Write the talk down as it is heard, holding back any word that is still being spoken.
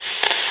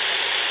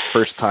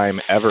first time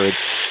ever.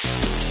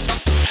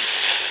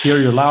 Hear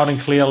you loud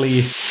and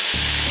clearly.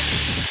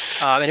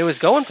 And it was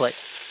going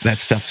place. That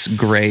stuff's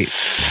great.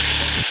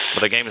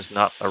 But the game is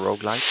not a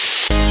roguelike.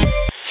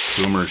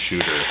 Boomer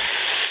shooter.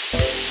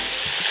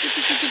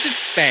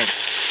 Bang.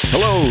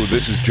 Hello,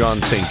 this is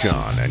John St.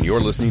 John, and you're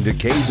listening to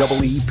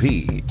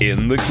KEEP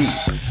In The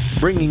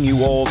Keep, bringing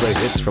you all the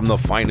hits from the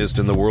finest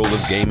in the world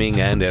of gaming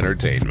and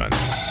entertainment.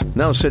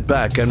 Now sit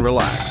back and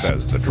relax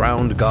as the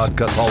drowned god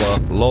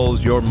Cthulhu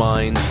lulls your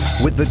mind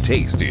with the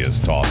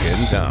tastiest talk in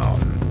town.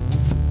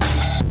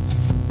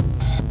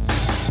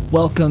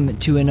 Welcome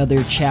to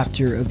another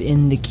chapter of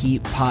In The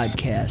Keep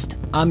podcast.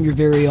 I'm your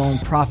very own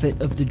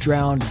prophet of the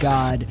drowned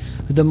god,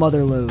 the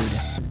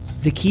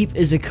Motherlode. The Keep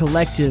is a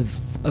collective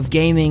of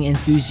gaming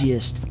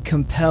enthusiasts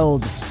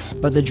compelled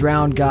by the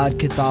drowned god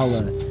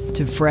Cthulhu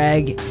to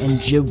frag and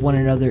jib one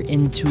another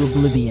into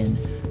oblivion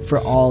for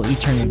all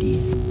eternity.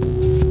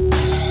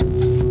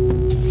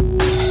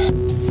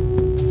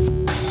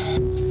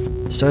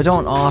 So I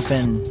don't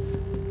often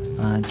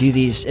do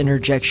these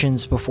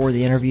interjections before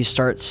the interview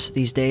starts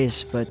these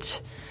days,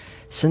 but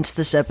since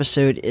this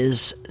episode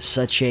is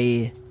such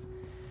a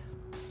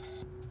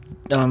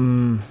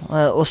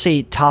we'll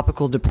say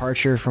topical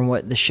departure from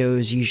what the show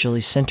is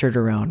usually centered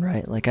around,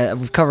 right? Like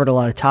we've covered a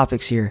lot of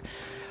topics here,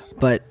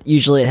 but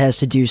usually it has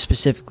to do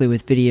specifically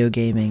with video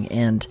gaming.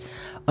 And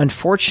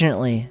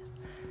unfortunately,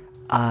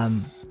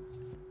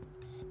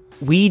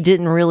 we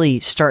didn't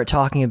really start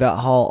talking about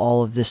how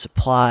all of this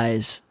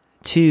applies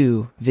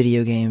to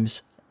video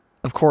games,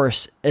 of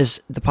course,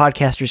 as the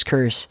podcaster's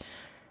curse,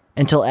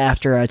 until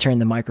after I turned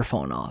the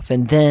microphone off.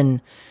 And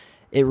then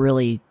it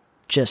really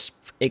just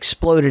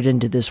exploded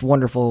into this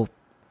wonderful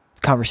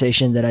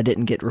conversation that I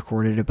didn't get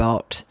recorded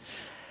about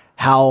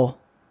how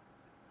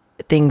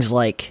things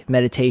like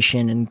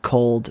meditation and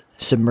cold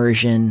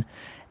submersion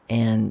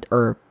and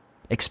or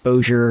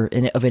exposure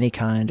of any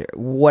kind, or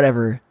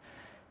whatever,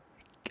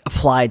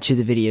 applied to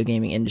the video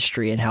gaming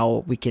industry, and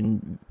how we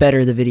can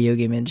better the video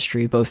game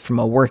industry both from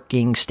a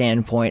working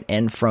standpoint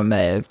and from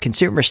a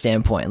consumer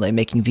standpoint, like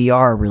making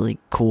VR really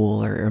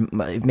cool or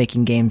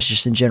making games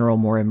just in general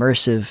more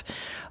immersive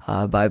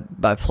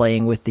by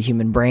playing with the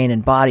human brain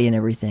and body and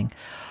everything.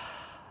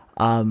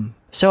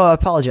 So I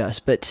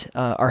apologize, but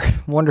our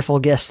wonderful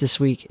guest this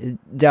week,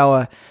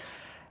 Douwe,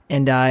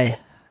 and I,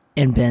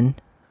 and Ben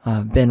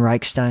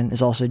Reichstein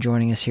is also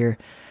joining us here.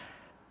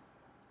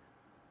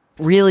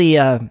 Really,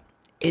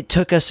 it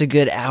took us a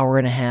good hour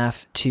and a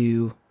half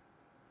to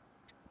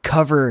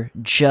cover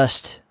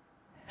just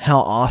how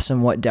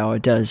awesome what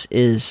Douwe does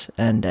is,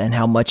 and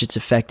how much it's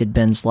affected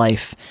Ben's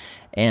life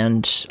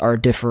and our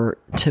different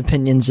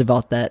opinions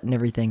about that and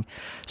everything.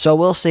 So I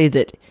will say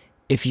that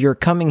if you're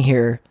coming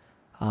here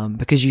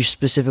because you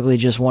specifically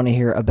just want to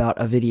hear about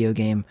a video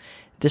game,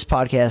 this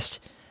podcast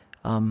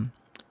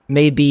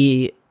may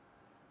be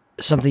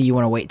something you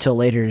want to wait till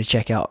later to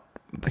check out,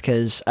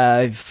 because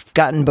I've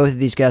gotten both of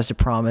these guys to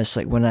promise,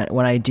 like when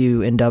I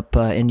do end up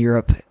in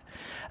Europe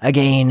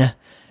again,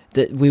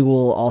 that we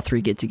will all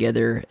three get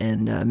together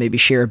and maybe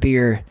share a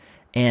beer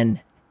and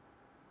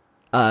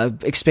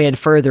expand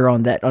further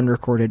on that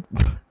unrecorded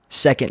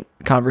second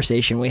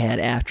conversation we had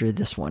after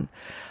this one.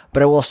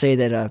 But I will say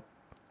that,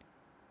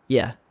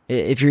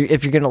 if you're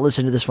going to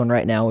listen to this one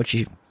right now, which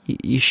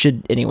you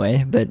should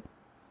anyway, but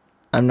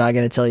I'm not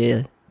going to tell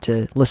you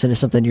to listen to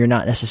something you're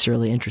not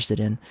necessarily interested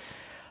in.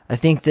 I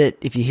think that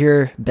if you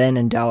hear Ben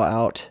and Douwe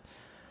out,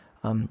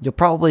 you'll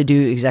probably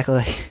do exactly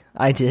like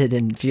I did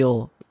and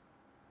feel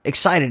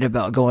excited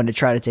about going to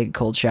try to take a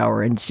cold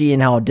shower and seeing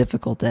how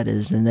difficult that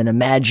is, and then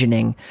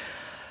imagining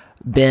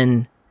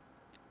Ben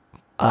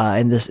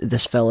and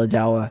this fella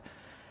Douwe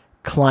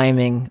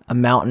climbing a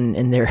mountain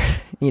in their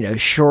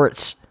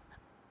shorts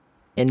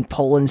in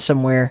Poland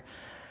somewhere,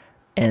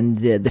 and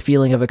the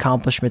feeling of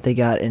accomplishment they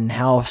got, and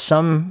how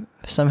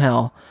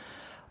somehow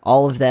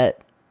all of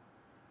that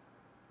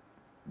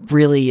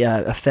really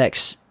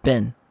affects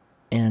Ben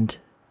and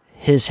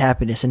his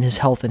happiness and his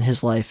health and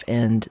his life,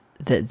 and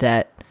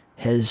that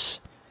has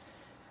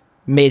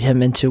made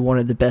him into one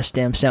of the best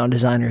damn sound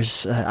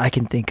designers I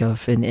can think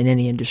of in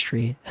any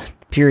industry,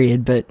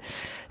 period. But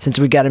since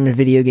we got him in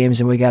video games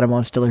and we got him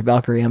on Stellar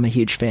Valkyrie, I'm a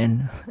huge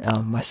fan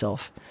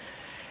myself.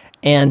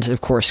 And, of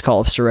course, Call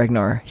of Sir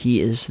Ragnar. He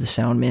is the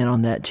sound man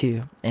on that,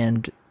 too.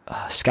 And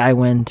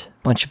Skywind, a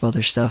bunch of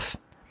other stuff.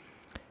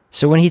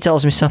 So when he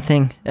tells me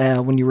something,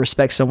 when you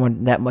respect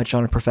someone that much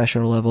on a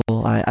professional level,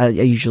 I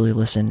usually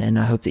listen, and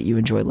I hope that you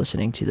enjoy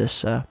listening to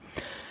this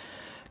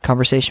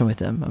conversation with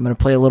him. I'm going to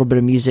play a little bit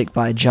of music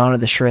by John of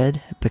the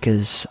Shred,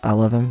 because I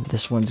love him.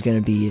 This one's going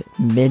to be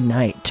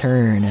Midnight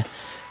Turn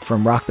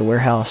from Rock the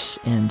Warehouse,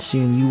 and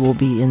soon you will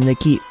be in the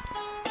Keep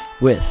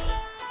with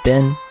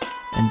Ben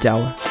and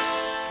Douwe.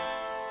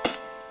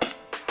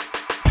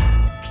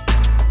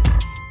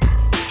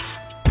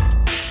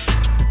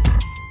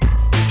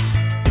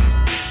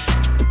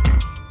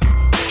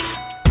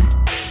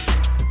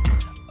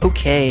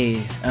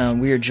 Okay,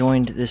 we are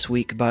joined this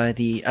week by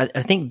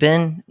I think,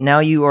 Ben, now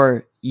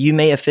you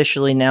may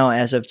officially now,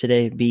 as of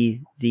today,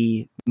 be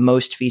the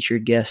most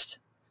featured guest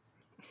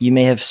you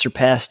may have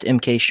surpassed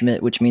MK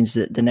Schmidt, which means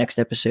that the next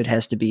episode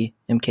has to be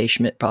MK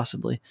Schmidt,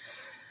 possibly.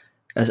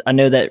 As I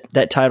know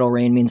that title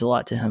reign means a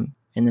lot to him.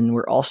 And then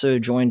we're also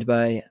joined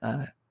by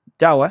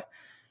Dawa.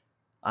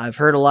 I've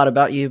heard a lot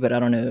about you, but I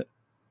don't know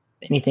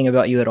anything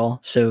about you at all.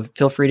 So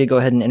feel free to go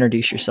ahead and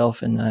introduce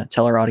yourself and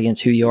tell our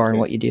audience who you are and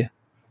what you do.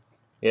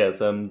 Yes,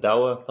 I'm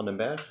Douwe van den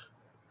Berg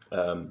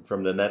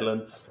from the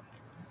Netherlands,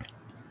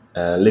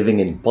 living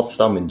in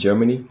Potsdam in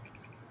Germany.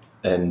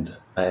 And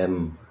I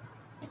am,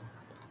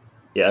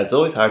 it's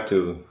always hard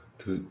to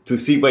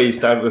see where you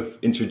start with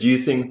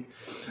introducing,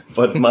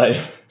 but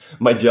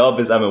my job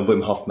is I'm a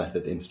Wim Hof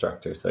method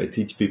instructor. So I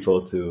teach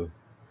people to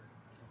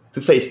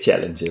face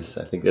challenges.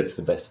 I think that's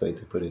the best way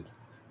to put it.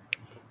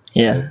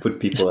 Yeah. Put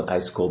people in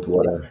ice cold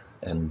water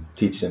and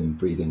teach them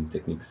breathing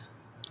techniques.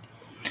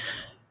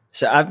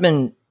 So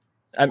I'm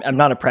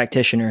not a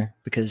practitioner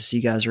because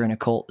you guys are in a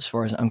cult as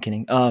far as I'm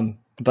kidding.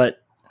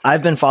 But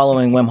I've been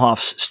following Wim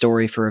Hof's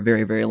story for a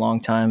very, very long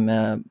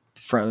time.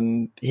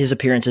 From his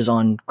appearances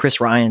on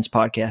Chris Ryan's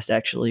podcast,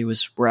 actually,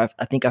 was where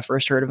I think I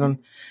first heard of him.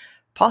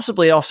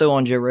 Possibly also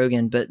on Joe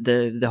Rogan, but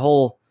the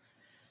whole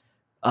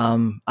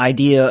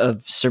idea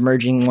of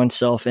submerging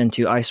oneself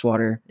into ice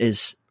water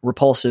is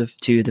repulsive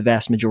to the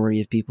vast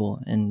majority of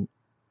people, and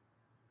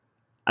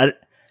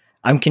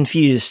I'm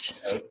confused.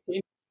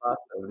 It's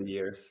over the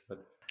years,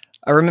 but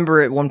I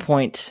remember at one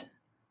point,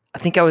 I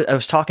think I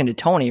was talking to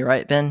Tony,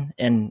 right, Ben?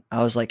 And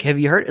I was like, have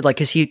you heard, like,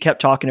 because he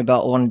kept talking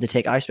about wanting to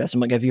take ice baths. I'm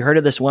like, have you heard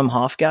of this Wim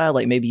Hof guy?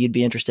 Like, maybe you'd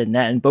be interested in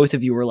that. And both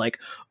of you were like,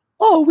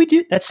 oh, we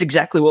do. That's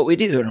exactly what we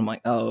do. And I'm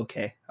like, oh,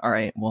 okay. All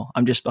right. Well,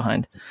 I'm just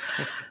behind.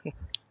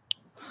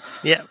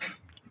 Yeah.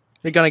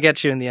 We're going to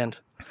get you in the end.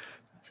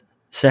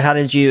 So how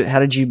did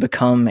you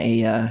become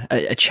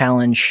a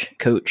challenge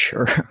coach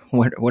or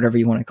whatever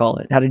you want to call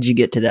it? How did you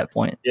get to that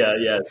point?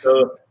 Yeah.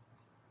 So,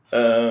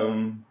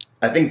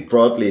 I think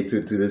broadly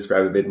to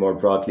describe a bit more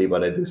broadly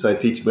what I do. So I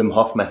teach Wim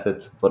Hof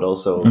method, but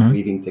also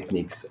breathing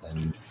techniques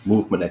and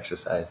movement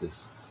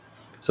exercises.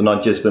 So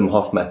not just Wim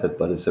Hof method,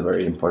 but it's a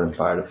very important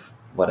part of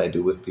what I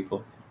do with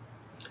people.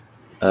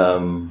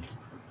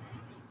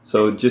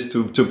 So just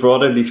to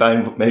broader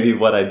define maybe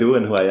what I do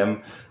and who I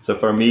am. So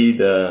for me,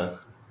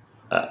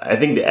 I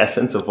think the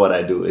essence of what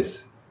I do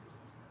is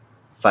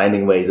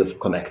finding ways of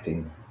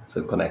connecting.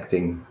 So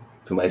connecting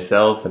to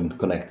myself and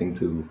connecting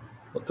to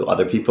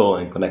other people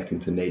and connecting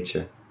to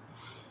nature.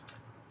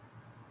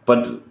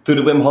 But to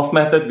the Wim Hof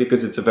method,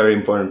 because it's a very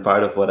important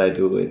part of what I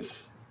do,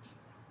 it's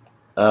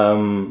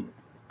I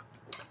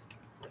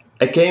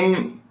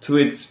came to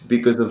it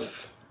because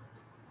of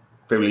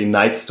probably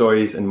night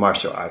stories and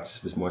martial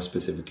arts, more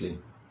specifically.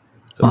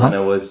 So when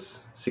I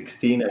was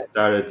 16, I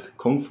started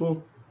Kung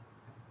Fu.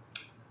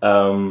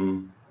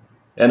 And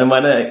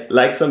when I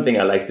like something,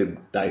 I like to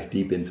dive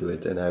deep into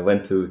it. And I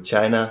went to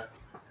China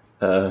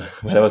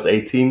when I was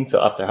 18.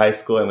 So after high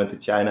school, I went to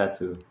China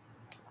to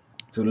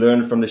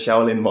learn from the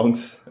Shaolin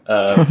monks.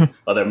 Well,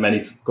 there are many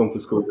Kung Fu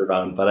schools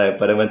around, but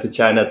I went to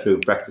China to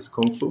practice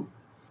Kung Fu.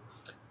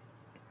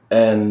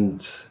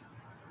 And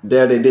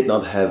there they did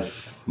not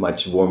have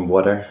much warm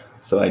water.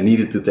 So I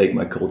needed to take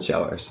my cold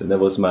showers. And that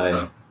was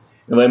my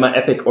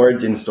epic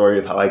origin story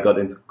of how I got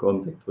into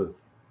contact with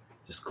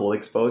just cold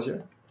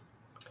exposure.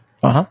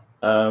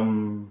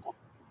 And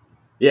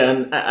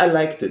I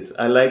liked it.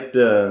 I liked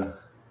the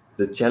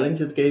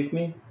challenge it gave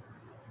me.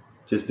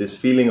 Just this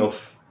feeling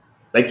of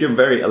like you're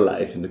very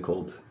alive in the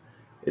cold.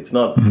 It's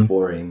not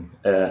boring.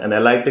 And I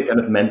like the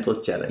kind of mental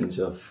challenge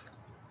of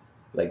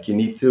like you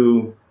need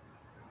to,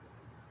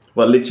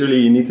 well, literally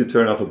you need to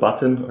turn off a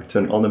button or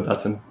turn on a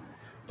button,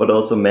 but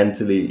also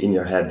mentally in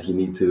your head, you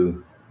need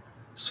to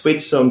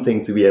switch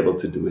something to be able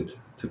to do it,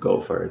 to go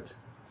for it.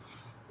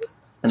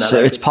 And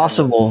so it's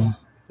possible.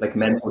 Like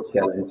mental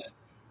challenge.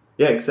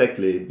 Yeah,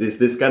 exactly.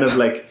 This kind of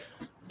like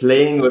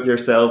playing with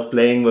yourself,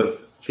 playing with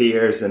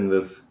fears and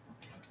with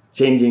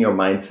changing your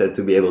mindset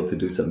to be able to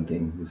do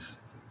something.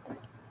 This,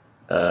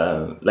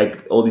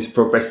 like all these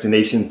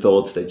procrastination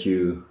thoughts that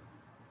you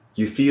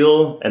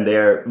feel, and they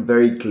are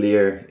very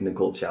clear in a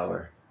cold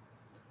shower.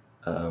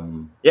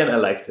 And I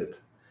liked it.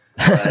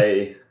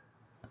 It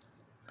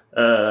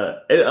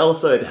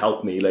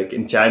helped me. Like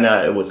in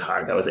China, it was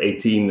hard. I was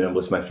 18. It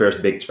was my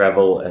first big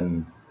travel,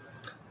 and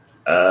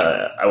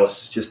I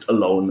was just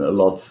alone a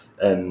lot,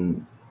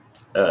 and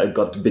I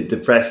got a bit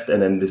depressed.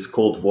 And then this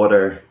cold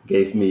water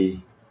gave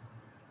me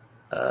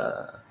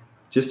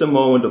just a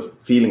moment of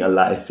feeling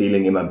alive,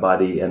 feeling in my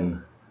body,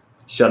 and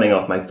shutting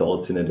off my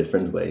thoughts in a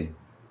different way.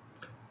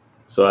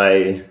 So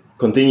I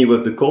continued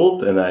with the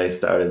cold, and I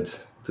started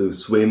to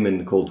swim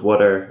in cold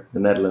water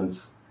in the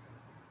Netherlands.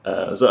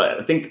 So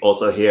I think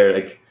also here,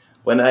 like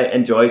when I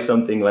enjoy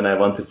something, when I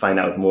want to find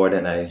out more,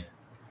 then I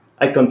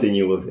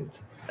continue with it.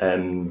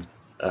 And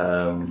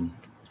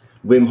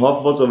Wim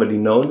Hof was already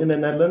known in the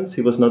Netherlands.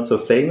 He was not so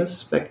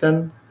famous back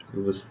then.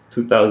 It was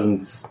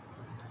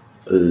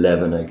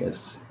 2011, I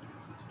guess.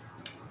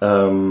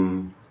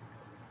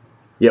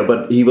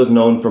 But he was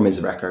known from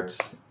his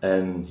records,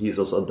 and he's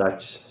also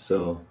Dutch.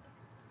 So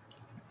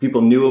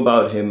people knew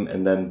about him,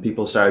 and then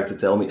people started to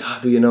tell me,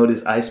 do you know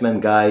this Iceman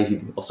guy? He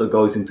also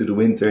goes into the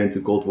winter,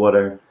 into cold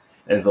water.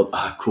 And I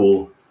thought,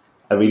 cool.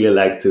 I really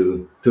like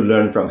to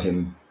learn from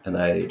him. And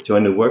I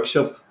joined a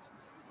workshop.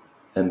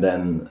 And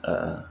then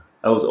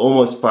I was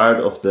almost part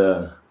of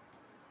the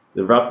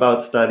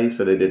Radboud study.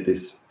 So they did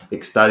this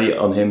big study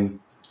on him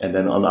and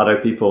then on other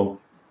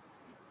people.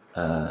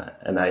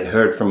 And I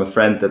heard from a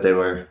friend that they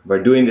were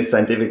doing this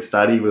scientific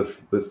study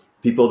with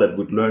people that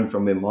would learn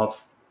from Wim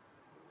Hof.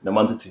 And I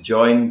wanted to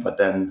join, but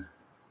then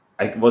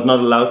I was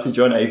not allowed to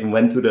join. I even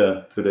went to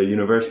the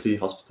university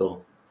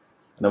hospital,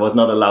 and I was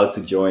not allowed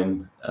to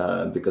join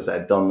because I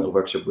had done a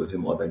workshop with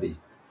him already.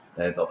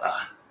 And I thought,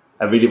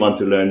 I really want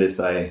to learn this.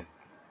 I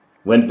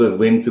went with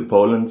Wim to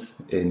Poland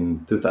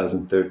in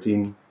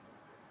 2013,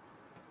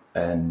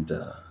 and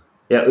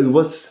it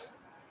was.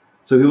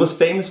 So he was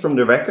famous from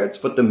the records,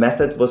 but the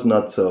method was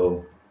not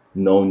so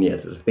known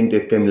yet. I think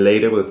it came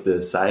later with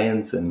the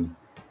science and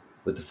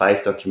with the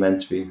Vice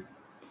documentary.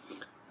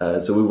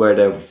 So we were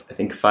there with, I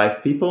think,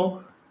 5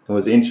 people. It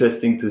was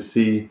interesting to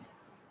see.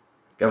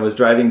 I was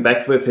driving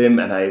back with him,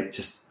 and I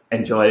just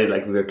enjoyed it.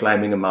 Like, we were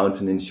climbing a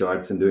mountain in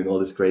shorts and doing all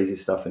this crazy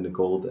stuff in the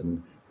cold.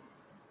 And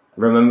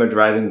I remember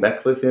driving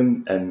back with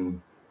him,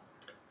 and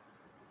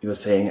he was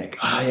saying, like,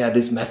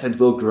 this method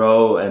will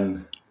grow,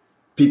 and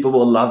people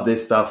will love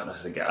this stuff. And I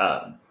was like,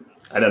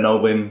 I don't know,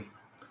 Wim.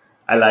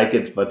 I like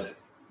it, but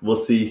we'll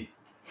see.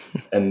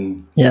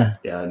 And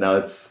now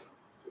it's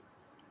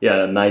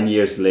 9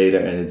 years later,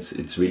 and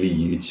it's really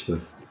huge.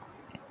 With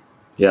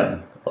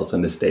also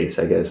in the States,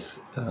 I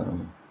guess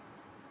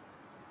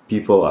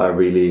people are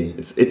really.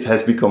 It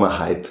has become a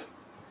hype,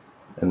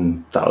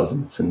 and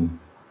thousands and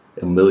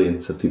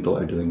millions of people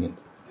are doing it.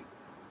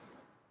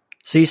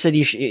 So you said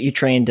you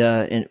trained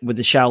with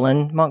the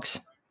Shaolin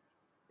monks?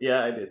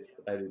 Yeah, I did.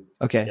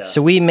 Okay, yeah.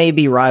 So we may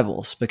be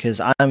rivals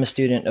because I'm a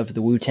student of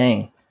the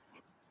Wu-Tang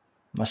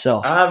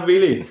myself.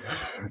 Really?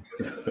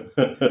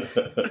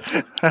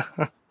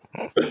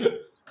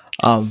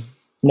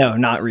 No,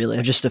 not really.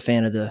 I'm just a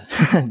fan of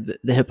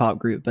the hip hop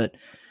group. But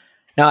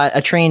no,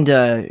 I trained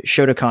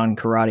Shotokan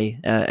karate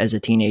as a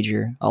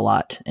teenager a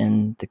lot,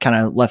 and kind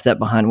of left that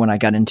behind when I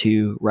got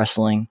into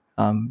wrestling,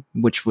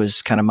 which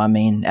was kind of my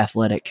main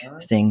athletic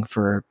thing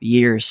for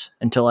years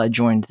until I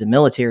joined the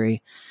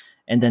military,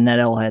 and then that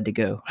all had to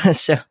go.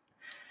 So,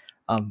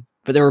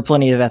 but there were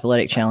plenty of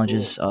athletic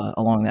challenges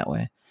along that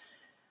way.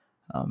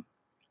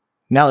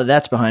 Now that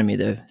that's behind me,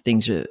 though,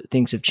 things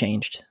have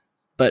changed.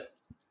 But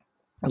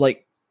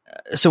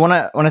so when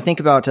I think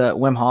about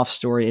Wim Hof's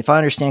story, if I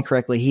understand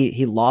correctly,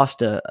 he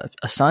lost a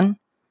son,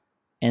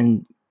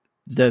 and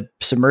the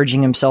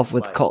submerging himself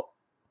with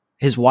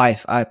his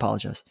wife. I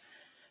apologize.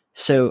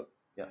 So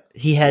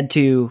he had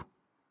to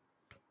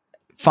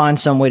find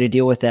some way to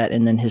deal with that,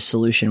 and then his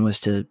solution was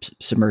to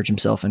submerge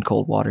himself in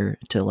cold water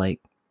to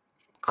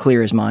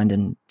clear his mind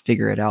and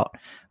figure it out.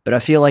 But I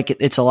feel like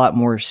it's a lot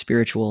more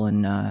spiritual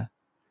and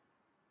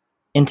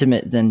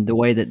intimate than the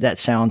way that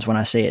sounds when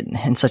I say it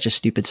in such a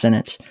stupid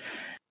sentence.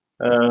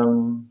 I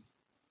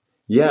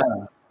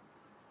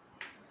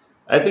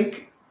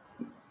think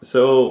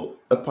so.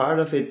 A part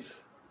of it,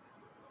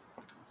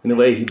 in a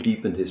way, he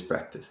deepened his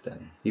practice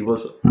then. He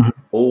was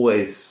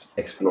always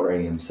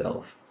exploring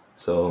himself.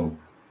 So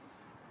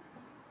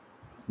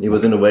he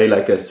was, in a way,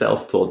 like a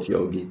self-taught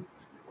yogi.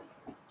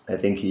 I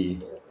think he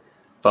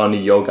found a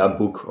yoga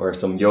book or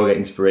some yoga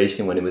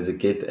inspiration when he was a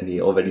kid, and he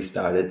already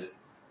started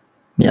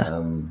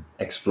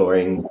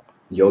exploring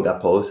yoga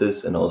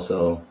poses. And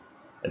also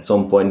at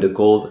some point the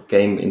cold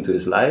came into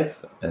his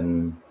life,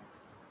 and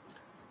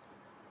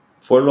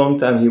for a long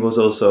time he was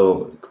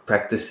also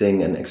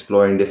practicing and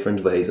exploring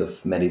different ways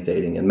of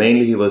meditating, and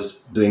mainly he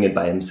was doing it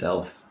by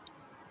himself.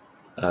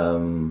 At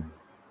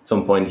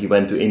some point he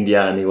went to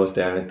India, and he was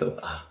there, and I thought,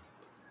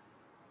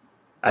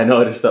 I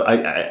know this stuff.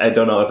 I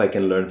don't know if I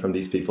can learn from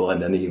these people.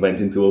 And then he went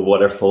into a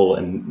waterfall,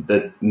 and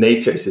that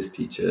nature is his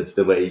teacher. That's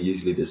the way he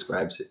usually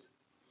describes it.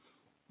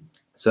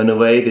 So in a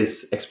way,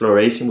 this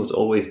exploration was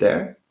always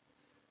there,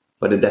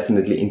 but it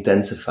definitely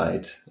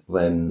intensified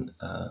when.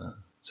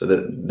 So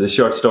the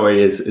short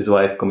story is his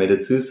wife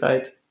committed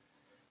suicide,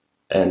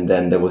 and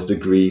then there was the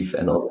grief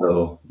and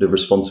also the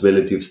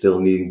responsibility of still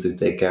needing to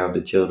take care of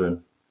the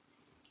children,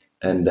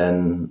 and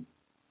then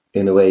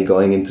in a way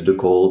going into the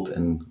cold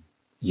and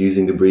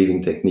using the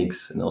breathing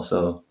techniques, and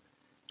also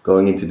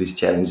going into these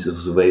challenges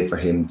was a way for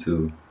him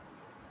to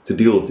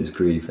deal with this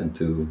grief and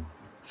to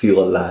feel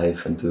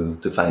alive and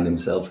to find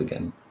himself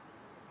again.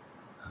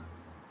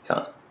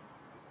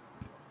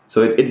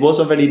 So it was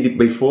already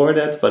before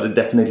that, but it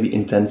definitely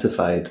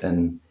intensified,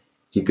 and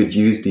he could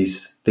use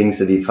these things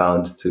that he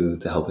found to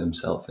help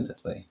himself in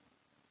that way.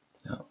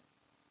 Yeah.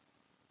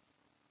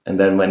 And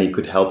then when he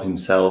could help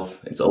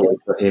himself, it's always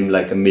for him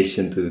like a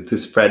mission to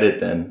spread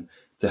it and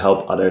to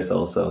help others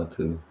also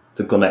to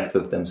connect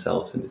with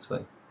themselves in this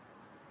way.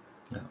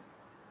 Yeah.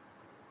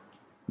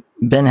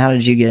 Ben, how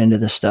did you get into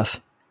this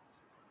stuff?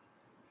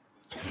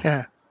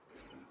 Yeah,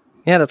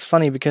 that's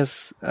funny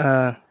because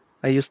I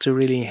used to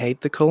really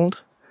hate the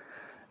cold.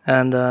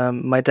 And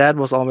my dad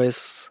was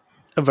always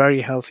a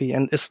very healthy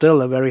and is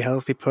still a very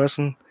healthy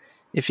person.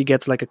 If he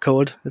gets like a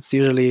cold, it's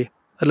usually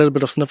a little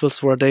bit of sniffles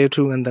for a day or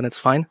two, and then it's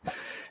fine.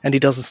 And he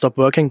doesn't stop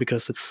working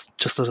because it's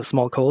just a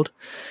small cold.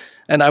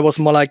 And I was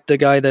more like the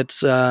guy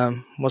that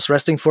was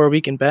resting for a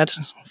week in bed,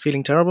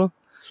 feeling terrible.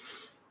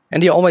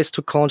 And he always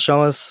took cold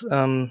showers.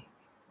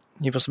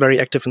 He was very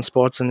active in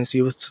sports in his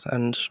youth,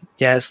 and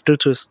still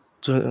to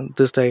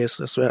this day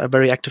is a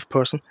very active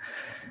person.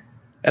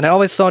 And I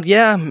always thought,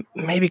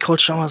 maybe cold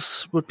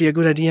showers would be a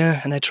good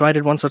idea. And I tried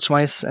it once or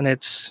twice, and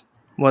it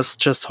was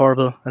just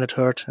horrible, and it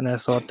hurt. And I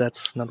thought,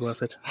 that's not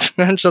worth it.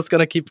 I'm just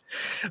gonna keep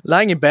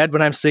lying in bed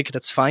when I'm sick.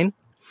 That's fine.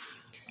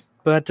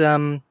 But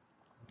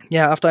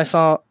after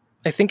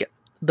I think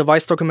the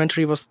Vice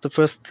documentary was the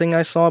first thing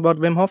I saw about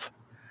Wim Hof,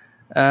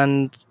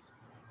 and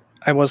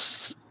I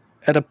was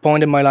at a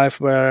point in my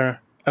life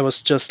where I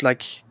was just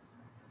like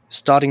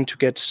starting to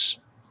get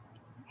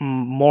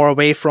more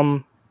away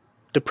from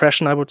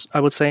depression. I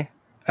would say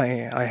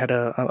I had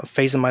a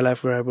phase in my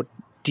life where I would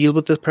deal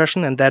with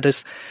depression, and that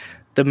is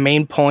the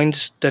main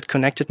point that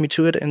connected me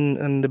to it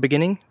in the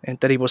beginning, and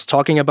that he was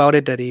talking about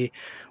it, that he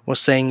was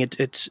saying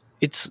it's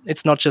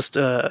not just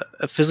a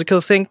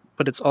physical thing,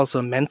 but it's also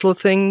a mental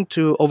thing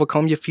to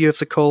overcome your fear of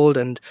the cold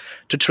and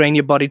to train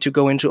your body to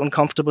go into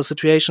uncomfortable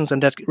situations.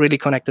 And that really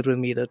connected with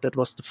me. That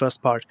was the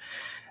first part.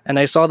 And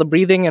I saw the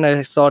breathing, and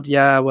I thought,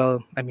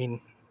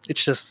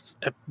 it's just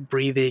a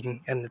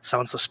breathing, and it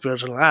sounds so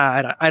spiritual.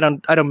 I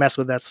don't mess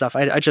with that stuff.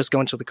 I just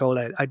go into the cold.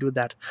 I do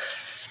that.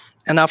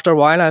 And after a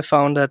while, I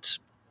found that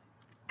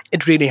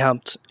it really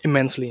helped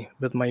immensely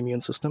with my immune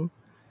system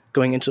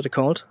going into the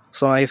cold.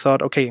 So I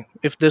thought, okay,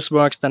 if this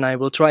works, then I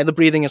will try the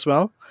breathing as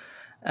well.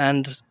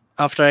 And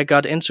after I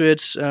got into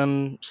it,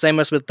 same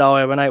as with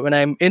Dao, when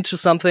I'm into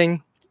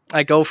something,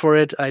 I go for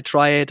it, I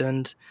try it,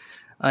 and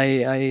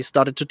I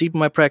started to deepen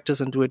my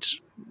practice and do it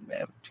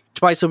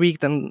twice a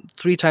week, then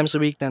 3 times a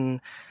week.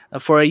 Then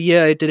for a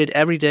year, I did it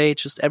every day,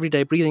 just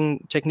everyday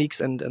breathing techniques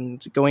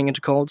and going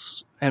into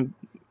colds and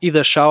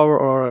either shower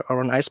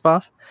or an ice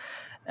bath.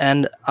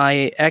 And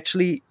I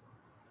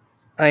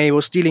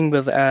was dealing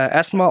with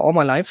asthma all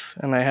my life,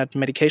 and I had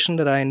medication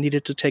that I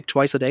needed to take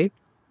twice a day.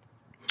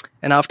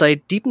 And after I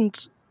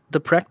deepened the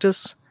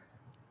practice,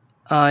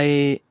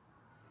 I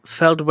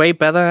felt way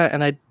better,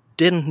 and I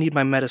didn't need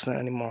my medicine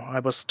anymore. I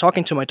was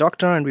talking to my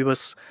doctor, and we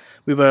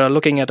were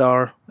looking at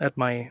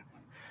my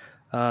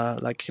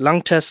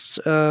lung test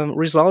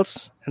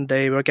results, and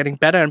they were getting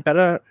better and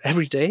better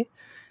every day.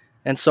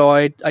 And so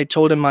I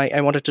told him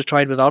I wanted to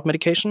try it without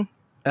medication,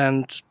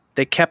 and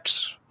they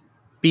kept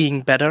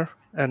being better,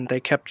 and they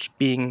kept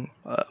being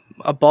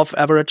above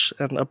average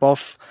and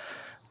above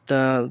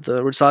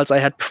the results I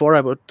had before I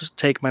would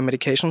take my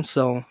medication.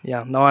 So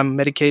now I'm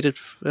medicated.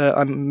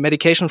 I'm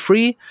medication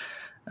free.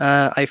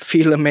 I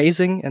feel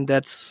amazing, and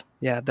that's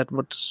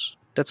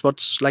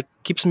what like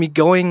keeps me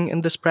going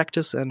in this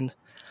practice. And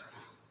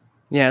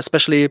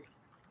especially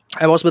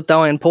I was with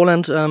Dao in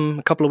Poland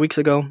a couple of weeks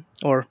ago,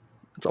 or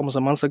it's almost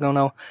a month ago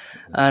now,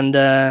 and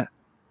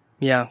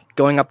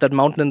going up that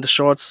mountain in the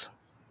shorts,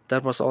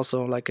 that was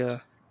also like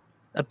a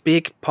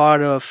big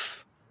part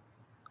of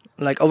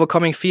like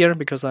overcoming fear,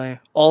 because I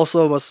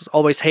also was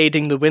always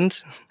hating the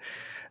wind.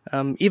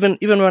 Even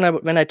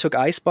when I took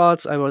ice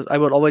baths, I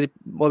would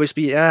always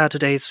be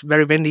today it's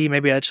very windy,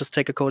 maybe I just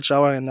take a cold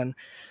shower, and then.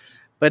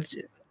 But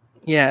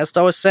as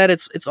Dao said,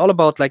 it's all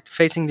about like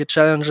facing the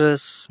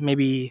challenges,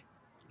 maybe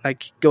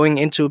like going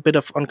into a bit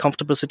of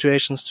uncomfortable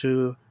situations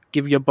to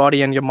give your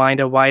body and your mind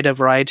a wider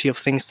variety of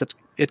things that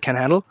it can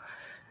handle.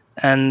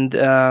 And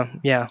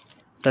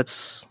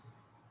it's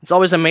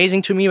always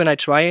amazing to me when I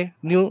try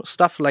new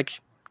stuff,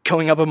 like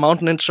going up a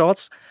mountain in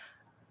shorts,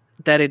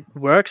 that it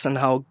works, and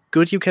how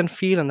good you can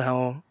feel, and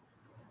how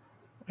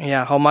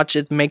much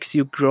it makes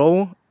you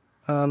grow,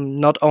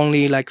 not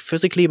only like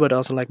physically but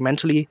also like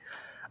mentally.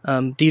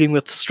 Dealing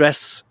with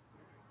stress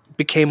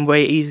became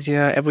way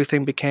easier.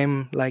 Everything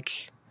became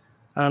like,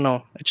 I don't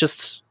know,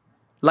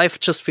 life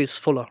just feels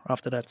fuller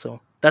after that. So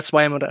that's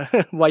why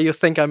why you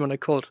think I'm on a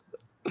cold.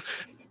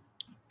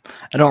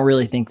 I don't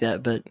really think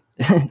that, but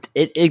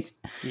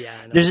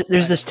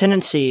there's this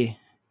tendency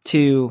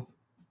to,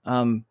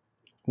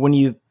 when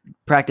you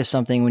practice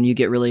something, when you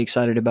get really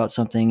excited about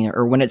something,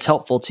 or when it's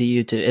helpful to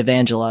you, to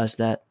evangelize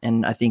that.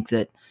 And I think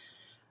that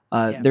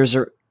there's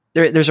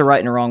a right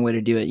and a wrong way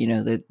to do it. You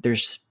know,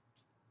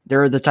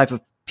 there are the type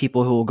of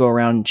people who will go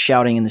around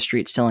shouting in the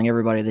streets, telling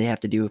everybody they have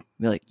to do,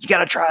 be like, you got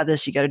to try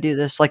this, you got to do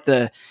this. Like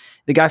the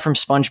guy from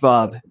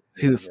SpongeBob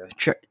who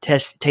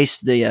tastes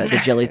the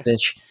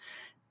jellyfish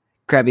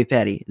Krabby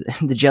Patty,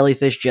 the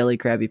jellyfish jelly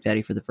Krabby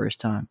Patty for the first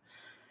time.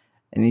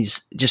 And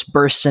he's just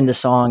bursts into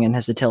song and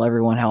has to tell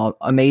everyone how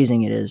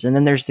amazing it is. And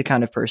then there's the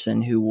kind of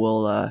person who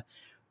will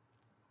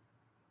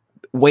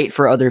wait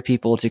for other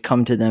people to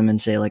come to them and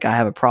say, like, I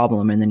have a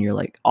problem. And then you're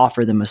like,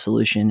 offer them a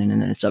solution. And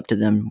then it's up to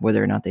them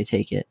whether or not they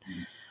take it.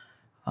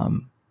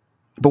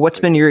 But what's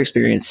been your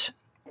experience,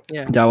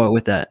 Dawa,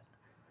 with that?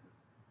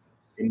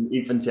 In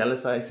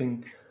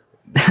evangelizing?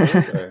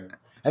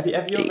 Have you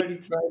already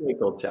tried a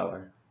cold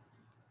shower?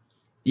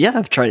 Yeah,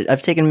 I've tried it.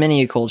 I've taken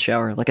many a cold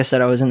shower. Like I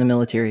said, I was in the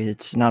military.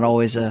 It's not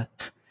always I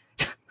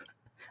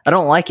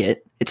don't like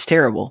it. It's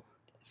terrible.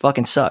 It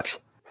fucking sucks.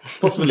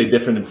 Possibly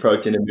different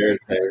approach in the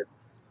military.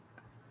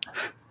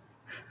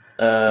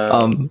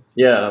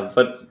 Yeah,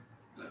 but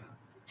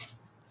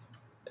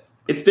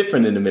it's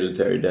different in the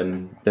military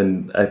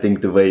than I think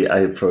the way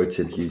I approach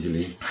it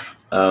usually.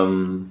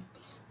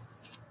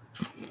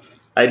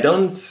 I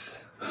don't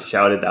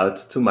shout it out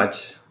too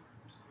much,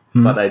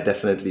 but I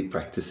definitely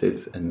practice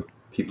it, and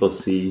people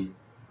see.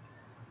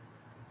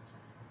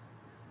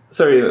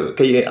 Sorry,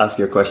 can you ask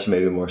your question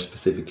maybe more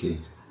specifically?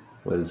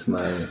 What is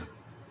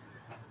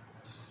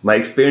my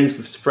experience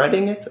with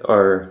spreading it,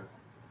 or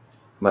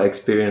my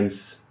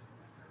experience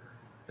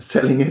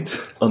selling it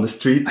on the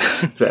street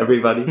to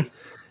everybody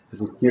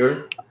as a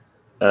cure?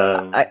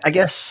 I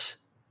guess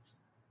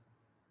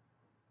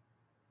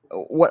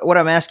what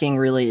I'm asking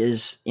really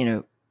is,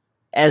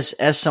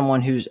 as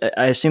someone who's,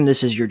 I assume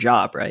this is your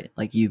job, right?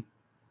 Like you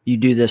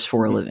do this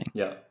for a living.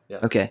 Yeah.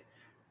 Okay.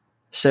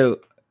 So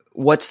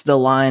what's the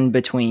line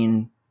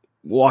between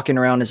walking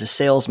around as a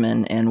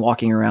salesman and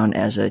walking around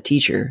as a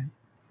teacher?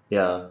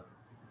 Yeah.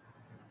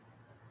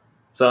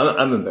 So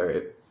I'm a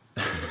very,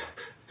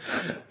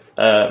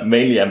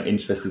 mainly I'm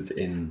interested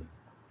in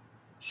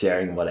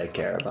sharing what I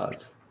care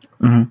about.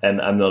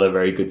 And I'm not a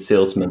very good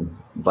salesman,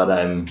 but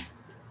I'm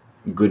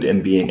good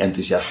in being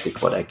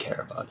enthusiastic what I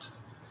care about.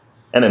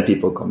 And then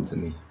people come to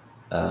me.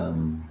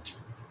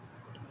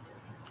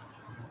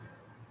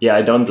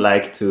 I don't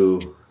like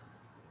to,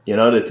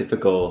 the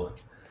typical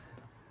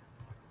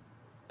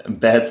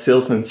bad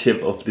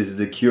salesmanship of this is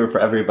a cure for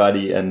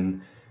everybody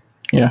and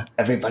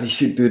everybody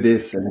should do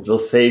this and it will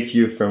save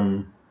you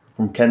from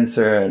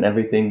cancer and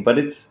everything. But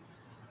it's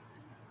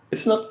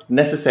not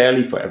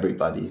necessarily for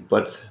everybody,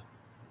 but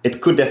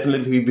it could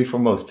definitely be for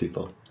most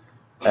people.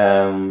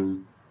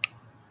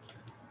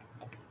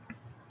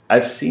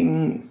 I've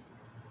seen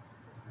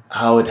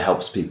how it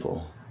helps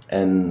people.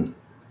 And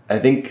I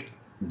think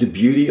the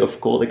beauty of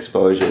cold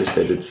exposure is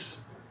that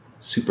it's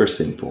super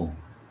simple.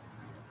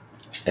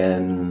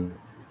 And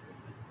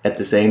at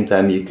the same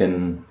time, you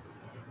can,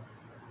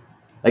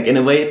 like, in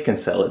a way, it can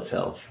sell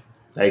itself.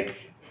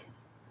 Like,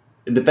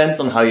 it depends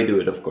on how you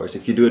do it, of course.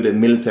 If you do it in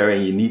military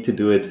and you need to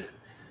do it,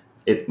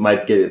 it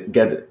might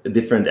get a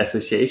different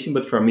association.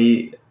 But for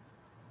me,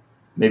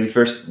 maybe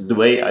first, the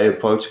way I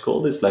approach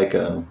cold is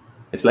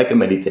it's like a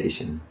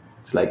meditation.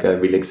 It's like a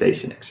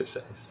relaxation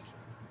exercise.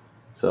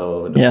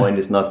 So the point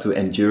is not to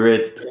endure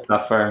it, to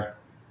suffer.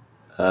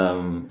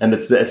 And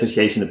that's the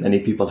association that many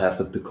people have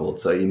with the cold.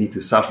 So you need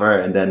to suffer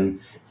and then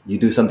you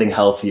do something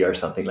healthy or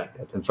something like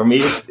that. And for me,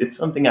 it's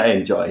something I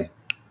enjoy.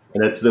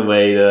 And that's the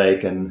way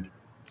that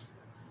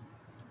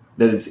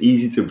that it's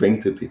easy to bring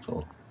to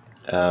people.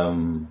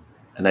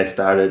 And I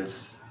started,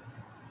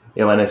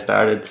 when I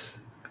started,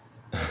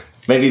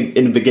 maybe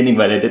in the beginning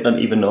when I did not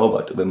even know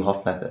about the Wim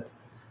Hof method,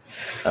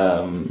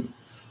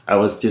 I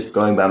was just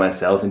going by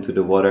myself into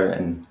the water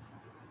and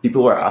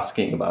people were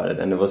asking about it.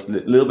 And it was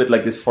a little bit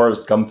like this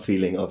Forrest Gump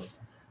feeling of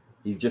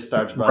he just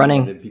starts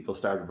running. And people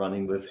start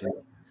running with him.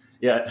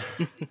 Yeah.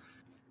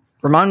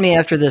 Remind me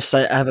after this,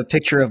 I have a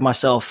picture of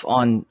myself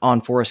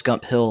on Forrest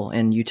Gump Hill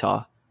in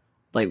Utah,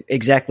 like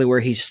exactly where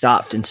he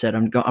stopped and said,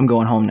 I'm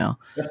going home now.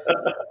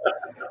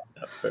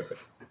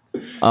 Perfect.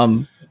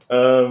 I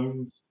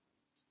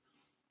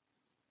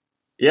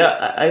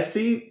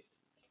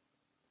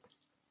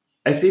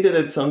see that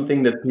it's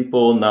something that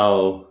people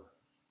now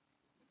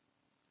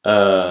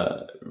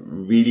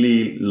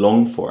really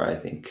long for, I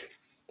think.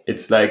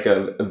 It's like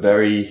a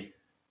very,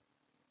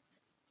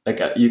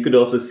 you could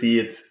also see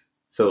it,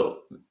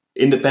 so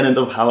independent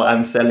of how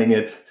I'm selling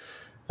it,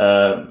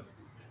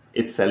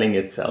 it's selling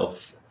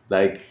itself.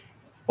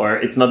 Or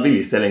it's not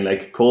really selling,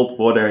 like cold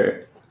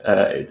water,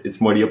 it's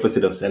more the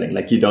opposite of selling.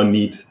 Like you don't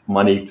need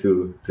money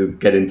to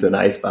get into an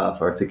ice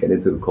bath or to get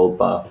into a cold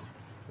bath,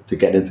 to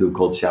get into a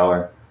cold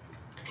shower.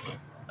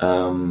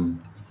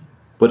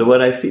 But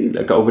what I see,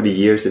 like over the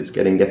years, it's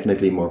getting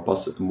definitely more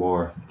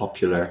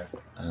popular,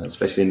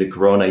 especially in the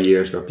Corona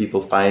years, where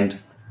people find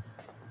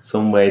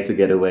some way to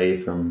get away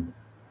from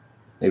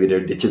maybe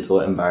their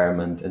digital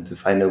environment and to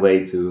find a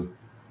way to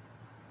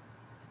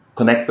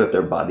connect with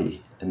their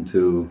body and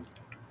to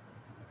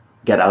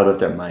get out of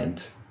their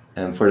mind.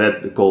 And for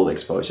that, the cold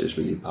exposure is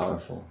really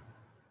powerful.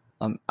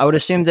 I would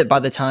assume that by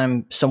the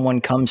time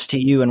someone comes to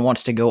you and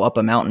wants to go up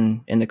a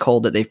mountain in the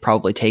cold, that they've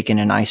probably taken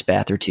an ice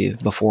bath or two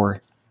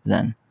before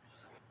then.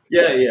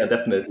 Yeah,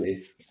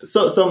 definitely.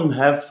 So some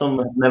have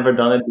never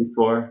done it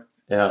before.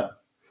 Yeah.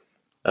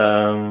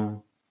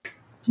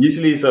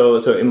 Usually, so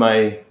in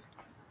my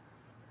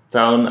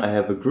town, I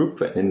have a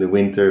group, and in the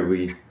winter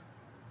we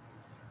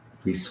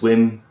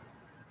swim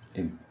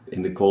in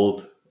the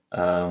cold.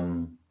 I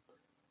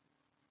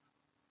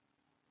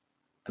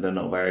don't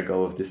know where I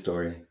go with this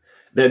story.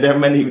 There are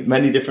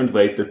many different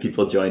ways that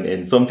people join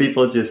in. Some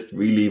people just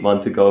really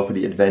want to go for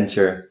the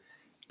adventure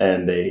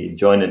and they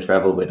join and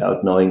travel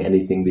without knowing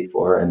anything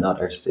before, and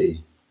others,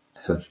 they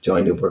have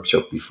joined a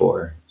workshop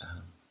before.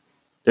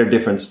 There are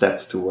different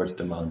steps towards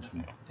the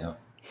mountain. Yeah.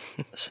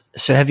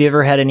 So have you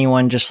ever had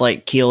anyone just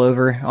like keel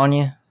over on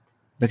you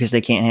because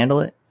they can't handle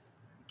it?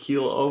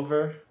 Keel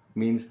over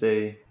means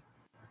they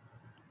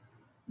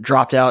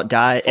dropped out,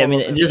 die. I mean,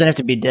 it doesn't have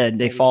to be dead.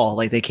 They Maybe. fall,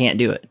 like they can't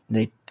do it.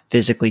 They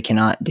physically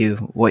cannot do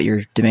what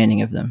you're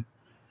demanding of them.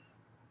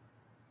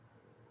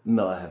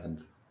 No, I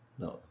haven't.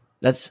 No.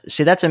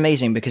 That's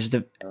amazing because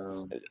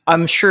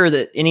I'm sure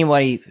that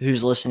anybody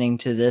who's listening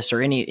to this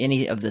or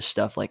any of this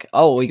stuff, like,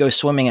 oh, we go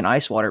swimming in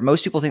ice water.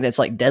 Most people think that's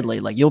like deadly.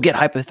 Like you'll get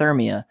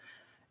hypothermia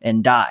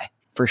and die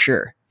for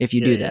sure if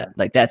you do that. Yeah.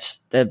 Like that's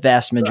the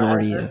vast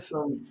majority of.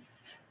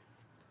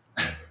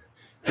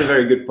 It's a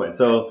very good point.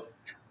 So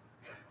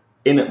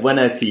when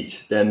I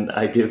teach, then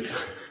I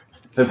give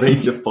a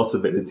range of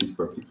possibilities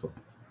for people.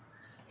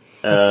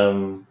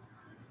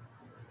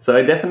 So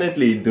I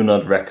definitely do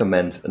not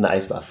recommend an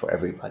ice bath for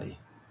everybody.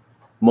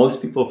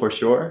 Most people for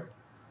sure,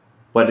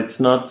 but it's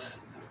not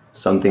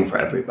something for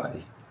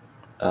everybody,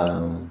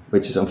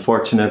 which is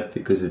unfortunate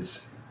because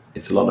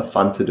it's a lot of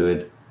fun to do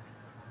it.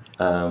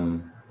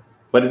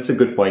 But it's a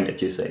good point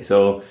that you say.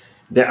 So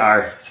there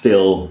are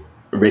still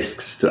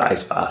risks to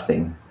ice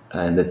bathing,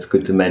 and it's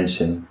good to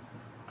mention.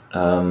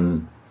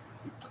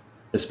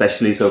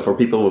 Especially so for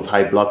people with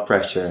high blood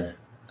pressure,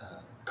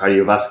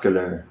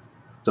 cardiovascular,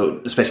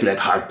 so especially like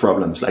heart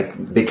problems,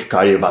 like big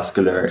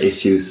cardiovascular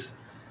issues,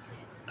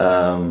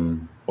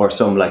 or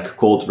some like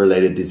cold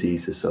related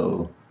diseases.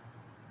 So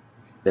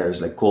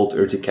there's like cold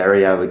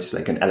urticaria, which is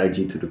like an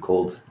allergy to the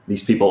cold.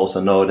 These people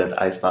also know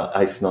that ice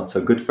is not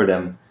so good for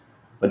them.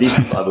 But these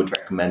people I would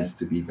recommend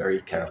to be very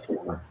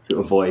careful to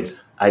avoid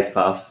ice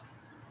baths.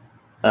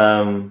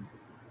 And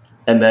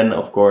then,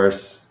 of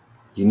course,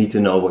 you need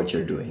to know what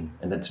you're doing.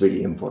 And that's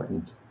really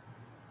important.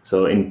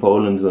 So in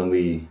Poland,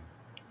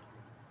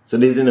 so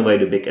this is in a way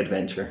the big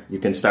adventure. You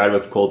can start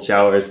with cold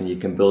showers and you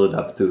can build it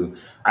up to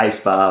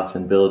ice baths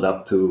and build it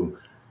up to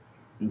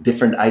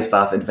different ice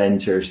bath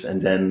adventures.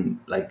 And then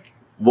like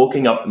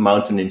walking up the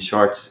mountain in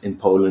shorts in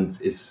Poland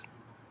is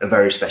a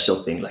very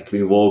special thing. Like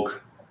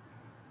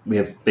we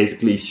have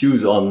basically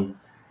shoes on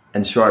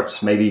and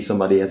shorts. Maybe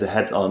somebody has a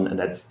hat on and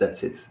that's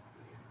it.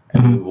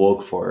 And we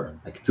walk for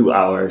like 2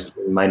 hours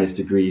in minus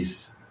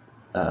degrees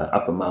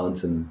up a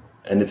mountain.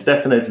 And it's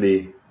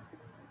definitely,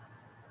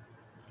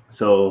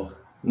 so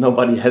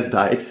nobody has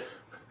died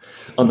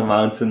on the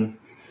mountain.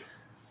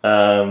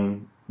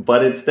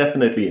 But it's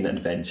definitely an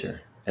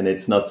adventure. And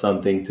it's not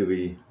something to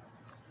be,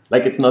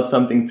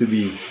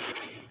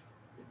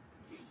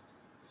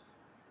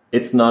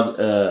 it's not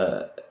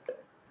a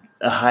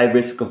high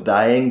risk of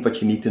dying,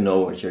 but you need to know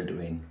what you're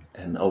doing.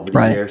 And over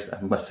the years,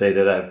 I must say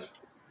that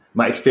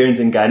my experience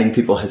in guiding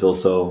people has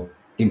also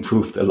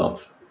improved a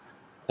lot.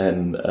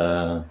 And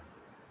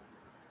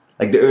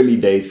like the early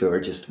days, we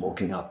were just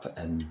walking up,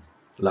 and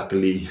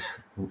luckily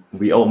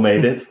we all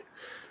made it.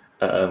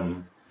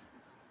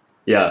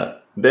 Yeah,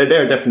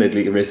 there are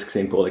definitely risks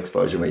in cold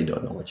exposure where you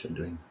don't know what you're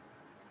doing.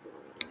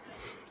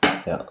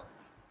 Yeah.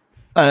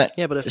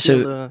 Yeah, but I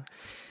feel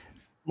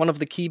one of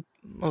the key.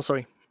 Oh,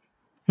 sorry.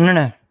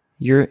 No.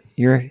 You're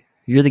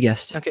the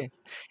guest. Okay.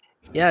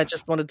 Yeah, I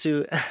just wanted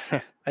to.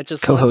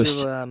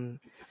 Co-host. Wanted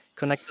to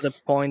connect to the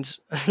point.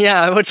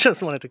 Yeah, I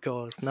just wanted to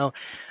co-host. No,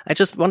 I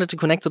just wanted to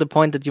connect to the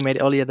point that you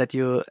made earlier that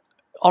you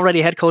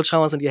already had cold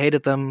showers and you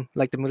hated them,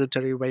 like the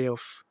military way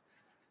of.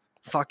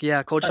 Fuck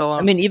yeah, cold shower.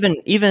 I mean,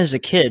 even as a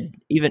kid,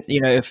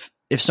 if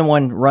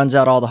someone runs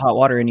out all the hot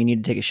water and you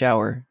need to take a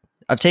shower,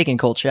 I've taken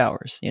cold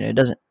showers. It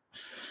doesn't.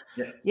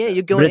 Yeah,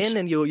 you go in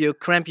and you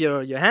cramp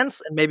your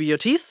hands and maybe your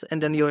teeth,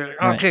 and then you're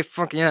okay.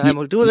 Fuck yeah, I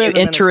will do this.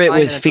 You enter it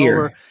with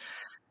fear.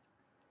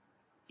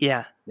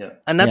 Yeah,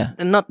 and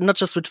not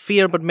just with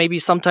fear, but maybe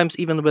sometimes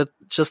even with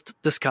just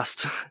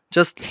disgust.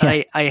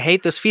 I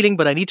hate this feeling,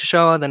 but I need to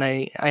shower. Then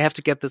I have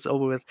to get this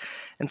over with.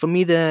 And for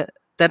me,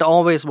 that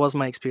always was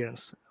my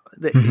experience.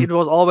 It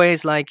was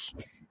always like,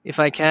 if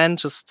I can,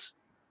 just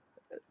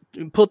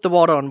put the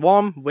water on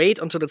warm, wait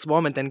until it's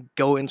warm, and then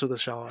go into the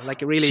shower.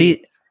 Like really.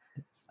 See,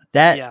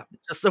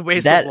 just a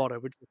waste of water.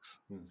 Which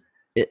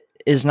it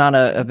is not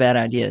a bad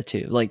idea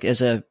too. Like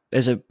as a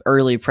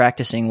early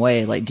practicing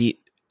way, like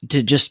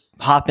to just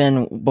hop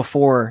in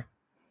before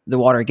the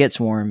water gets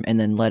warm and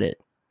then let it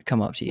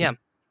come up to you. Yeah.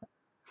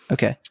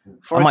 Okay.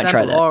 For I might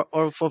try that.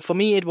 Or for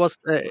me, it was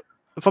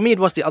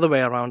the other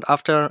way around.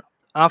 After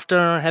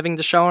having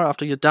the shower,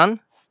 after you're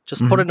done,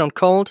 just put it on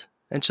cold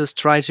and just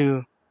try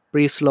to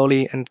breathe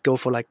slowly and go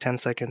for like 10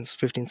 seconds,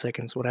 15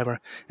 seconds,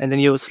 whatever. And then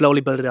you slowly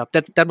build it up.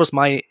 That was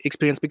my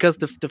experience, because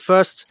the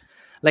first,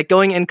 like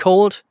going in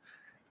cold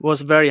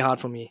was very hard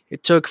for me.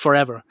 It took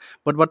forever.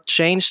 But what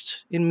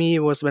changed in me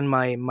was when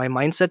my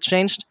mindset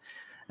changed.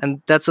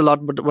 And that's a lot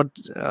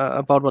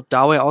about what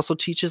Dawe also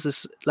teaches,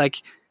 is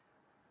like,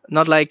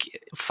 not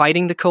like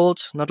fighting the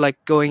cold, not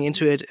like going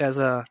into it as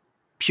a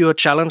pure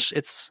challenge.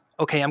 It's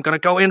okay, I'm going to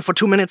go in for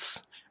 2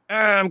 minutes.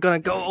 I'm gonna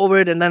go over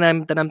it, and then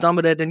I'm done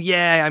with it, and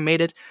I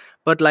made it.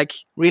 But like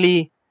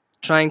really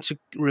trying to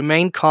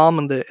remain calm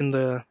in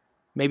the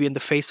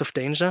face of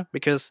danger,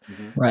 because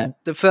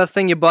the first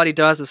thing your body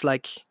does is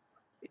like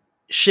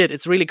shit,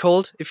 it's really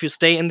cold. If you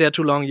stay in there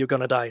too long, you're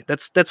gonna die.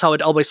 That's how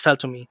it always felt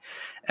to me.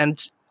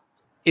 And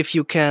if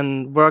you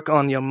can work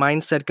on your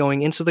mindset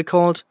going into the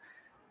cold,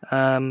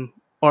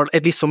 or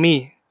at least for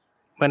me,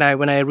 when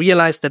I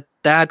realized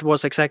that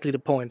was exactly the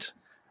point,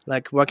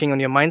 like working on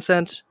your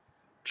mindset,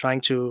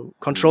 trying to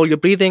control your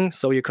breathing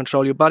so you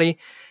control your body,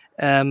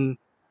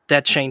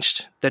 that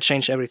changed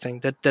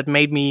everything. That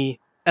made me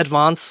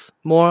advance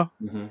more.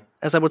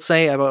 As I would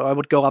say, I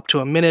would go up to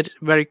a minute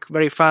very,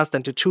 very fast,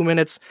 then to 2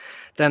 minutes.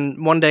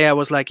 Then one day I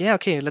was like, yeah,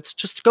 okay, let's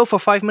just go for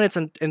 5 minutes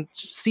and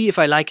see if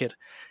I like it.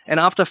 And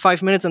after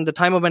 5 minutes and the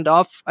timer went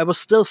off, I was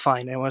still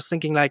fine. I was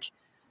thinking like,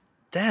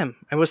 damn,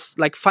 I was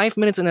like 5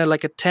 minutes in a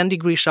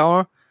 10-degree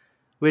shower,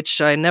 which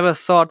I never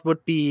thought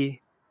would be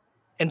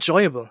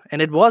enjoyable.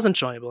 And it was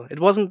enjoyable. It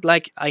wasn't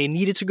like I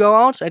needed to go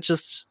out. I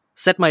just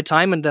set my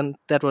time and then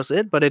that was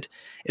it. But it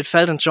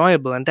felt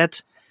enjoyable. And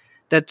that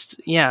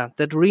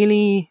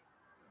really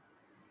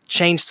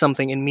changed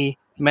something in me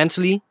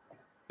mentally,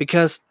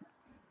 because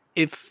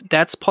if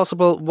that's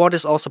possible, what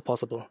is also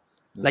possible?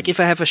 Like if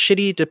I have a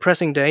shitty,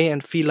 depressing day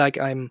and feel like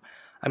I'm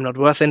not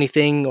worth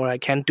anything or I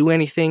can't do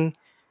anything,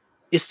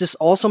 is this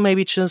also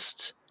maybe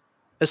just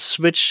a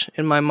switch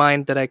in my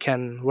mind that I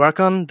can work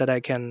on, that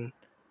I can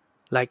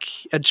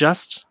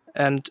adjust?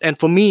 And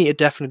for me, it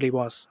definitely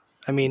was.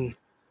 I mean,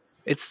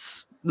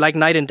 it's like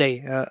night and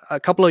day. A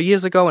couple of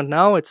years ago and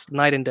now it's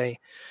night and day.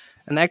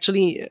 And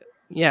actually,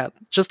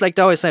 just like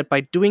Dao said,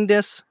 by doing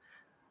this,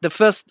 the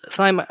first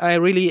time I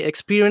really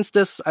experienced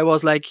this, I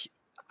was like,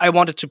 I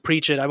wanted to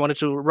preach it. I wanted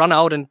to run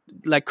out and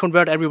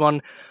convert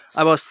everyone.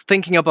 I was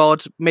thinking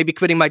about maybe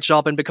quitting my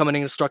job and becoming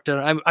an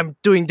instructor. I'm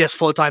doing this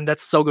full time.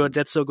 That's so good.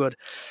 That's so good.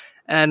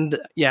 And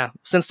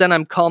since then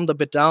I'm calmed a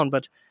bit down.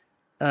 But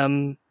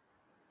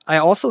I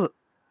also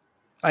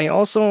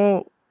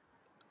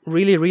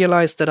really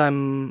realized that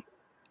I'm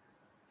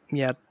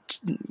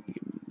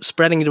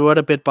spreading the word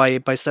a bit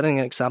by setting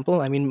an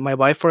example. I mean, my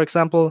wife, for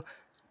example,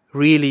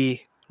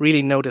 really,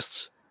 really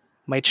noticed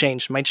my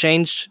change. My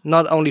change,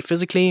 not only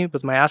physically,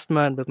 with my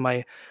asthma and with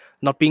my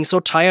not being so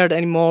tired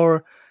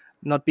anymore,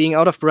 not being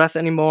out of breath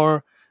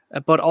anymore,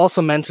 but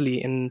also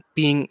mentally in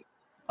being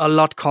a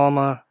lot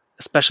calmer,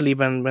 especially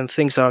when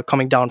things are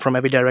coming down from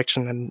every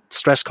direction and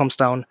stress comes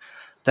down,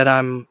 that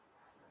I'm,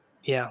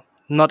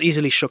 not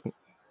easily shooken?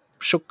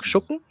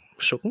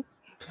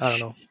 I don't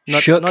know.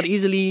 Not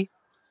easily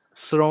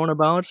thrown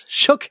about.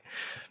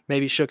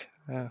 Maybe shook.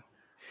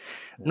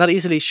 Not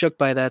easily shook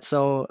by that.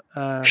 So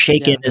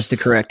shaken is the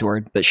correct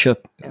word, but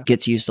shook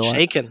gets used a lot.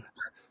 Shaken,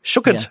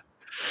 shooked.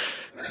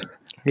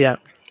 Yeah.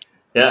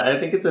 I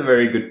think it's a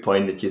very good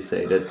point that you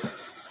say that.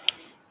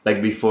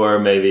 Like before,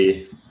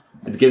 maybe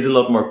it gives a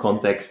lot more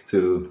context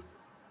to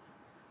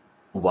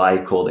why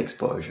cold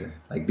exposure.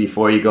 Like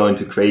before you go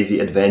into crazy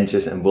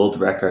adventures and world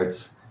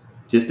records,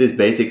 just this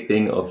basic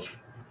thing of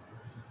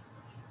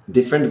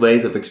different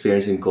ways of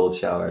experiencing cold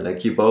shower.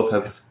 Like you both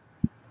have,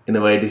 in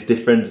a way, this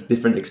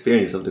different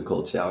experience of the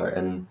cold shower,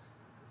 and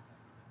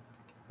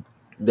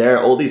there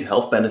are all these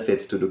health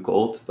benefits to the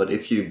cold. But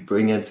if you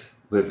bring it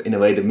with, in a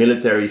way, the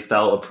military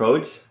style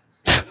approach,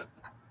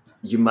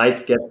 you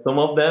might get some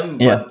of them,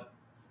 but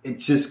it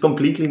just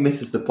completely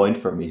misses the point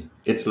for me.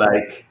 It's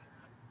like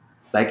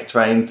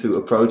trying to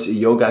approach a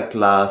yoga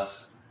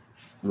class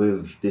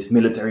with this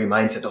military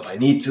mindset of I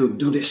need to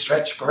do this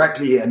stretch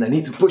correctly and I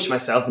need to push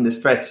myself in the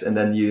stretch, and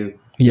then you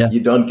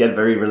don't get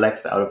very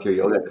relaxed out of your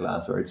yoga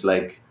class. Or it's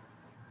like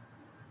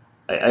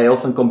I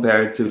often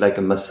compare it to like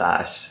a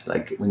massage.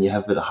 Like when you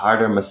have a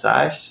harder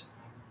massage,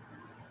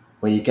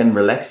 when you can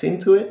relax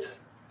into it,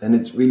 then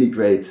it's really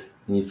great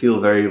and you feel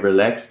very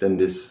relaxed, and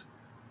this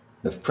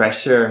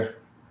pressure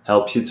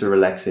helps you to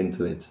relax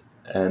into it.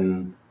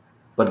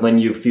 But when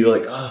you feel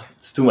like,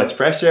 it's too much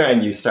pressure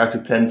and you start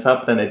to tense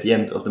up, then at the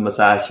end of the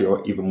massage,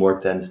 you're even more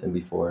tense than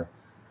before.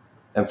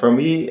 And for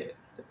me,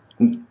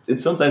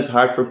 it's sometimes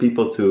hard for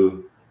people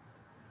to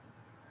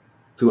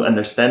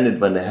understand it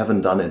when they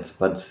haven't done it.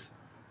 But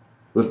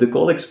with the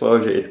cold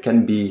exposure, it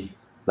can be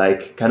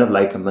kind of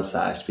like a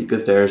massage,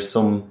 because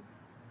the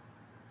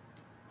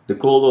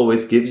cold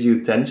always gives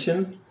you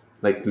tension,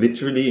 like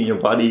literally in your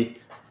body.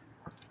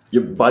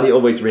 Your body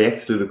always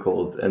reacts to the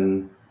cold,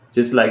 and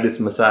just like this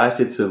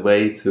massage, it's a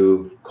way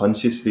to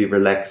consciously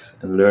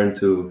relax and learn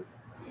to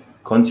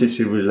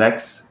consciously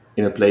relax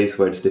in a place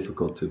where it's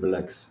difficult to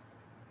relax.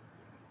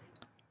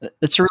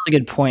 That's a really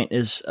good point,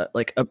 is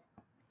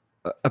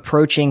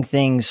approaching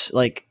things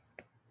from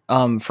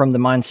the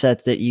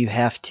mindset that you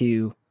have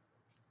to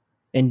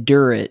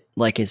endure it.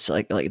 Like it's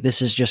like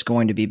this is just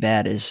going to be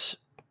bad is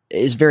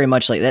very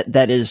much like that.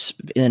 That is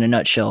in a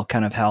nutshell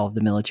kind of how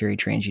the military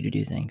trains you to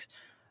do things.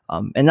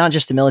 And not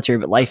just the military,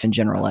 but life in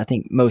general. I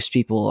think most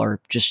people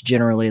are just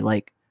generally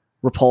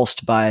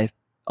repulsed by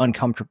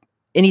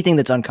anything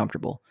that's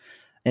uncomfortable.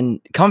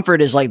 And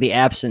comfort is like the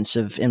absence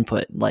of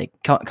input. Like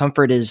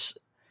comfort is,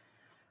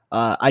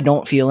 I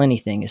don't feel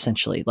anything,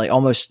 essentially. Like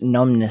almost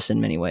numbness in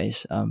many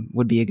ways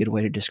would be a good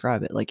way to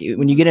describe it. Like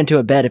when you get into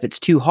a bed, if it's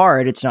too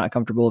hard, it's not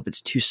comfortable. If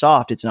it's too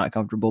soft, it's not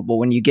comfortable. But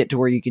when you get to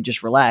where you can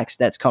just relax,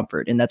 that's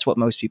comfort. And that's what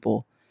most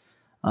people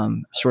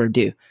sort of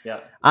do. Yeah.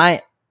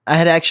 I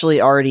had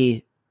actually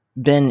already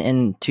been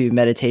into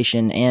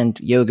meditation and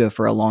yoga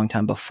for a long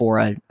time before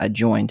I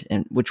joined,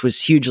 and which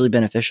was hugely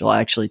beneficial. I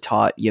actually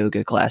taught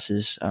yoga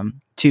classes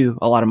to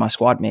a lot of my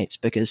squad mates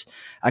because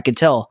I could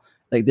tell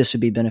like this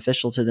would be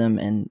beneficial to them,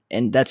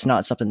 and that's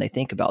not something they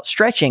think about.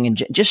 Stretching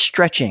and just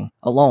stretching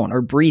alone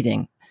or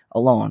breathing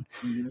alone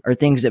are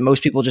things that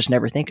most people just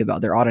never think about.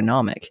 They're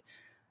autonomic.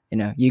 You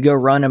know, you go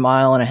run 1.5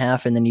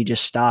 miles and then you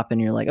just stop and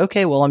you're like,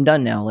 okay, well, I'm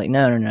done now. Like,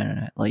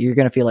 no. Like, you're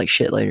going to feel like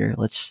shit later.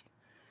 Let's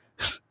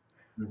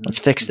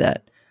fix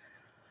that.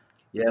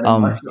 Yeah, in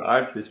martial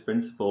arts, this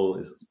principle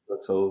is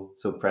so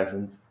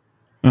present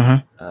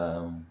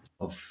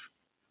of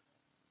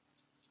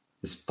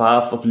this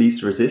path of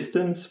least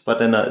resistance, but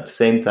then at the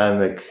same time,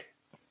 like,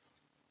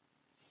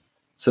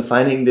 so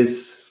finding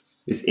this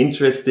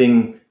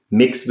interesting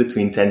mix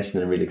between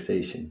tension and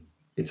relaxation.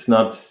 It's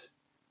not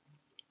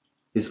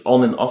this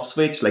on and off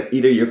switch, like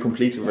either you're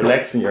completely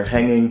relaxed and you're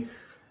hanging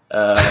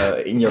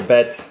in your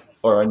bed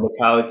or on the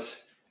couch,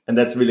 and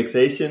that's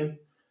relaxation,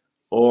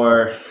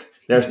 or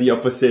there's the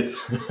opposite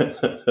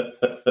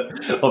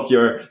of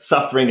your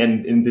suffering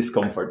and in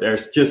discomfort.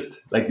 There's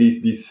just like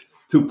these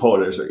two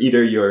polars, or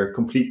either you're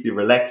completely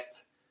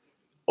relaxed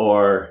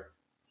or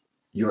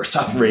you're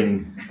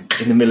suffering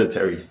in the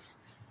military.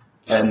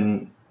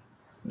 And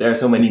there are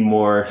so many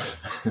more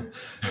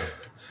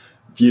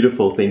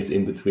beautiful things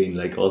in between,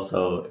 like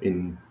also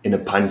in a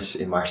punch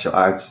in martial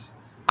arts,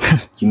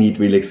 you need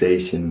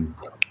relaxation.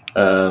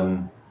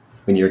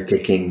 When you're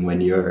kicking,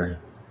 when you're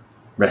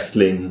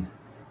wrestling,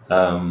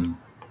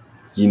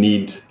 you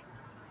need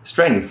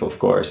strength, of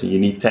course, and you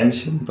need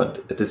tension,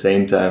 but at the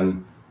same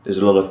time, there's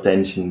a lot of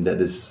tension that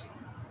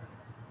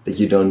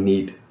you don't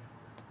need.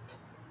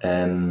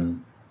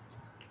 And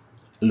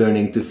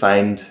learning to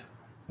find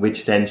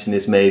which tension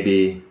is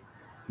maybe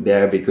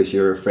there because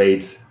you're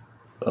afraid,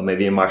 or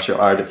maybe in martial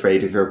art,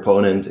 afraid of your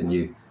opponent, and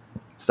you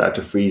start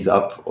to freeze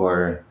up,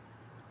 or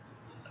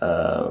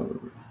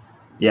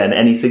in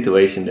any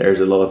situation, there's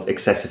a lot of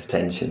excessive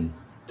tension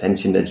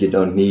that you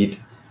don't need,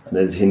 and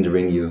that is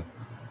hindering you.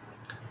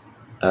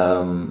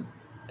 And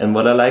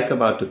what I like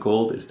about the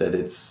cold is that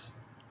it's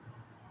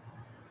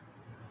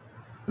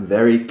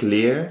very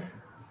clear.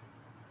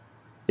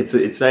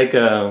 It's like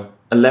a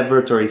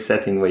laboratory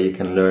setting where you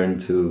can learn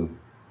to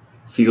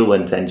feel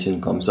when tension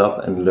comes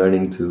up and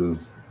learning to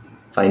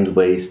find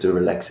ways to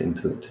relax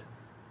into it.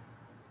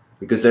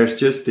 Because there's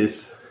just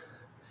this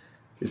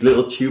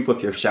little tube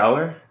of your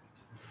shower,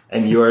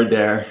 and you're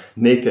there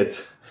naked,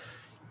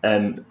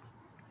 and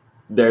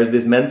there's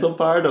this mental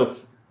part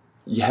of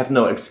you have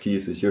no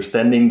excuses. You're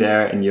standing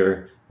there and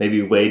you're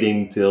maybe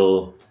waiting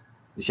till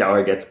the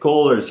shower gets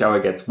cold or the shower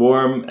gets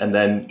warm, and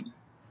then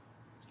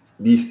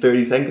these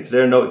 30 seconds,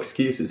 there are no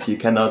excuses. You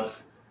cannot...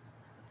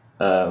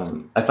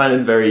 I find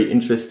it very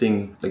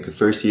interesting, like the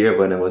first year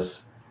when I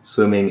was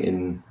swimming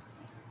in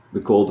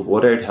the cold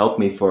water, it helped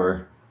me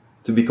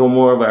to become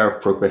more aware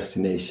of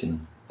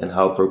procrastination and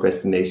how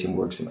procrastination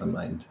works in my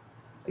mind.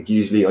 Like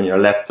usually on your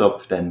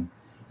laptop, then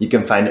you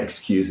can find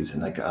excuses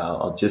and like,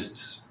 I'll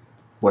just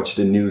watch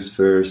the news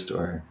first,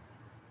 or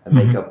I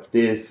make up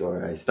this,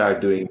 or I start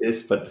doing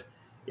this. But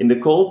in the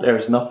cold,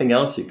 there's nothing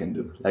else you can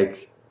do.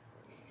 Like,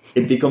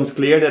 it becomes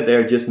clear that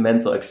they're just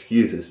mental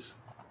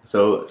excuses.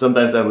 So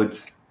sometimes I would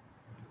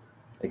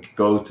like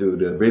go to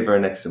the river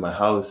next to my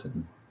house,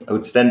 and I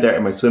would stand there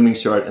in my swimming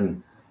short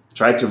and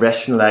try to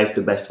rationalize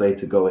the best way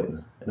to go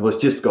in. And it was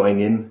just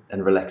going in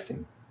and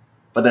relaxing.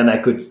 But then I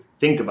could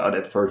think about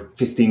it for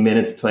 15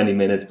 minutes, 20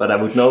 minutes, but I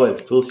would know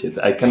it's bullshit.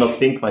 I cannot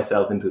think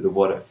myself into the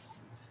water.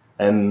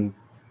 And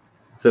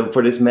so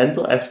for this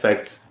mental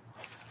aspect,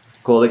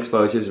 cold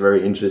exposure is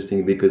very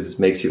interesting because it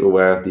makes you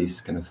aware of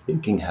these kind of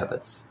thinking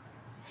habits.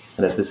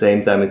 And at the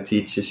same time, it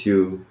teaches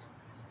you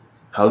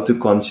how to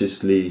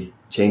consciously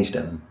change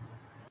them.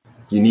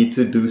 You need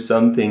to do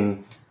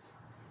something.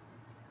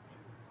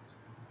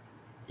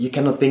 You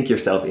cannot think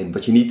yourself in,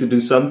 but you need to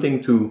do something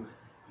to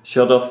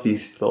shut off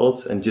these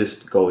thoughts and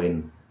just go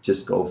in,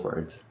 just go for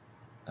it.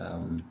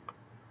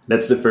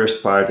 That's the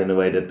first part in a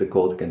way that the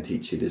cold can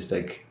teach you, this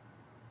like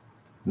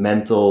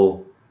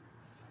mental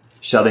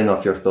shutting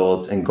off your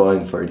thoughts and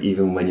going for it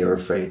even when you're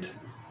afraid.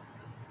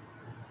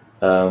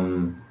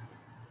 And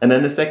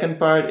then the second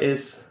part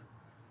is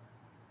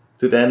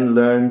to then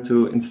learn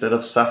to, instead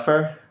of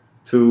suffer,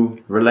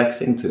 to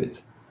relax into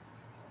it.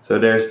 So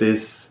there's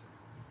this,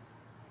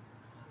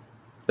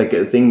 like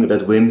a thing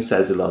that Wim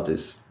says a lot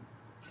is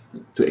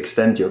to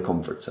extend your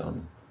comfort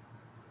zone,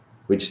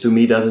 which to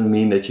me doesn't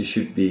mean that you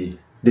should be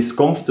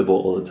discomfortable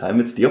all the time.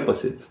 It's the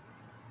opposite.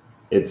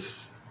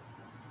 It's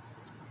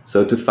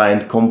so to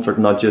find comfort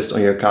not just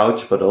on your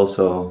couch, but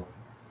also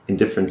in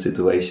different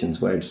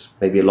situations where it's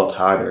maybe a lot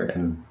harder.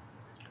 And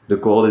the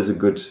cold is a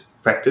good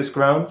practice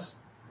ground,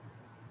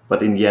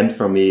 but in the end,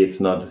 for me, it's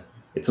not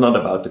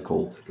about the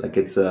cold. Like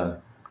it's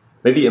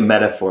maybe a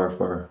metaphor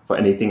for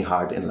anything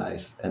hard in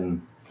life.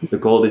 And the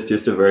cold is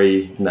just a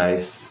very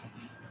nice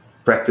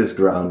practice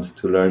ground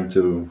to learn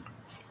to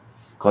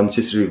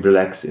consciously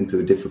relax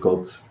into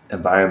difficult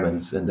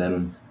environments and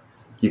then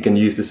you can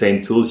use the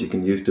same tools. You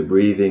can use the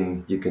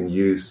breathing. You can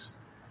use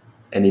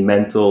any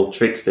mental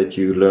tricks that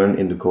you learn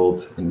in the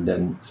cold, and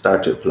then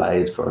start to apply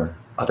it for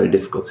other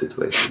difficult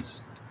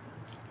situations.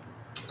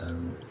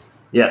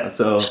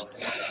 So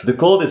the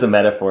cold is a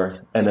metaphor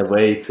and a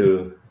way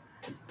to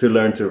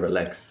learn to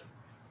relax.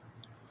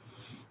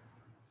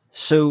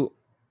 So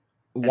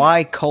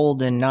why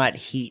cold and not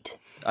heat?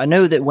 I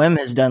know that Wim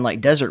has done like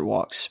desert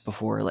walks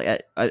before.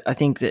 Like I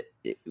think that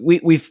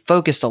we've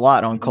focused a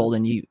lot on cold,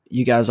 and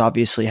you guys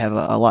obviously have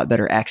a lot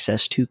better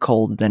access to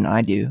cold than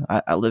I do.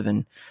 I live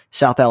in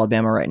South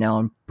Alabama right now,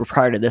 and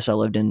prior to this, I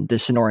lived in the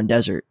Sonoran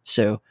Desert.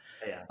 So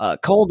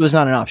cold was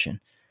not an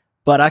option,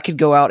 but I could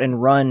go out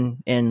and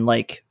run in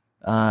like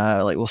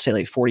we'll say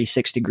like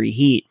 46 degree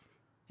heat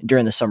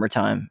during the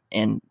summertime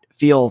and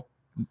feel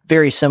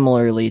very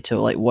similarly to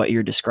like what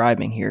you're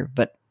describing here.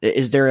 But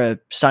is there a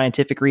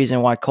scientific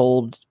reason why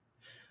cold,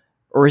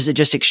 or is it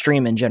just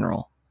extreme in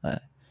general?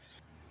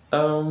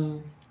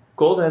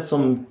 Cold has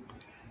some,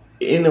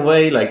 in a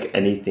way, like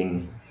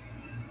anything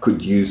could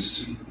be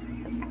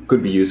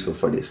useful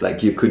for this.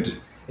 Like you could,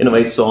 in a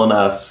way,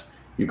 saunas,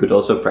 you could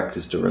also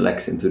practice to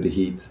relax into the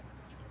heat.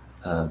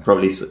 Do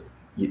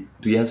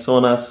you have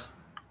saunas?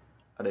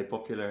 Are they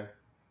popular?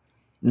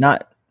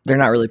 They're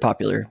not really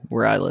popular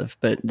where I live,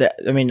 but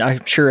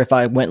I'm sure if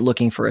I went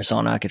looking for a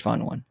sauna, I could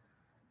find one.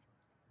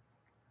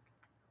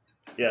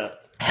 Yeah.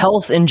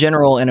 Health in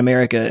general in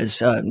America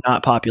is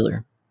not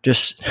popular.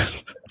 Just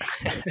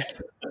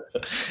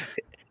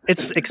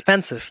it's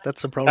expensive.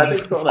 That's a problem. I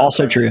think sauna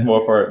also true. It's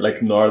more for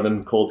like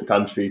northern cold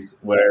countries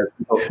where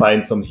people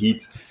find some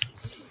heat.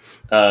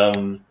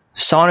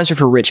 Saunas are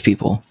for rich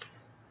people.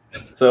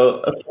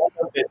 So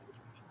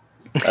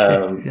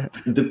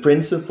the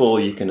principle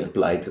you can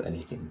apply to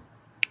anything.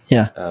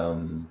 Yeah.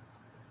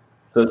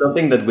 So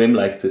something that Wim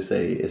likes to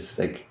say is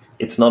like,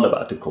 it's not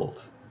about the cold.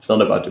 It's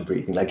not about the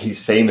breathing. Like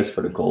he's famous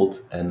for the cold,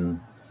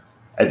 and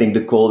I think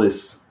the cold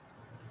is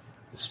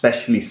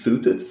especially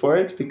suited for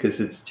it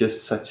because it's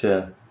just such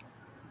a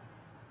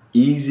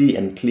easy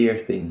and clear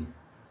thing.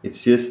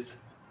 It's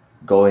just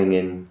going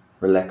in,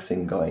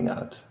 relaxing, going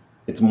out.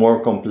 It's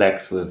more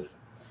complex with,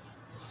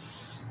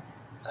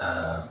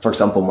 for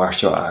example,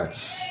 martial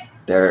arts.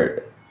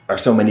 There are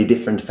so many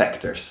different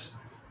factors.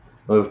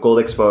 With cold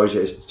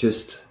exposure, it's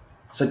just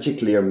such a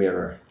clear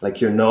mirror.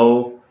 Like you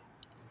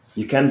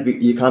can't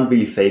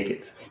really fake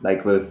it.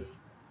 Like with,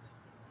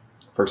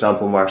 for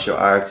example, martial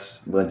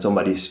arts, when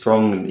somebody's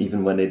strong and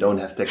even when they don't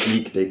have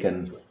technique, they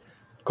can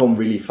come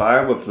really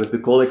far. But with the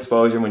cold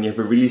exposure, when you have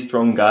a really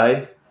strong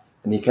guy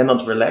and he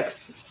cannot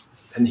relax,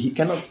 and he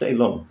cannot stay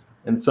long.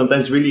 And it's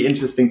sometimes really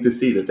interesting to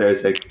see that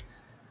there's like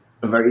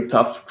a very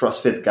tough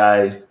CrossFit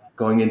guy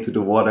going into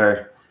the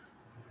water,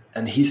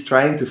 and he's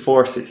trying to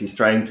force it. He's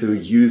trying to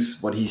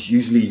use what he's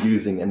usually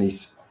using, and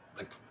he's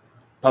like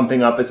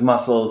pumping up his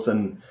muscles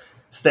and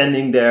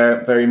standing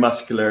there very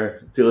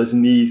muscular till his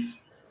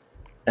knees.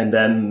 And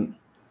then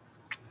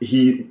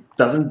he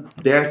doesn't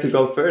dare to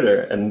go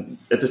further. And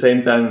at the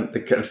same time,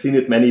 I've seen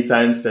it many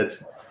times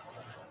that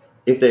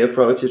if they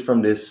approach it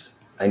from this,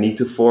 I need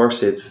to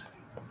force it,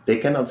 they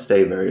cannot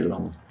stay very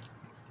long.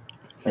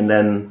 And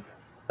then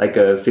like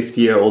a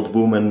 50-year-old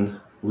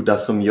woman who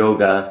does some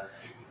yoga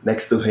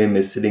next to him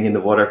is sitting in the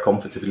water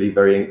comfortably,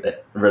 very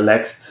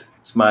relaxed,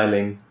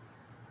 smiling.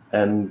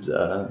 And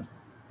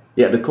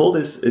the cold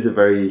is a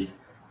very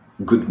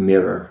good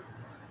mirror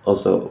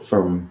also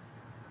from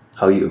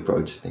how you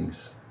approach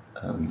things.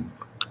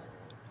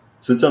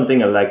 So it's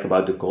something I like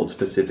about the cold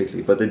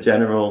specifically, but the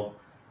general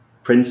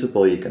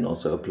principle you can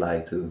also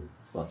apply to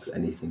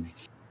anything.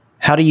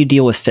 How do you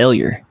deal with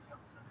failure?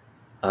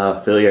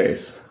 Failure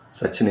is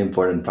such an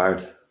important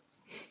part.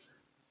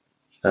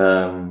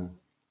 In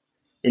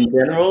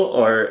general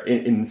or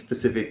in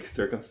specific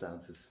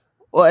circumstances?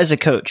 Well, as a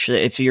coach,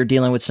 if you're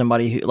dealing with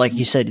somebody who, like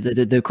you said,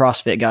 the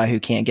CrossFit guy who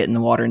can't get in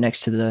the water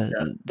next to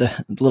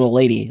the little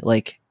lady,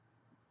 like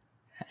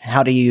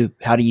how do you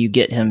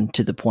get him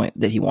to the point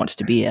that he wants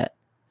to be at?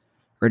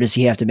 Or does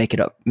he have to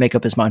make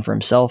up his mind for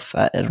himself?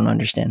 I don't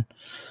understand.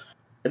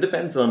 It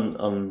depends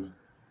on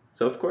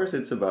so of course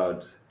it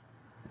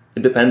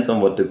depends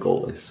on what the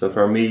goal is. So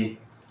for me,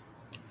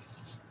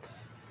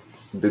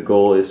 the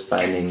goal is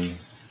finding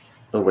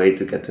a way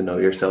to get to know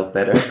yourself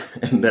better.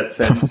 In that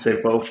sense, they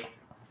both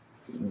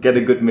get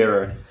a good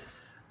mirror.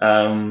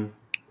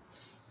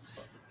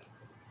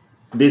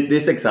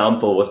 This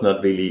example was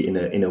not really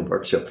in a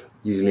workshop.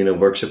 Usually in a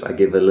workshop, I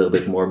give a little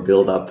bit more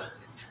build up,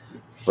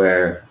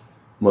 where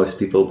most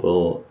people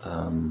will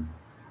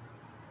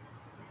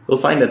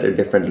find that there are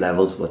different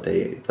levels what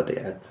they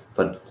add.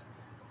 But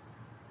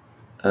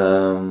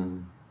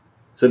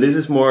so this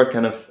is more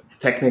kind of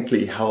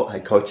technically how I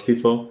coach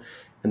people,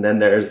 and then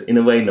there's in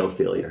a way no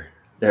failure.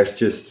 There's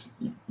just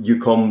you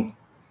come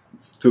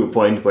to a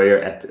point where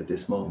you're at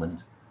this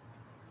moment.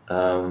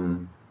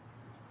 And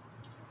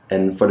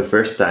for the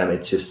first time,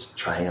 it's just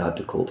trying out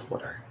the cold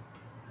water.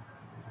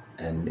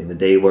 And in the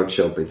day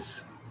workshop,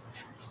 it's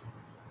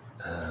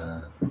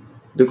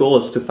the goal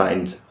is to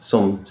find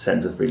some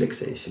sense of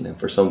relaxation. And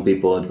for some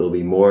people, it will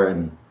be more,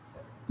 and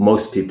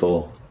most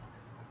people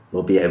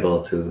will be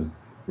able to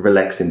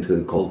relax into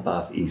a cold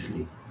bath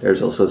easily.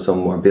 There's also some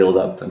more build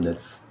up, and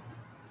that's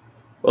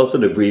also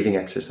the breathing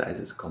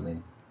exercises come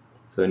in.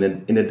 So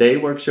in a day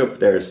workshop,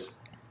 there's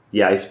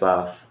the ice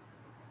bath,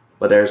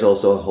 but there's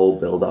also a whole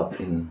build up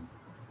in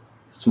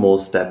small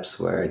steps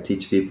where I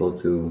teach people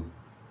to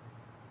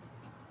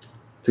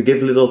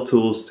give little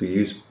tools to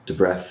use the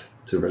breath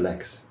to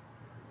relax.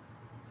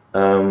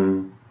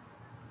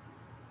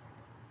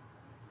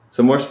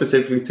 So more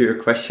specifically to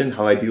your question,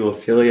 how I deal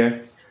with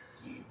failure,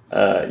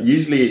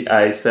 usually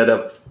I set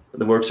up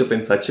the workshop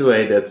in such a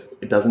way that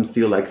it doesn't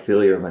feel like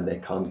failure when they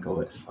can't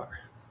go as far.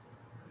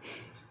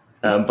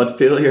 But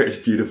failure is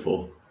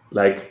beautiful.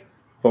 Like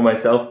for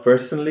myself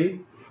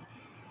personally,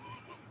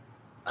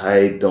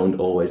 I don't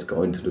always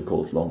go into the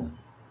cold long.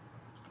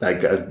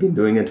 Like I've been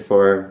doing it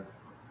for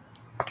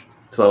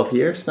 12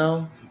 years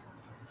now,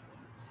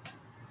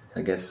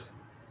 I guess.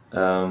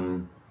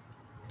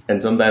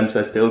 And sometimes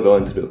I still go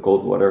into the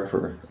cold water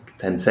for like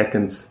 10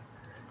 seconds.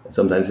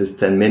 Sometimes it's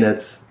 10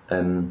 minutes,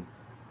 and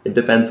it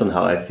depends on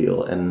how I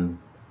feel. And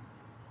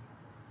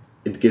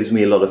it gives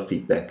me a lot of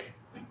feedback.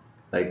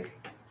 Like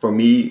for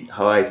me,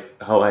 how I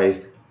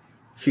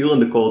feel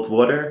in the cold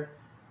water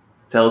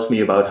tells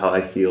me about how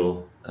I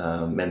feel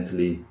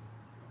mentally,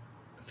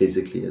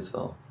 physically as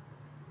well.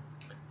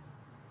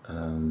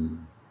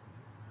 And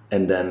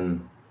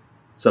then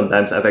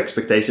sometimes I have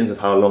expectations of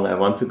how long I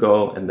want to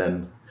go, and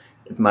then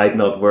it might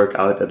not work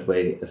out that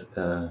way as,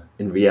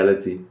 in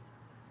reality.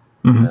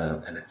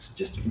 Mm-hmm. And it's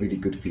just really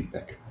good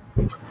feedback.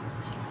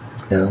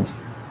 Yeah.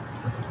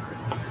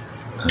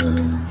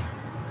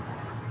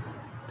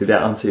 Did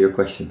that answer your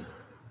question?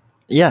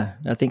 Yeah,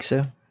 I think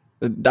so.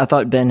 I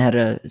thought Ben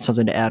had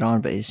something to add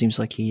on, but it seems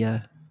like he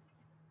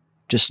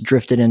just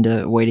drifted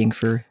into waiting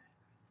for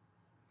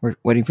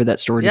that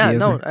story to be over.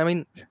 No, I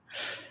mean,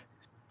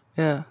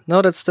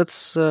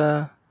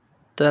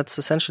 that's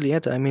essentially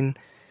it. I mean,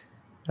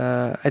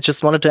 I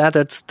just wanted to add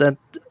that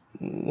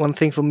one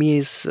thing for me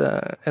is,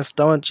 as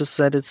Darwin just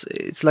said,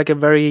 it's like a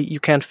very you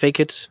can't fake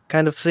it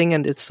kind of thing,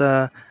 and it's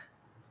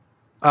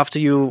after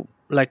you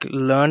like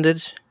learned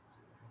it,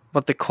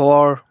 what the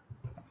core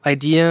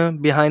idea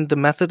behind the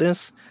method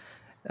is.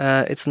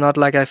 It's not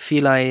like I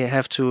feel I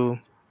have to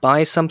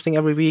buy something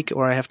every week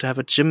or I have to have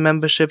a gym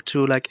membership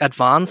to like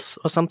advance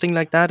or something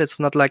like that. It's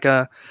not like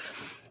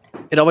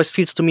it always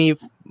feels to me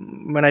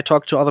when I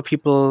talk to other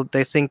people,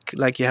 they think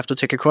like you have to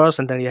take a course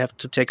and then you have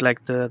to take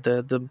like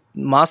the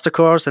master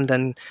course and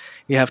then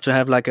you have to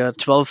have like a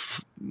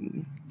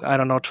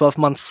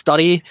 12-month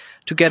study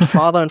to get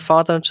farther and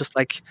farther, just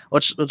like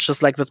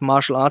with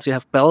martial arts, you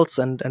have belts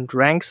and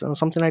ranks and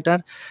something like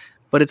that.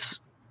 But it's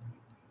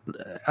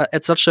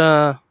such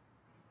a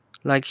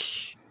like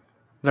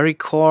very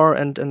core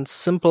and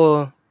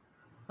simple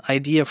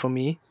idea for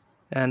me.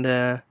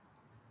 And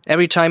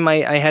every time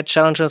I had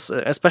challenges,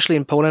 especially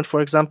in Poland,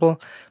 for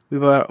example, we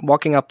were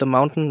walking up the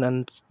mountain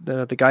and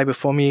the guy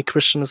before me,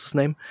 Christian is his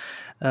name,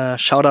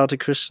 shout out to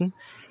Christian.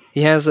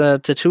 He has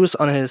tattoos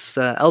on his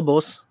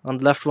elbows, on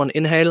the left one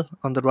inhale,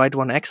 on the right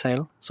one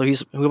exhale. So he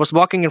was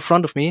walking in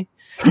front of me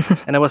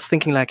and I was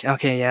thinking like,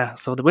 okay, yeah,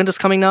 so the winter's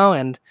coming now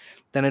and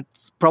then it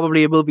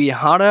probably will be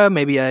harder.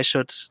 Maybe I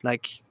should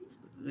like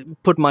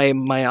put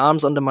my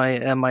arms under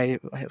my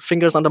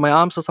fingers under my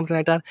arms or something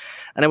like that.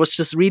 And I was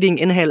just reading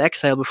inhale,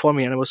 exhale before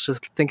me. And I was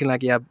just thinking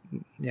like, yeah,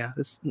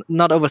 it's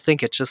not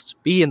overthink it. Just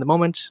be in the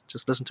moment,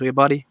 just listen to your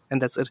body and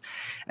that's it.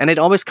 And it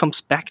always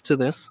comes back to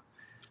this.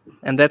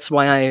 And that's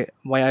why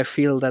I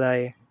feel that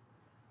I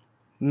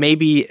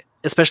maybe,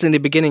 especially in the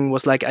beginning,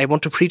 was like, I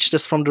want to preach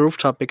this from the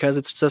rooftop because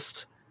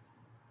it's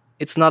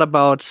not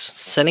about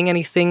selling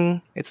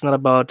anything. It's not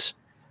about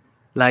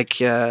like,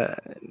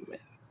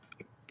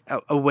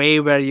 a way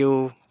where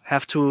you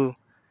have to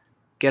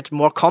get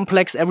more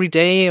complex every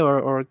day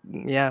or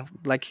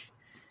like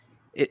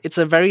it's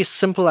a very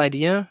simple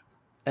idea.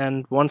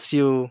 And once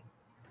you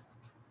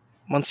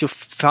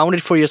found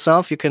it for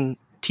yourself, you can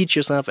teach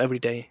yourself every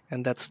day.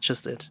 And that's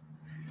just it.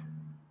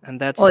 And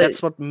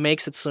that's what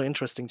makes it so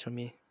interesting to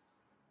me.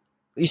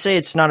 You say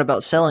it's not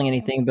about selling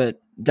anything,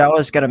 but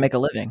Dao's got to make a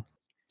living.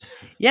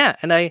 Yeah.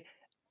 And I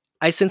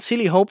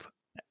sincerely hope,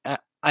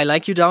 I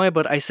like you, Dao,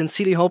 but I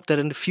sincerely hope that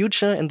in the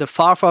future, in the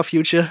far, far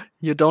future,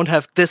 you don't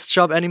have this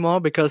job anymore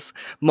because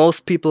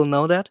most people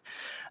know that.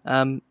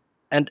 And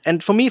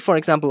for me, for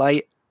example,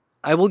 I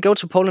will go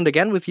to Poland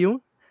again with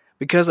you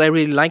because I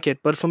really like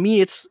it. But for me,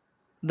 it's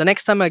the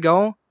next time I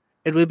go,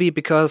 it will be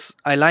because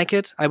I like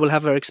it. I will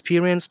have an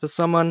experience with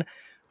someone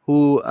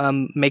who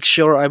makes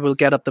sure I will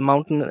get up the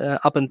mountain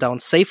up and down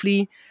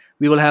safely.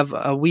 We will have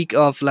a week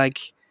of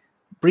like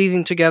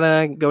breathing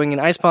together, going in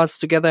ice baths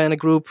together in a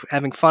group,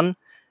 having fun.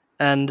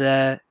 And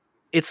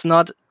it's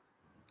not,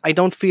 I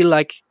don't feel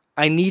like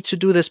I need to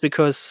do this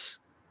because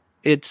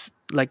it's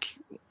like,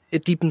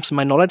 it deepens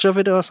my knowledge of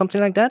it or something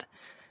like that.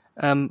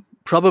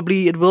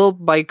 Probably it will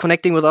by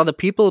connecting with other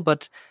people,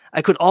 but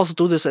I could also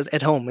do this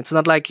at home. It's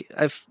not like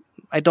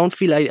I don't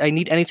feel I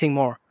need anything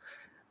more.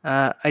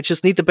 I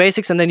just need the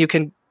basics and then you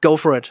can go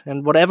for it.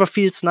 And whatever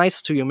feels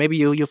nice to you, maybe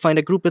you'll find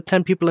a group with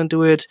 10 people and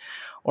do it,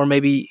 or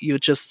maybe you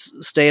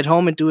just stay at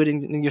home and do it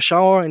in your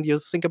shower and you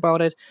think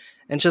about it.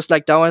 And just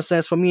like Dawa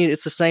says, for me,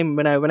 it's the same.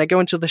 When I go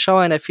into the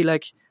shower and I feel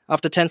like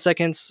after 10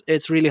 seconds,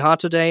 it's really hard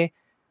today,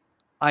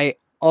 I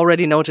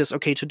already notice,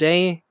 okay,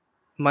 today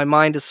my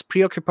mind is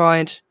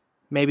preoccupied.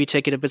 Maybe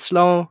take it a bit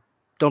slow.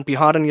 Don't be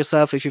hard on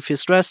yourself if you feel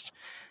stressed.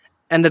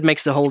 And that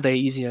makes the whole day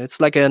easier. It's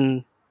like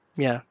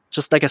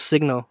just like a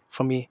signal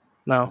for me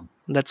now.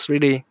 That's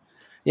really,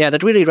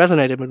 that really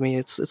resonated with me.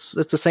 It's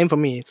the same for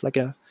me. It's like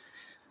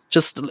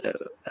just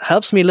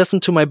helps me listen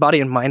to my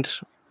body and mind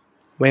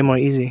way more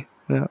easy.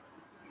 Yeah.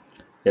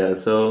 Yeah.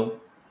 So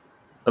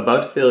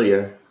about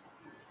failure,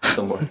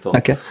 some more thoughts.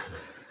 Okay.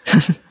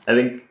 I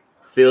think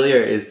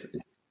failure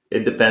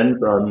it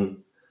depends on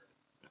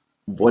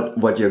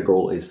what your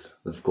goal is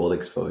with cold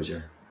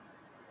exposure.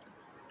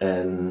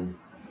 And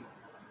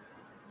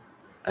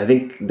I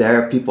think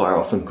there people are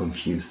often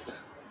confused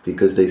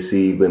because they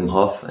see Wim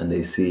Hof and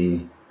they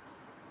see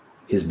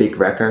his big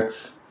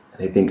records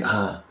and they think,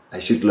 I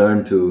should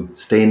learn to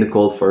stay in the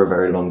cold for a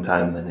very long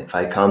time. And if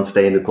I can't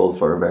stay in the cold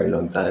for a very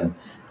long time,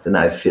 then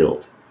I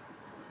failed.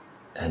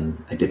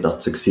 And I did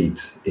not succeed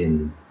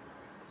in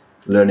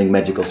learning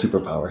magical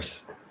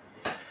superpowers.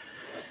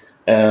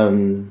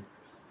 And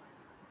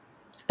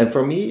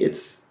for me,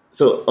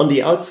 so on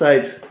the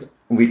outside,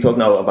 we talk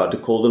now about the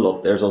cold a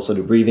lot. There's also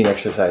the breathing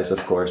exercise,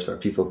 of course, where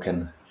people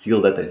can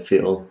feel that they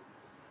fail.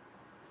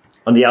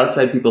 On the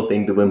outside, people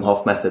think the Wim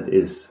Hof method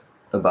is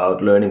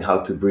about learning how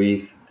to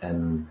breathe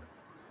and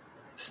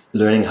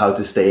learning how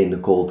to stay in the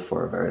cold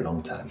for a very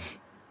long time.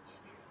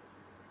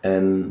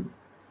 And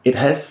it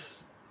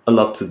has a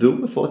lot to do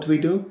with what we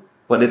do,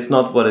 but it's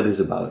not what it is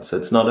about. So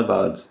it's not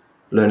about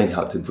learning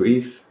how to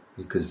breathe,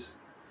 because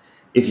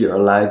if you're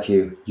alive,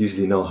 you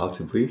usually know how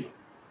to breathe.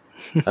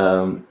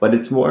 But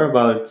it's more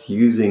about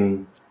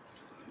using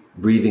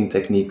breathing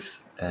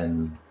techniques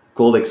and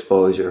cold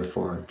exposure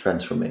for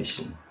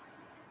transformation.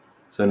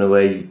 So in a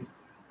way,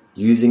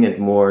 using it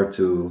more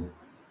to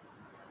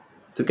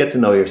get to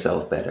know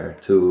yourself better,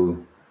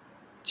 to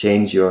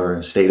change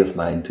your state of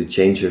mind, to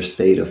change your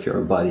state of your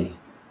body.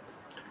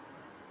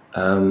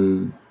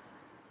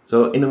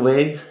 So in a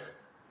way,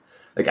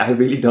 like I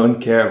really don't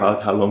care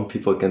about how long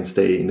people can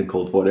stay in the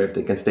cold water, if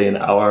they can stay an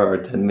hour or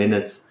 10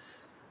 minutes.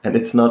 And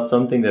it's not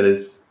something that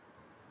is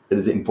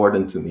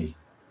important to me.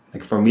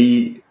 Like for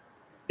me,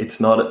 it's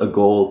not a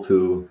goal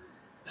to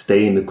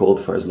stay in the cold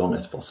for as long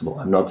as possible.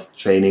 I'm not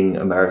training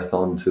a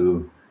marathon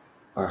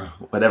or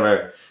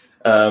whatever.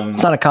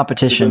 It's not a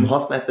competition. The Wim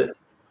Hof method.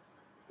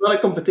 Not a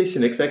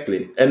competition,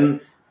 exactly. And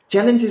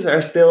challenges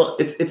are still,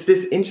 it's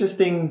this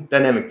interesting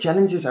dynamic.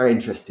 Challenges are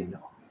interesting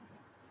though.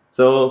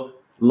 So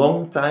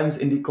long times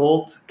in the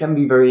cold can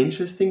be very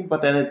interesting,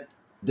 but then it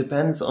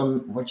depends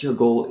on what your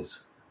goal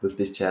is with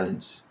this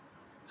challenge.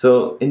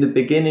 So in the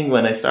beginning,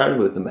 when I started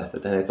with the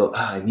method, and I thought,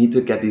 I need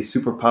to get these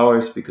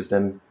superpowers because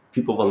then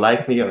people will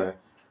like me, or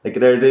like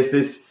there's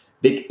this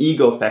big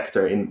ego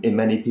factor in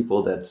many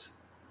people that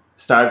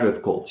start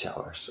with cold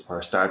showers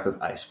or start with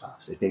ice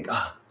baths. They think,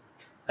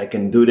 I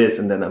can do this,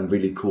 and then I'm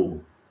really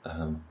cool.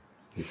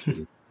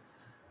 Literally.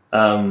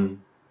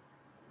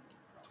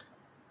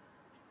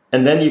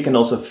 And then you can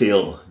also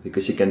feel,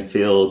 because you can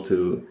feel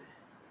to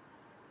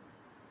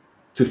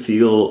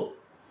feel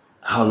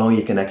how long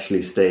you can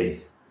actually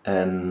stay.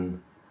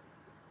 And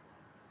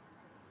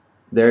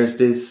there's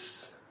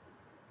this,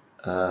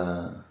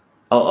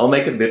 I'll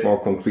make it a bit more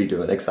concrete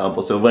with an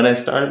example. So when I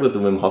started with the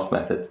Wim Hof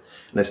method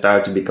and I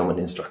started to become an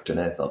instructor,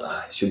 and I thought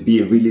I should be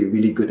a really,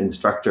 really good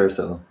instructor.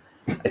 So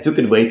I took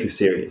it way too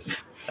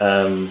serious.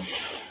 And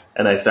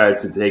I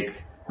started to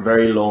take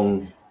very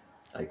long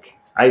like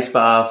ice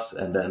baths,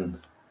 and then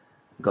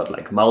got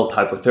like mild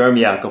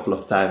hypothermia a couple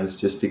of times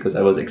just because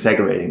I was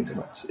exaggerating too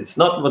much. It's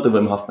not what the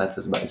Wim Hof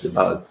method is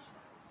about.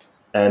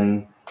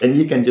 And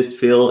you can just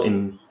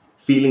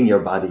feeling your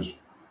body,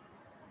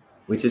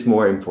 which is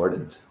more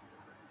important.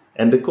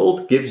 And the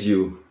cold gives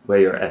you where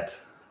you're at.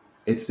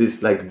 It's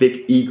this like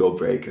big ego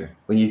breaker.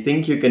 When you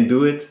think you can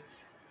do it,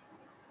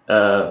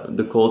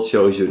 the cold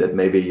shows you that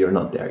maybe you're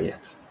not there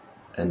yet.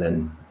 And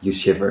then you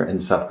shiver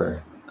and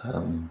suffer.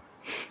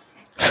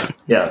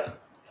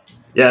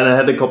 Yeah, and I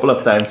had a couple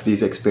of times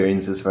these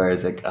experiences where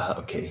it's like,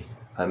 okay,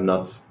 I'm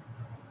not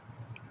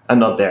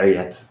there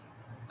yet.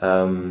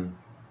 And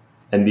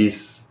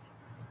these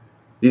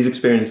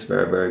experiences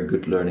were very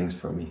good learnings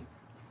for me.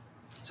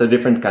 So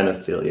different kind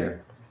of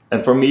failure.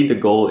 And for me, the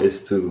goal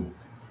is to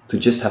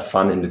just have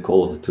fun in the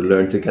cold, to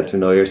learn to get to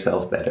know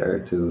yourself better,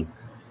 to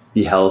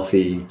be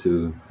healthy,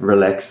 to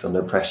relax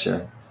under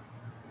pressure,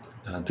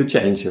 to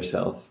challenge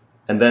yourself.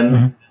 And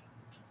then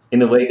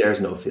in a way, there's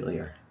no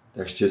failure.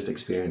 There's just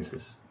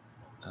experiences.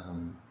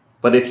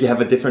 But if you have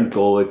a different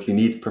goal, if you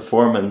need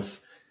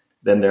performance,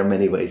 then there are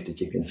many ways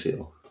that you can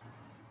fail.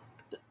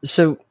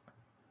 So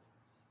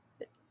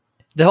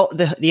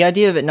the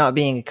idea of it not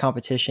being a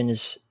competition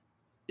is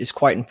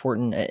quite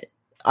important.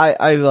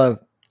 I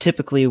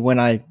typically, when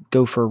I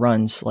go for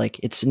runs, like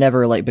it's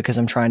never like because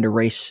I'm trying to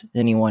race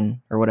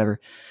anyone or whatever.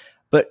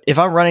 But if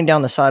I'm running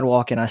down the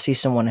sidewalk and I see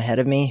someone ahead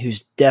of me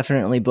who's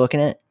definitely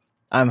booking it,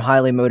 I'm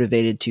highly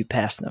motivated to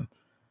pass them.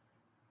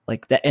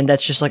 Like that, and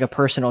that's just like a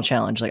personal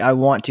challenge. Like I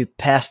want to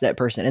pass that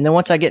person, and then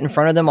once I get in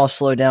front of them, I'll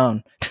slow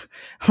down.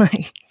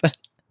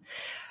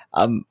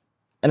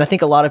 And I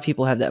think a lot of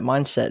people have that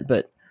mindset.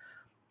 But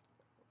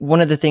one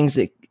of the things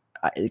that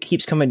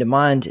keeps coming to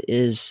mind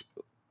is,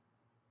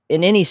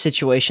 in any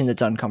situation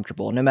that's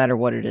uncomfortable, no matter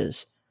what it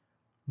is,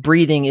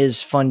 breathing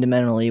is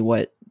fundamentally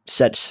what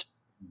sets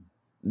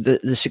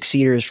the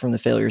succeeders from the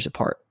failures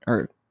apart,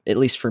 or at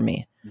least for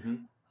me.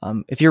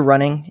 Mm-hmm. If you're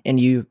running and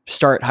you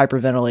start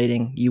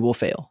hyperventilating, you will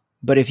fail.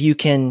 But if you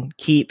can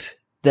keep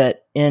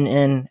that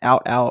in,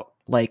 out,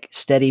 like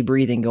steady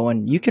breathing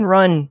going, you can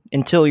run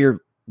until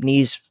your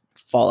knees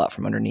fall out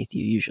from underneath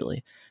you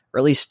usually, or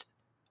at least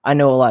I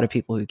know a lot of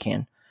people who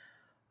can.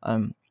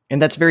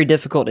 And that's very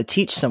difficult to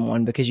teach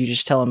someone, because you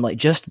just tell them like,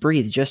 just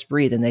breathe.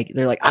 And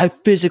they're like, I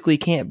physically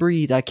can't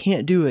breathe. I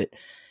can't do it.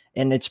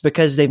 And it's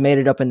because they've made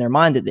it up in their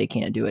mind that they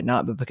can't do it,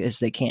 not because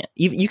they can't.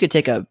 You could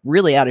take a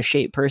really out of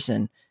shape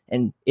person,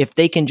 and if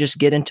they can just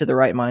get into the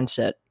right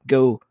mindset,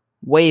 go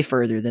way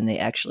further than they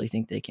actually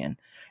think they can.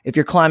 If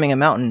you're climbing a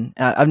mountain,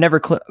 I've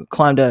never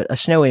climbed a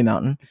snowy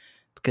mountain,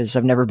 because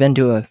I've never been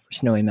to a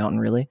snowy mountain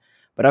really,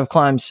 but I've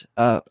climbed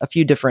a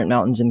few different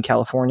mountains in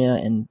California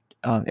and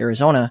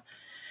Arizona.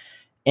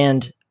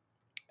 And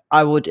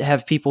I would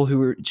have people who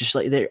were just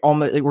like, they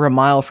were a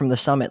mile from the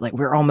summit. Like,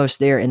 we're almost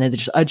there. And they're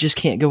just, I just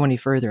can't go any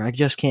further. I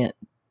just can't.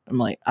 I'm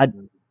like,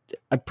 I'm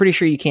pretty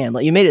sure you can.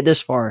 Like, you made it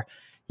this far,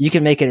 you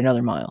can make it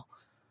another mile.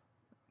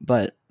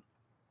 But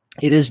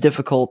it is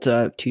difficult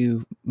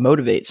to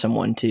motivate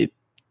someone to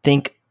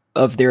think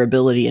of their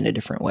ability in a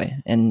different way.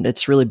 And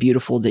it's really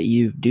beautiful that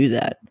you do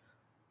that.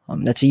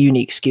 That's a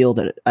unique skill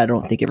that I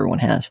don't think everyone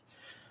has.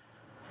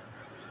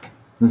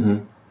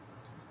 Mm-hmm.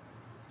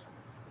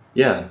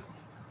 Yeah.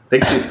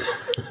 Thank you.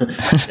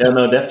 Yeah,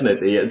 no,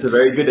 definitely. It's a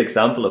very good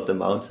example of the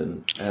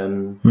mountain.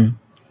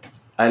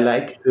 I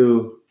like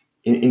to,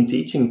 in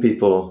teaching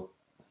people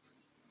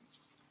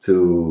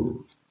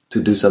to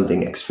do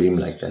something extreme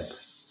like that.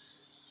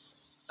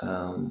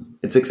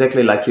 It's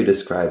exactly like you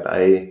describe.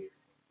 I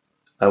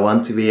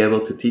want to be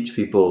able to teach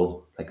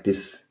people like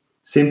this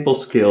simple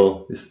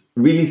skill, this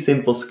really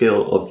simple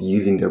skill of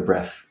using their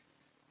breath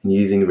and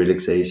using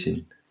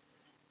relaxation.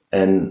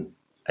 And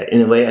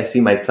in a way, I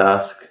see my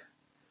task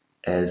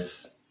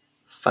as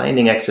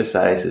finding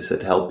exercises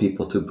that help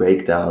people to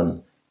break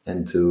down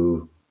and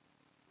to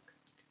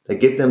like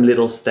give them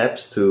little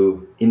steps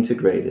to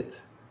integrate it,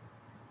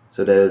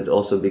 so that it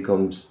also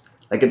becomes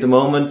like, at the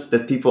moment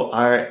that people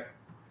are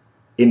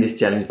in this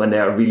challenge, when they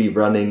are really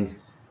running,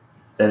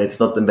 then it's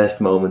not the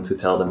best moment to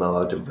tell them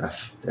about the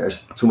breath.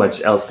 There's too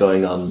much else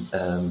going on.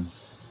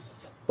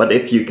 But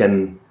if you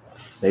can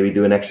maybe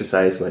do an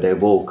exercise where they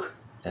walk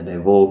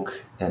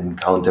and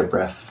count their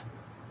breath,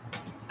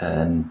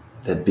 and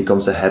that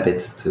becomes a habit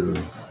to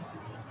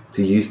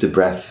use the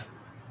breath,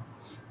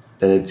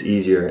 then it's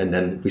easier. And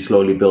then we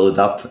slowly build it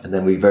up, and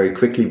then we very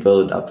quickly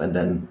build it up, and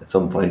then at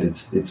some point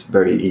it's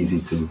very easy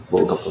to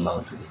walk up a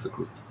mountain with the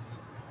group.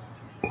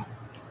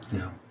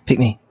 Yeah. Pick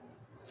me.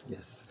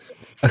 Yes.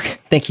 Okay.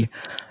 Thank you,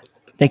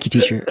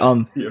 teacher.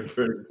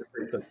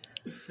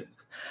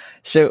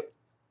 So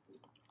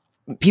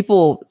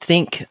people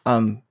think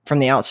from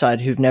the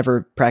outside who've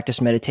never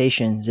practiced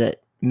meditation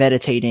that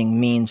meditating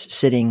means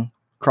sitting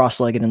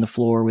cross-legged on the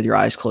floor with your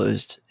eyes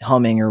closed,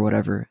 humming or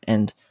whatever.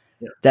 And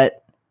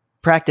that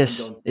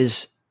practice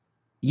is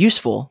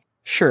useful.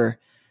 Sure.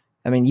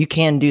 I mean, you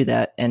can do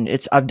that. And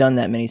I've done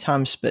that many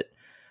times, but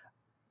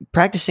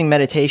practicing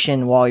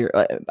meditation while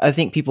I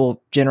think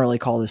people generally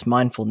call this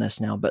mindfulness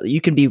now, but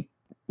you can be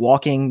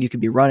walking, you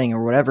could be running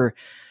or whatever,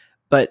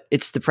 but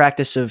it's the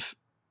practice of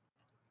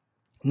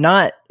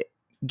not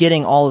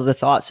getting all of the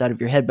thoughts out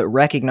of your head, but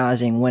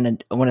recognizing when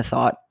a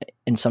thought,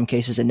 in some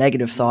cases a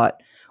negative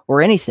thought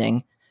or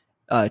anything,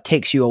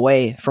 takes you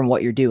away from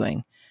what you're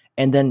doing.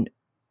 And then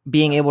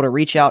being able to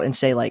reach out and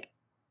say like,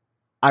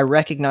 I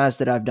recognize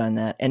that I've done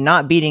that, and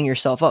not beating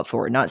yourself up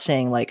for it, not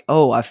saying like,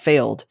 oh, I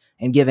failed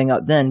and giving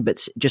up then,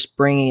 but just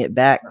bringing it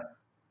back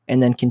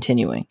and then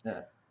continuing.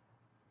 Yeah.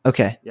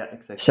 Okay. Yeah,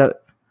 exactly. So,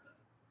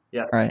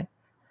 yeah. All right.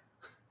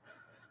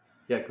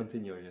 Yeah.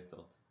 Continue your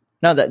thought.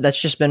 No,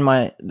 that's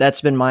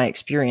been my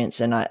experience.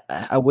 And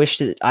I wish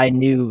that I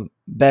knew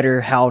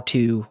better how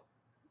to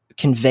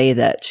convey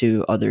that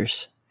to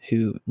others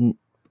who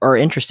are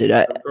interested.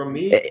 For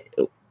me,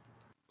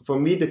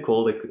 the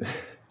cold,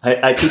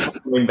 I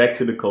keep coming back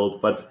to the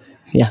cold, but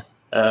yeah,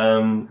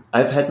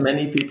 I've had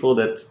many people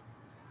that,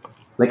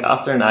 like,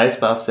 after an ice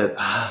bath said,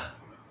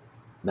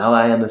 now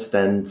I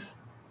understand,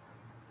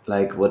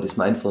 like, what this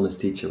mindfulness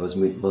teacher was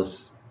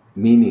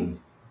meaning.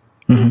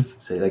 Mm-hmm.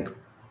 Say, like,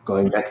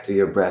 going back to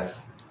your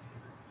breath.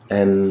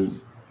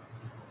 And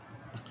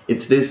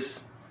it's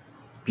this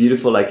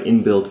beautiful, like,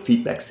 inbuilt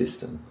feedback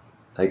system.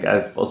 Like,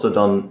 I've also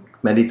done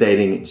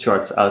meditating in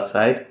shorts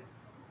outside.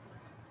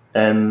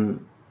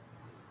 And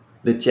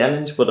the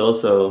challenge, but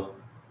also,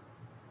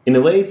 in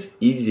a way, it's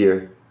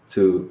easier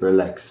to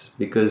relax,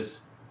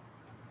 because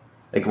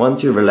Like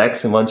once you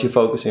relax and once you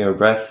focus on your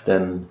breath,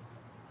 then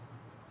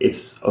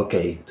it's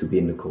okay to be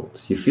in the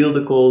cold. You feel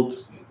the cold,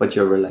 but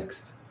you're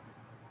relaxed.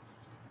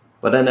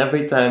 But then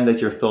every time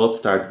that your thoughts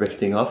start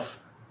drifting off,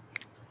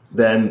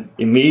 then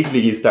immediately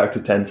you start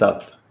to tense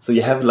up. So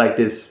you have like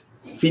this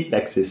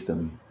feedback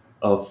system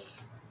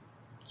of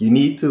you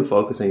need to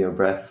focus on your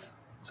breath.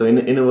 So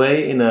in a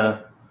way,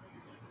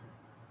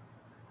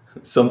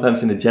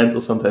 sometimes in a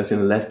gentle, sometimes in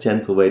a less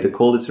gentle way, the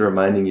cold is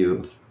reminding you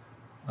of,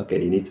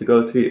 okay, you need to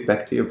go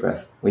back to your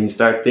breath. When you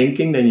start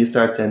thinking, then you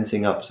start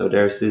tensing up. So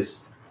there's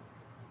this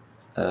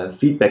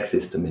feedback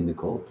system in the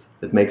cold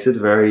that makes it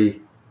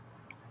very,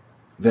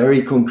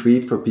 very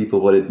concrete for people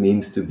what it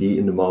means to be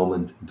in the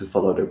moment and to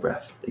follow their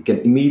breath. They can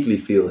immediately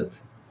feel it.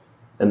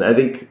 And I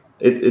think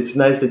it's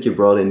nice that you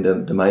brought in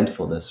the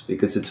mindfulness,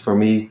 because it's for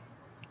me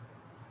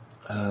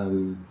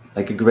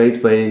like a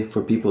great way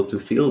for people to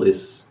feel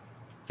this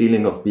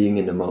feeling of being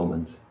in the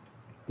moment,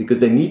 because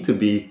they need to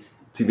be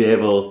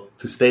able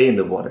to stay in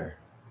the water.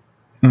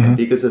 Mm-hmm. And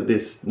because of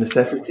this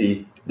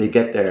necessity, they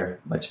get there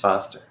much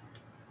faster.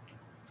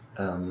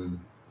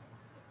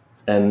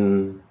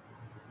 And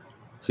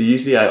so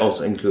usually I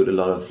also include a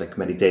lot of like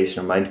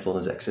meditation or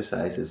mindfulness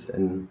exercises.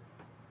 And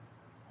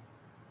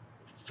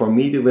for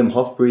me, the Wim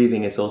Hof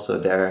breathing is also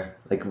there.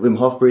 Like Wim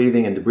Hof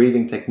breathing and the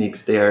breathing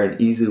techniques, they are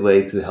an easy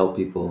way to help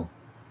people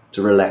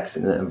to relax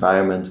in an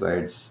environment where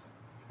it's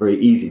very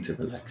easy to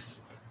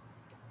relax.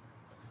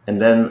 And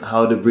then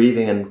how the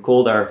breathing and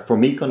cold are, for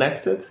me,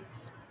 connected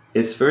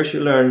is first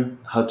you learn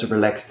how to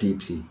relax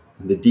deeply.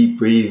 And the deep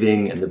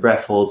breathing and the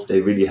breath holds,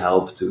 they really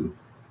help to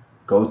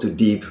go to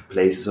deep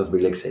places of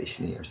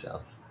relaxation in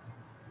yourself.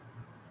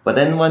 But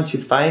then once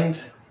you find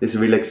this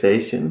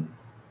relaxation,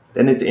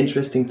 then it's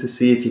interesting to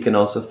see if you can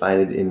also find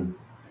it in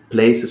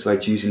places where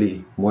it's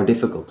usually more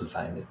difficult to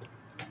find it.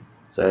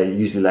 So I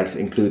usually like to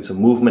include some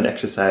movement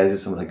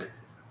exercises, some like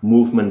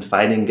movement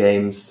fighting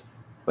games,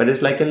 where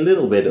there's like a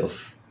little bit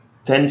of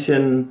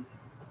tension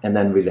and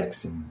then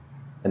relaxing.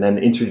 And then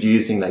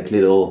introducing like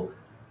little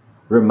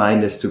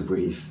reminders to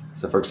breathe.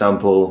 So for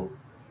example,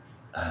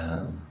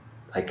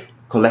 like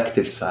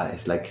collective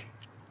sighs, like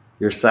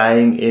you're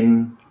sighing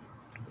in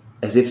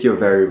as if you're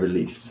very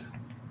relieved.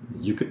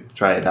 You could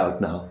try it out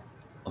now,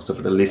 also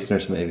for the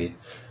listeners maybe.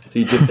 So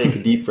you just take a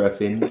deep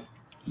breath in,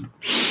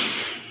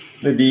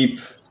 a deep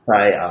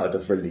sigh out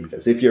of relief,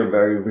 as if you're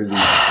very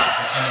relieved.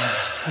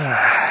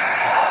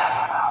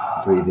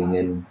 Breathing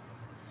in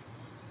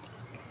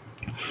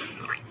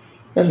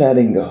and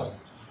letting go.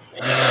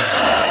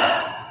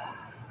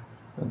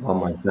 And one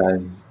more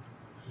time.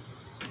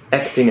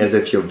 Acting as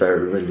if you're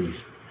very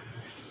relieved.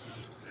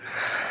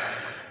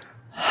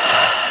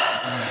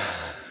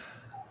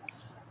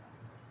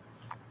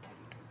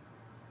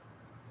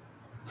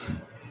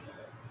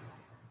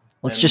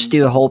 Let's just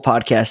do a whole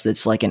podcast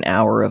that's like an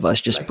hour of us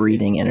just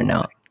breathing in and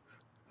out.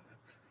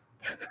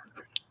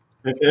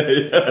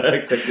 Yeah,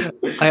 exactly.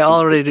 I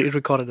already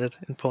recorded it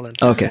in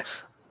Poland. Okay,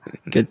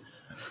 good.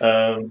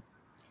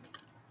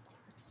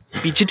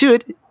 Beat you to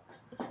it.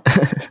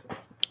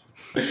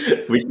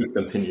 We could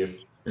continue.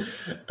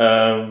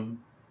 Yeah,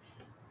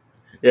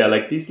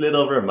 like these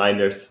little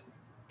reminders.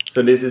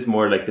 So this is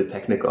more like the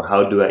technical,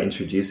 how do I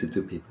introduce it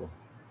to people?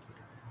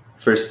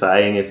 First,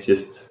 sighing is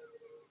just,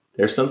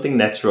 there's something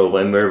natural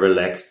when we're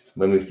relaxed,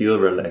 when we feel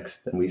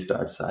relaxed and we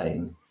start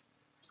sighing.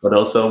 But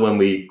also when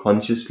we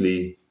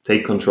consciously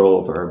take control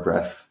over our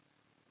breath,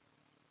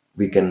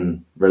 we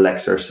can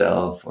relax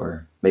ourselves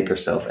or make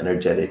ourselves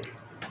energetic.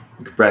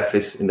 Like breath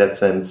is, in that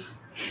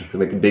sense, to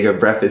make it bigger,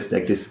 breath is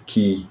like this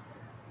key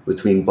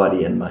between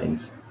body and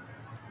mind.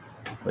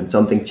 When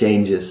something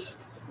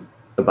changes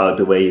about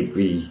the way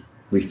we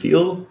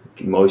feel,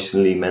 like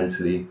emotionally,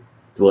 mentally,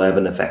 it will have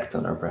an effect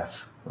on our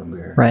breath. When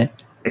we're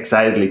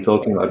excitedly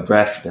talking about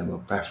breath, then our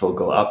breath will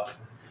go up.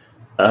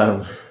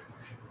 When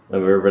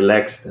we're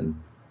relaxed,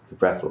 then the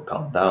breath will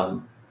calm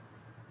down.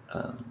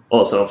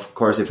 Also, of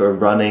course, if we're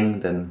running,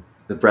 then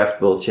the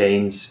breath will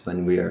change.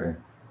 When we are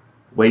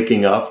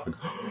waking up,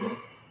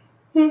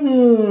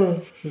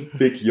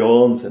 big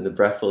yawns, and the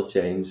breath will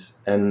change.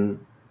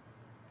 And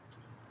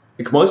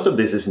like most of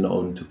this is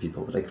known to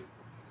people. Like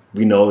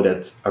we know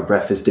that our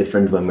breath is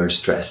different when we're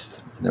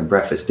stressed, and our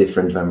breath is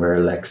different when we're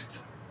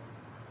relaxed.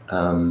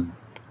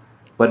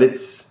 But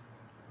it's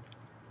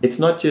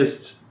not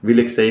just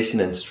relaxation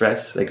and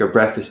stress. Like our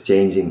breath is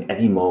changing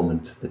any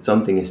moment that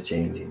something is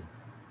changing.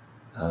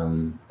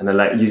 And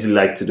I usually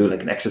like to do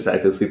like an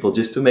exercise with people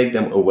just to make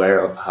them aware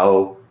of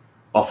how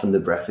often the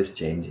breath is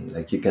changing.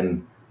 Like you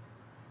can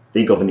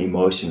think of an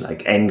emotion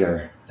like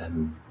anger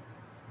and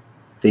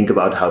think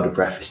about how the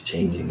breath is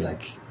changing,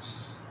 like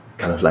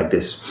kind of like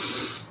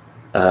this.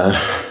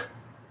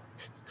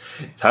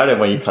 It's harder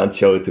when you can't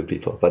show it to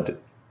people,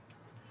 but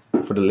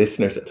for the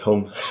listeners at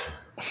home,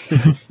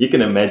 you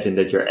can imagine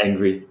that you're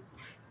angry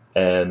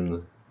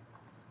and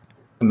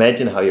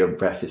imagine how your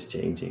breath is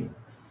changing.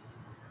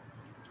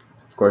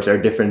 Of course, there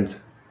are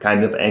different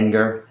kinds of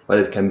anger, but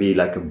it can be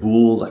like a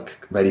bull,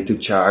 like ready to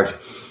charge,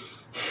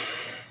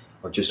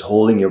 or just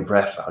holding your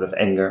breath out of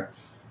anger.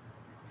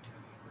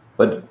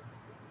 But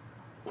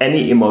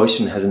any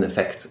emotion has an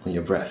effect on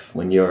your breath.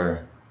 When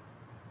you're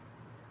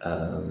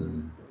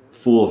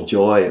full of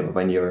joy, or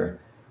when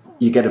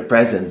you get a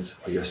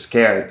present, or you're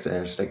scared,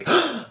 and it's like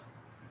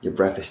your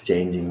breath is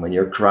changing. When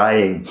you're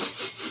crying,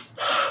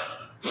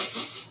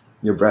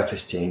 your breath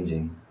is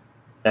changing.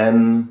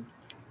 And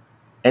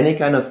any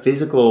kind of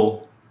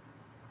physical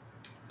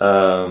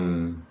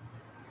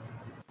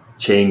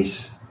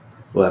change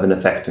will have an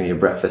effect on your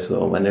breath as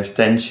well. When there's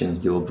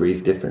tension, you will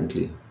breathe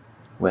differently.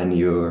 When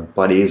your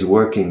body is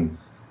working,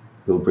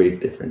 you'll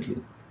breathe differently.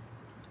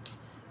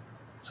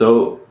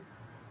 So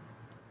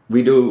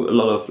we do a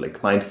lot of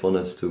like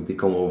mindfulness to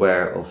become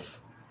aware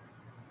of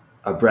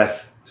our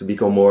breath, to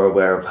become more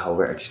aware of how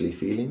we're actually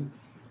feeling.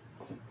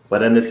 But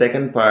then the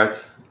second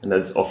part, and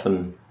that's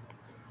often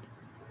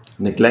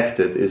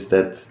neglected, is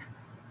that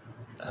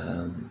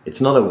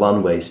it's not a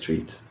one-way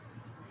street.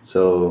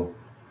 So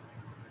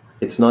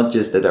it's not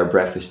just that our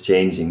breath is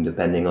changing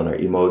depending on our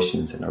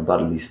emotions and our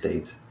bodily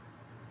state,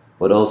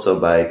 but also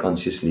by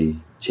consciously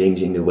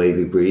changing the way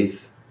we breathe,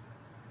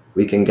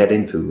 we can get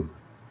into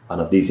one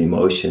of these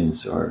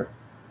emotions or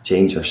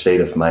change our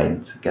state of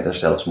mind, get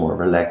ourselves more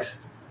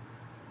relaxed.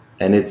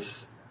 And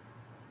it's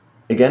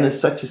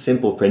such a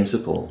simple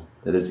principle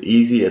that it's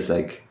easiest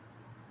way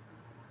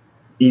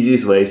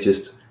is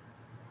just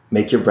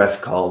make your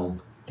breath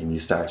calm and you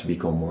start to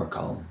become more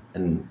calm.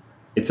 And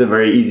it's a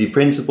very easy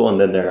principle, and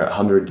then there are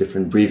 100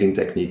 different breathing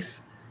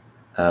techniques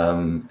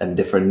and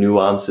different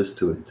nuances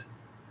to it.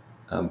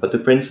 But the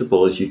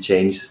principle is you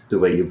change the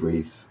way you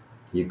breathe.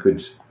 You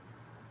could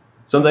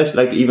sometimes,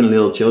 like even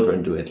little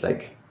children do it.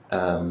 Like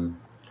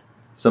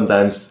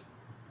sometimes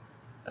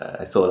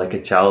I saw like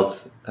a child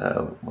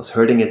was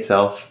hurting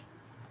itself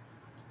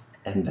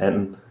and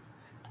then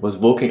was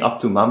walking up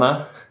to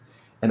mama,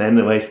 and then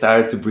the way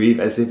started to breathe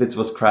as if it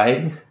was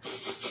crying,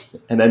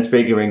 and then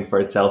triggering for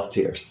itself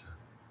tears.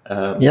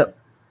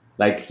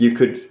 Like you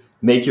could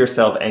make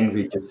yourself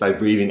angry just by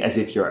breathing as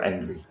if you're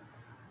angry.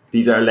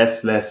 These are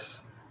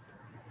less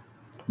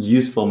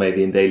useful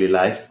maybe in daily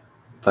life,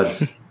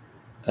 but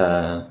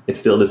it's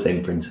still the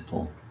same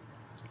principle.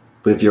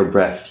 With your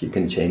breath, you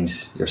can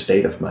change your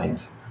state of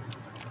mind.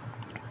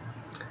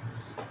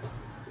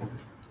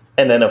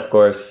 And then, of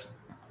course,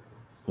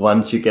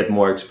 once you get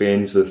more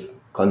experience with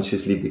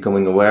consciously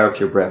becoming aware of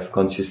your breath,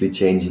 consciously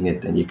changing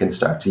it, then you can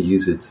start to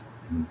use it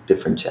in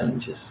different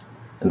challenges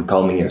and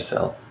calming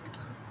yourself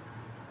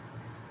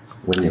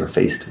when you're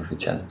faced with a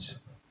challenge.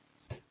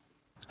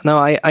 No,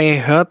 I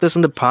heard this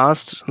in the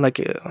past, like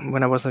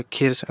when I was a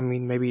kid, I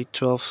mean, maybe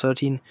 12,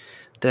 13,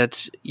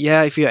 that,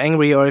 yeah, if you're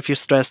angry or if you're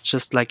stressed,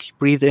 just like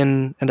breathe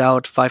in and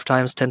out 5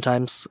 times, 10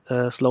 times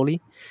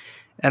slowly.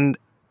 And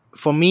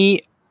for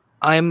me,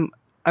 I'm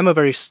a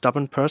very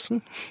stubborn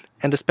person.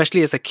 And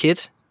especially as a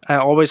kid, I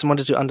always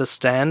wanted to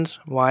understand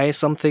why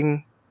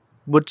something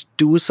would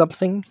do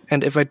something.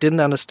 And if I didn't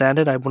understand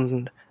it,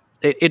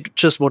 it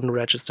just wouldn't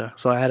register.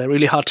 So I had a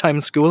really hard time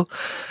in school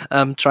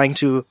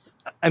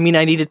I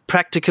needed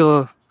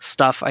practical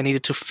stuff. I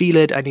needed to feel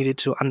it. I needed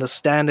to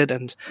understand it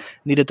and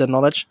needed the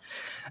knowledge.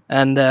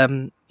 And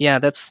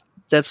that's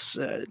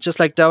just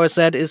like Douwe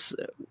said, is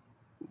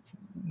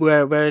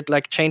where it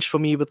like changed for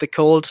me with the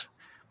cold.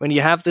 When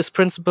you have this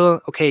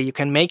principle, okay, you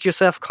can make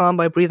yourself calm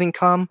by breathing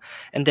calm,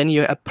 and then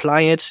you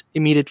apply it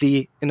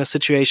immediately in a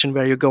situation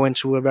where you go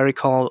into a very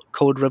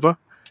cold river,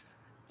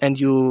 and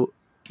you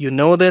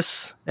know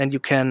this, and you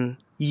can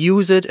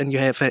use it, and you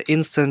have an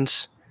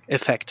instant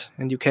effect,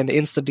 and you can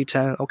instantly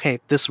tell,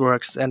 okay, this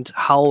works, and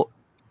how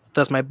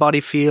does my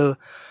body feel?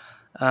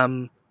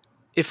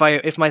 If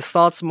my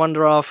thoughts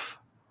wander off,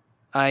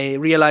 I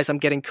realize I'm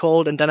getting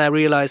cold, and then I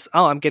realize,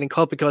 I'm getting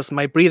cold because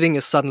my breathing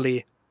is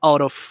suddenly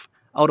out of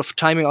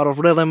timing, out of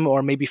rhythm,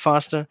 or maybe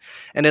faster,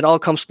 and it all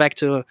comes back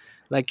to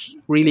like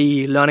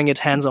really learning it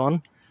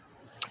hands-on,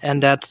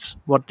 and that's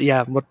what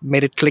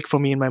made it click for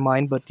me in my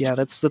mind. But yeah,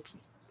 that's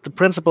the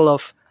principle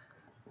of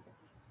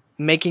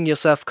making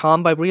yourself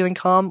calm by breathing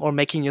calm, or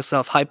making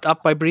yourself hyped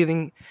up by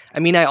breathing. I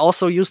mean, I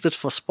also used it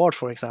for sport,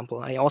 for example.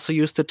 I also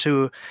used it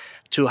to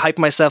hype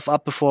myself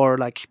up before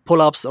like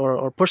pull-ups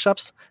or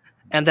push-ups,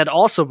 and that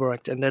also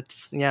worked. And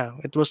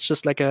it was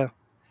just like a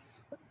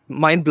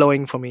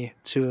mind-blowing for me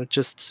to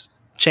just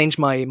change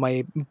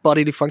my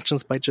bodily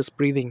functions by just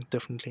breathing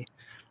differently.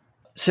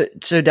 So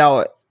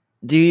Douwe,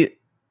 do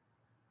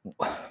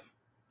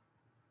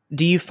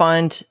you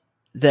find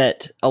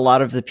that a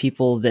lot of the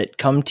people that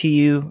come to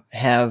you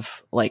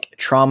have like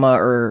trauma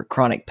or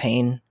chronic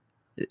pain?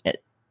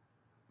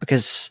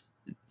 Because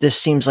this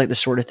seems like the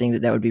sort of thing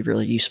that would be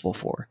really useful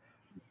for.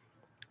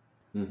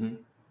 Mm-hmm.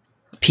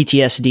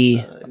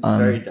 PTSD, it's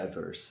very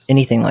diverse.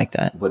 Anything like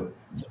that. But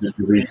the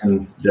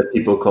reason that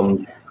people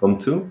come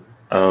to,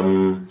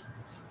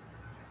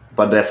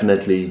 but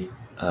definitely,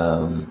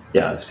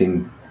 I've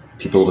seen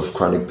people with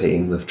chronic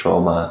pain, with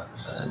trauma,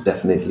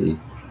 definitely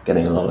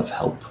getting a lot of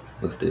help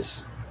with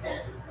this.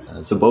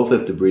 So both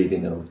with the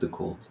breathing and with the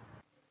cold.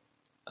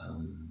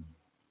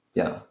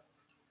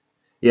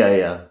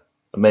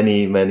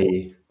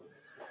 Many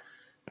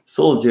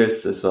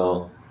soldiers as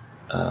well,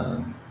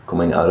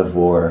 coming out of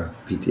war,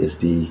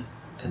 PTSD,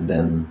 And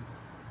then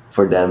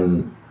for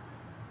them,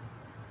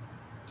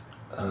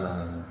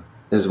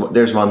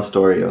 there's one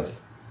story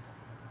of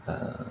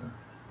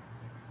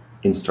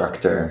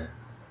instructor,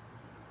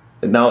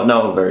 now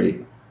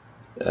an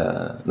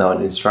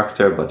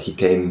instructor, but he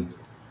came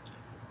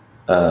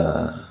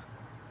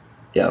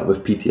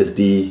with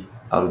PTSD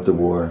out of the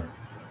war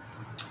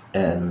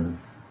and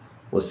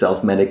was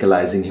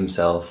self-medicalizing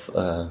himself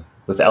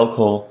with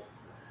alcohol.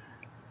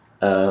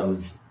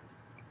 And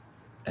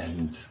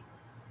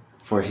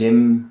for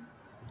him,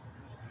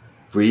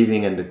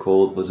 breathing and the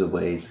cold was a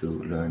way to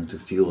learn to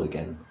feel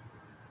again.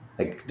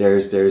 Like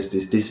there's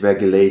this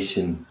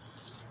dysregulation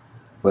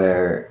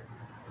where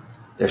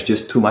there's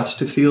just too much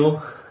to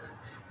feel,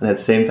 and at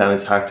the same time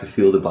it's hard to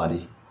feel the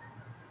body.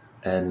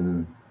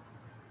 And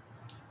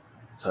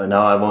so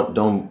now I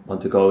don't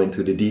want to go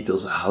into the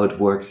details of how it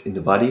works in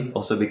the body,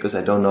 also because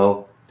I don't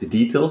know the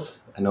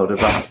details. I know the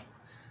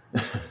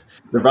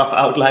rough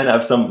outline. I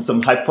have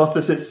some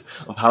hypothesis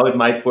of how it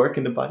might work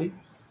in the body.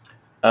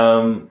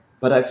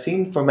 But I've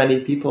seen for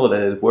many people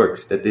that it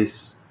works, that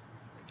this,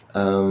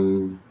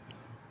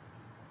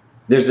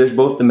 there's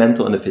both the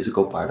mental and the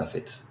physical part of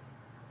it.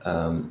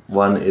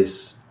 One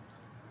is,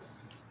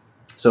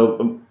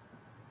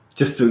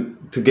 just to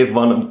give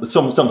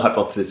some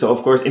hypothesis. So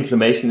of course,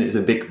 inflammation is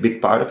a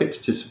big part of it,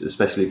 just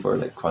especially for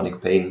like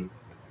chronic pain,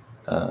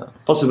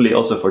 possibly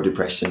also for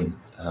depression.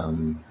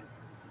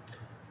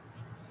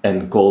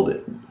 And cold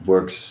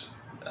works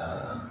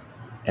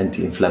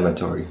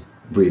anti-inflammatory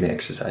breathing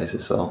exercise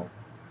as well.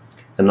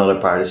 Another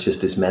part is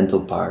just this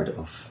mental part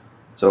of,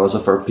 so also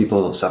for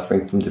people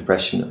suffering from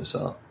depression as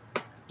well.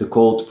 The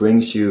cold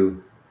brings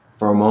you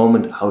for a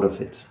moment out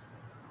of it.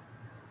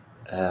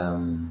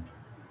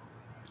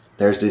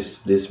 There's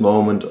this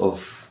moment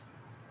of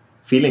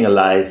feeling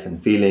alive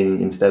and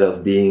feeling, instead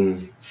of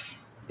being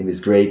in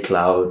this gray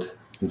cloud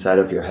inside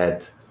of your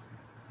head,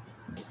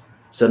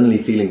 suddenly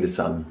feeling the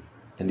sun.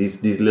 And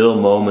these little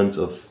moments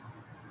of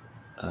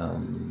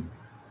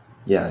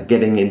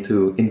getting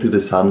into the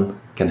sun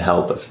can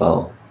help as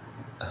well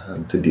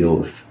to deal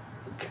with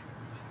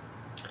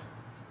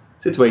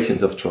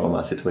situations of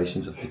trauma,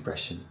 situations of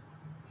depression.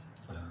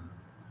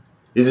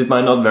 This is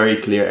my not very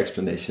clear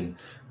explanation,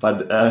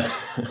 but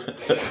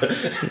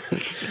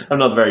I'm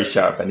not very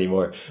sharp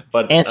anymore.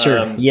 But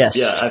answer, yes.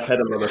 Yeah, I've had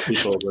a lot of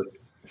people, but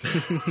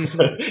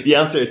the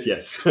answer is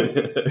yes.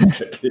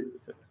 Exactly.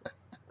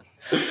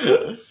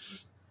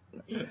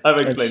 I've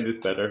explained this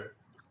better.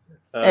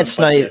 It's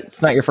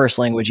not your first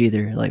language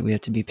either. Like, we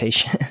have to be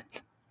patient.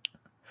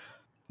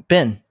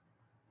 Ben,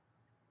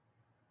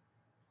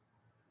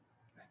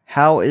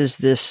 how is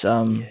this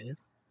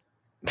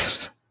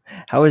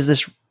how is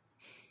this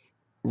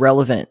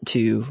relevant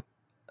to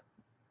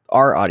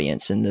our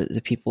audience and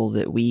the people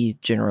that we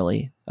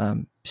generally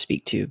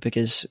speak to?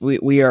 Because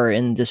we are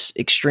in this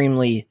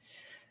extremely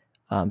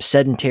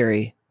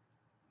sedentary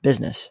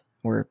business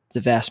where the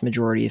vast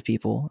majority of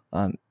people,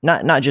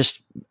 not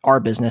just our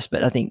business,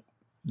 but I think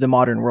the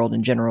modern world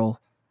in general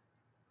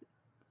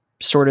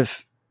sort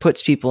of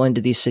puts people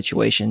into these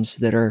situations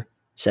that are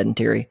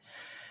sedentary,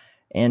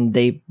 and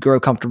they grow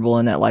comfortable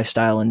in that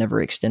lifestyle and never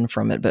extend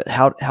from it. But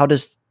how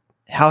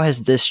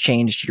has this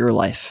changed your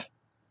life?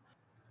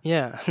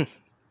 Yeah.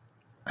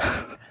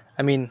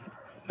 I mean,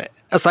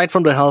 aside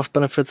from the health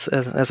benefits,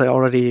 as I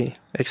already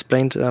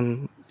explained,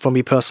 for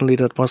me personally,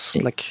 that was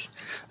like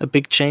a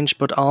big change,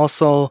 but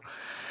also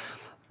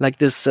like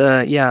this,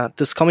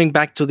 this coming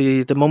back to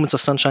the moments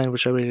of sunshine,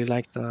 which I really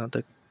liked,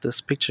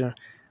 this picture,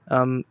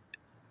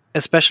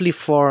 especially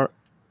for,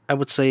 I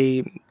would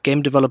say,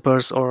 game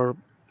developers or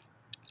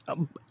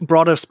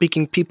broader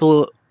speaking,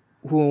 people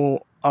who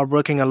are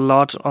working a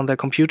lot on their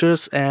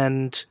computers,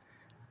 and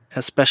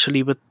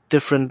especially with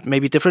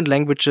different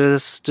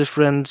languages,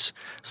 different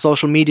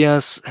social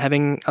medias,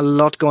 having a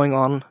lot going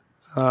on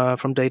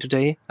from day to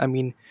day. I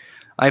mean,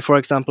 I, for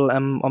example,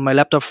 am on my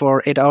laptop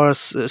for 8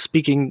 hours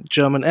speaking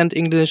German and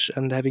English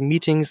and having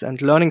meetings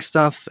and learning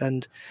stuff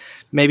and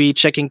maybe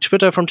checking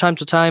Twitter from time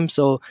to time.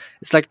 So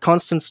it's like a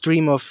constant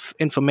stream of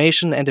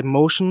information and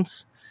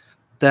emotions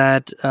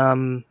that,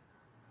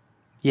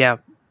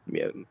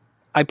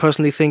 I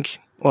personally think,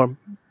 or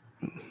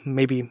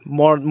maybe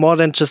more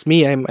than just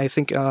me, I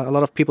think a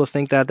lot of people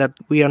think that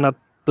we are not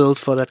built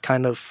for that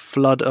kind of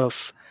flood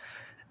of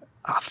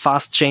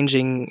fast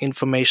changing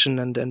information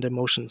and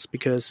emotions,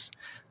 because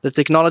the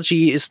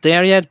technology is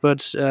there yet,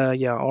 but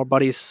our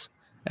bodies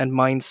and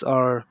minds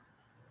are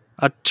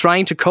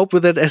trying to cope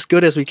with it as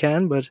good as we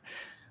can. But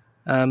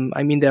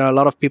I mean, there are a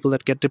lot of people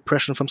that get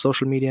depression from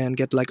social media and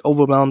get like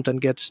overwhelmed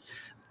and get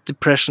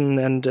depression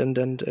and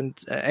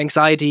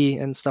anxiety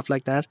and stuff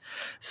like that.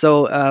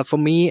 So for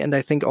me, and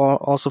I think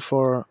also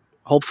for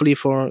hopefully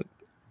for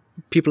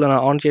people in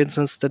our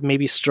audiences that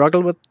maybe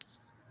struggle with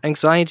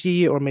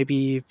anxiety or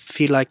maybe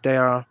feel like they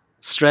are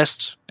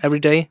stressed every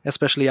day,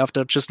 especially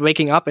after just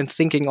waking up and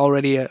thinking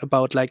already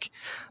about like,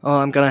 oh,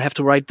 I'm gonna have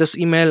to write this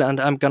email and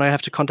I'm gonna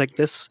have to contact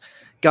this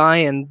guy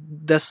and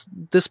this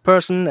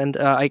person, and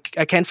I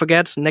can't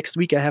forget. Next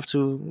week I have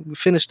to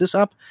finish this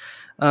up,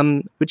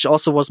 which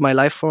also was my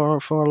life for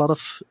a lot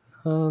of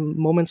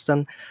moments.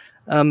 Then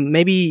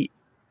maybe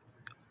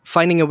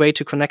finding a way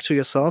to connect to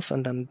yourself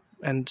and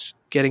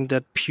getting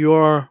that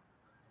pure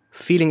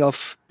feeling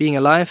of being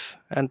alive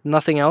and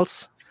nothing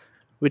else,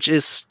 which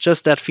is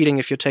just that feeling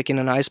if you're taking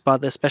an ice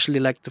bath, especially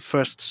like the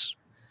first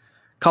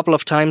couple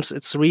of times.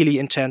 It's really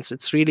intense.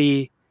 It's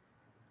really,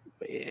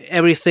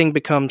 everything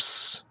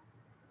becomes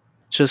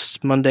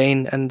just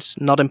mundane and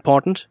not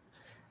important.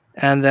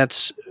 And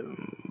that,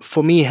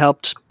 for me,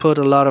 helped put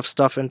a lot of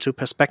stuff into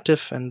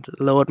perspective and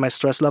lowered my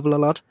stress level a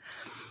lot.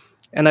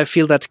 And I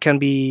feel that can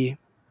be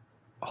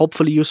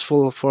hopefully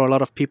useful for a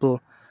lot of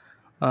people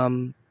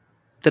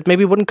that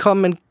maybe wouldn't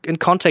come in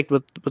contact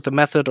with the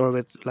method or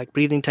with like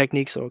breathing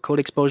techniques or cold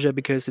exposure,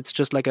 because it's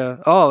just like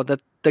that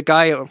the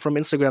guy from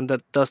Instagram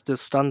that does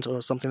this stunt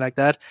or something like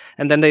that.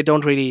 And then they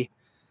don't really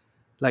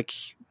like,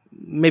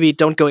 maybe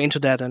don't go into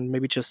that and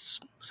maybe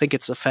just think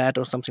it's a fad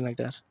or something like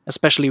that,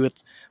 especially with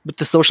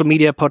the social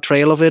media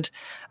portrayal of it.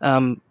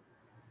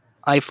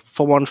 I,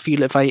 for one,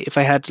 feel if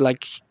I had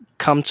like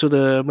come to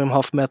the Wim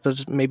Hof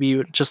method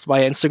maybe just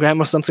via Instagram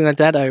or something like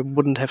that, I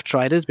wouldn't have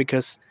tried it,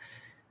 because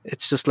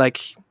it's just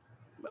like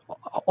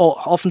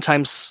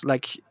oftentimes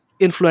like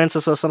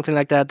influencers or something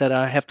like that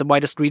have the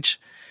widest reach,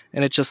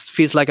 and it just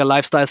feels like a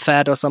lifestyle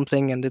fad or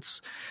something, and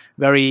it's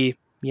very,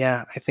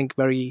 I think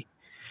very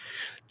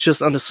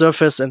just on the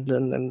surface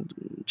and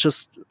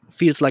just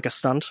feels like a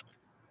stunt.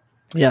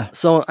 Yeah.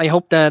 So I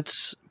hope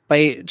that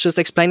by just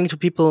explaining to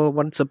people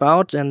what it's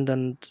about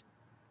and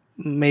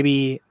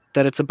maybe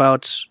that it's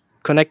about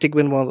connecting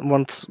with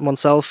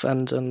oneself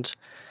and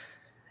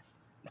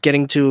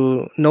getting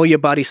to know your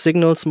body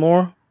signals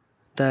more,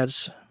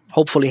 that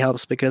hopefully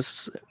helps,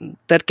 because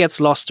that gets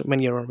lost when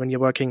you're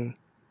working,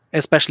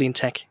 especially in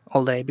tech,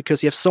 all day,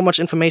 because you have so much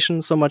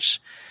information, so much.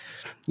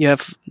 You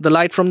have the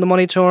light from the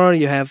monitor,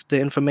 you have the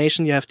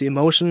information, you have the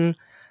emotion,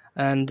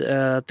 and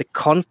the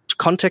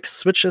context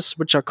switches,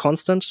 which are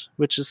constant,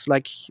 which is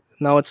like,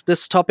 now it's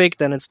this topic,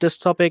 then it's this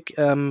topic,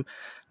 then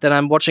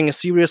I'm watching a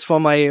series for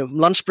my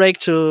lunch break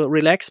to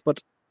relax,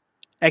 but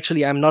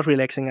actually I'm not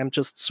relaxing, I'm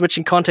just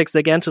switching context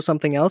again to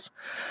something else.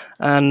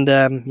 And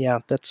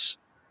that's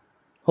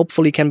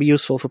hopefully can be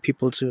useful for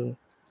people to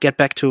get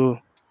back to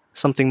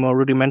something more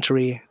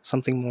rudimentary,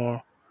 something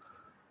more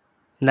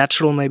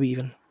natural, maybe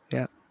even.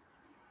 Yeah.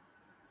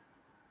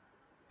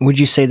 Would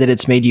you say that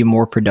it's made you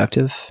more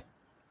productive?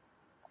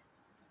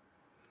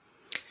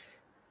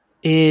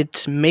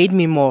 It made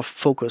me more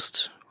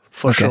focused,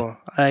 for sure.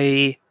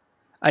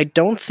 I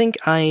don't think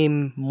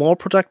I'm more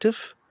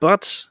productive,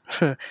 but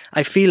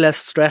I feel less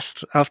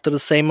stressed after the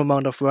same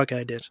amount of work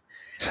I did.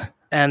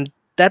 And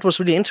that was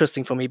really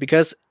interesting for me,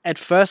 because at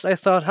first I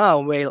thought,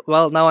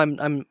 well, now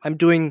I'm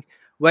doing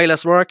way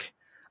less work.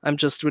 I'm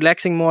just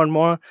relaxing more and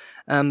more.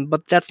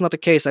 But that's not the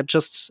case.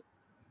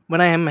 When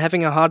I am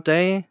having a hard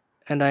day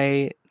and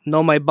I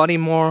know my body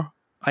more,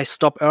 I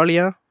stop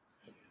earlier,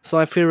 so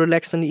I feel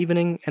relaxed in the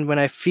evening. And when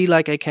I feel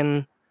like I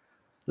can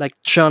like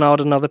churn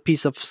out another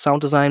piece of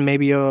sound design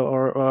maybe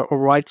or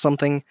write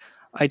something,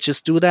 I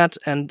just do that,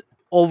 and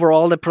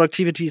overall the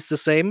productivity is the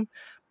same,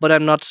 but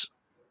I'm not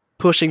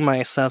pushing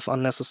myself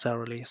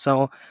unnecessarily.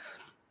 So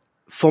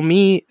for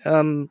me,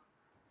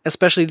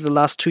 especially the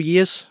last 2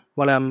 years,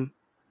 while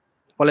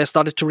I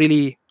started to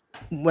really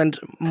went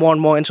more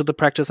and more into the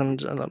practice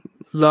and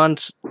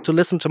learned to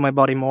listen to my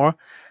body more,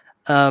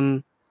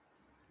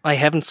 I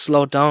haven't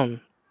slowed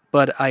down,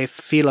 but I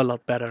feel a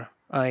lot better.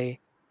 I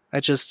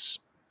just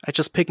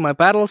pick my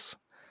battles,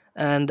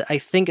 and I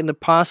think in the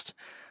past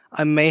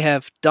I may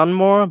have done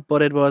more,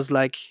 but it was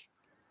like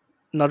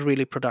not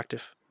really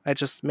productive. I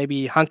just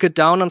maybe hunkered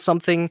down on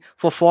something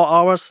for 4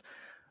 hours,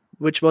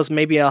 which was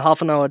maybe a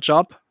half an hour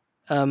job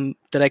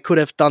that I could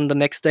have done the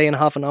next day in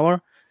half an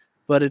hour,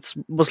 but it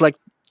was like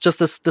just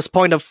this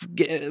point of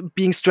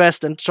being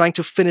stressed and trying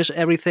to finish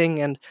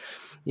everything. And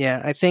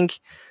I think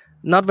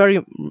not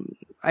very.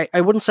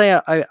 I wouldn't say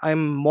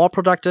I'm more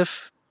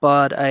productive,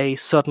 but I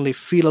certainly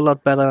feel a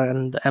lot better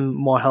and am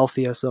more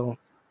healthier. So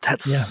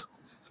that's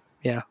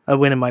a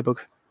win in my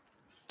book.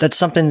 That's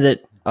something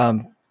that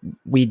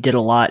we did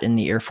a lot in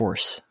the Air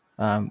Force,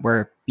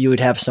 where you would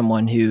have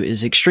someone who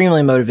is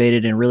extremely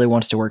motivated and really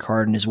wants to work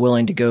hard and is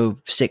willing to go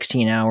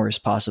 16 hours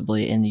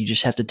possibly, and you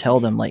just have to tell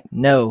them like,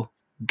 no,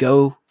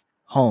 go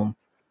home,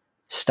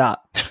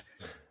 stop,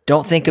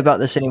 don't think about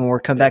this anymore,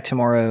 come back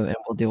tomorrow and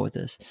we'll deal with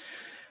this.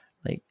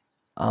 Like,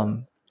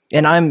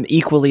 and I'm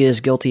equally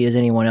as guilty as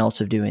anyone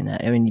else of doing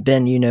that. I mean,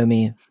 Ben, you know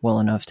me well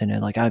enough to know,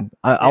 like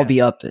I'll be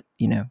up at,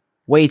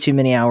 way too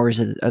many hours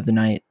of the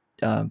night,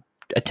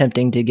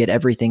 attempting to get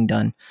everything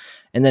done,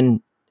 and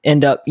then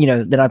end up,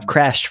 then I've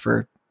crashed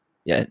for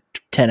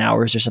 10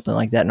 hours or something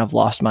like that, and I've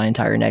lost my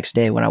entire next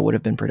day when I would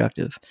have been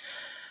productive.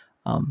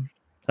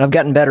 I've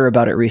gotten better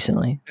about it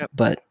recently,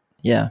 but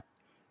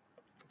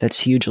that's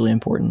hugely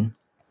important.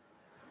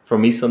 For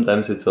me,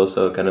 sometimes it's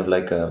also kind of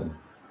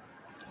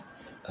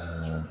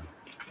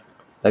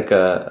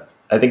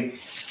I think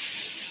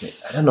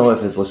I don't know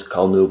if it was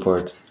Cal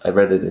Newport. I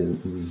read it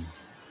in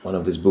one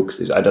of his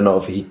books. I don't know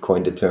if he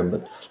coined the term,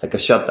 but like a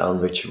shutdown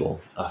ritual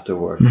after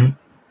work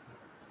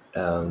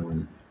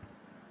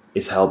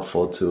is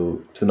helpful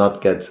to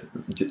not get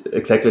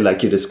exactly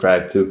like you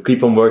described, to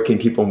keep on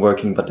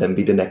working, but then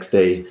be the next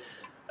day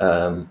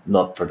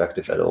not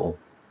productive at all.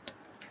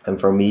 And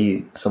for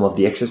me, some of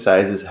the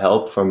exercises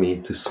help for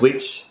me to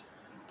switch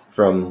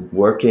from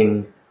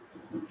working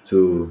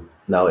to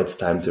now it's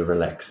time to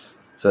relax.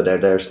 So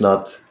there's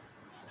not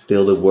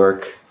still the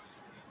work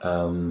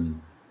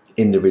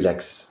in the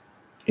relax,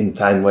 in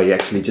time where you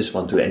actually just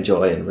want to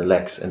enjoy and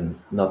relax and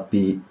not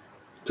be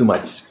too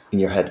much in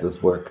your head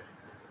with work.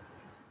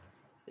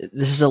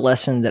 This is a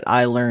lesson that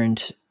I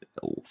learned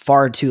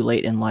far too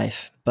late in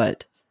life,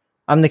 but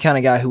I'm the kind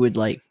of guy who would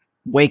like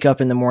wake up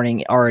in the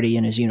morning already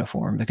in his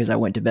uniform because I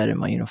went to bed in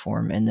my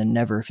uniform and then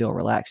never feel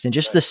relaxed. And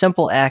just the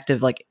simple act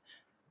of like,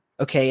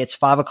 okay, it's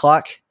 5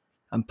 o'clock,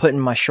 I'm putting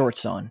my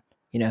shorts on,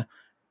 you know,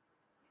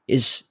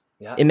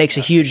 it makes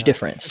a huge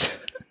difference.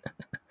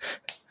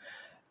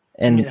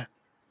 And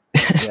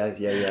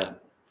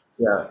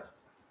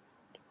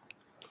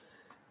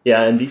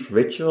and these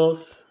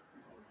rituals,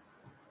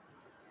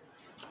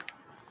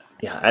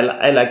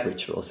 I like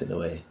rituals in a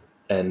way.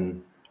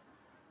 And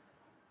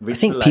I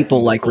think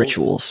people like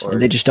rituals and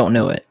they just don't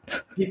know it.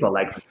 People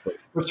like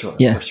rituals,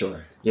 for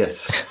sure.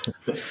 Yes.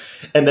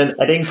 And then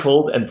adding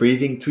cold and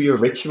breathing to your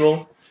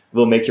ritual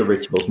will make your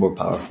rituals more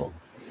powerful.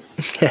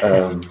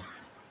 And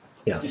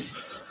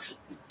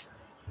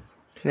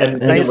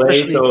in a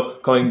way, so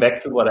going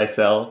back to what I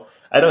sell,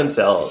 I don't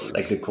sell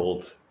like the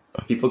cold.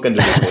 People can do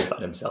the cold by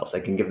themselves.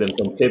 I can give them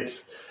some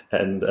tips,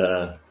 and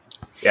I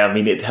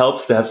mean, it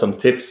helps to have some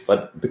tips,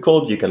 but the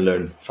cold you can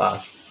learn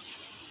fast.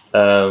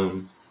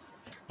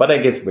 But I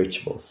give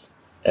rituals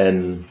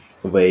and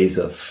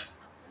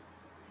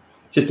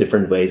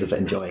different ways of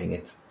enjoying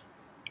it.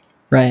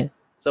 Right.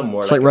 So more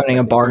it's like running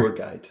a bar. Tour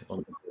guide.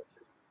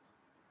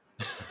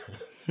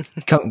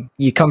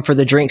 You come for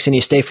the drinks and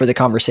you stay for the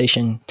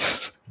conversation.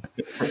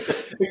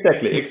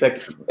 Exactly.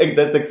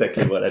 That's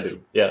exactly what I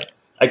do. Yeah.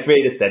 I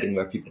create a setting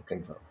where people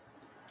can grow.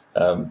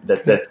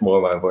 That's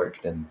more my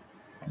work than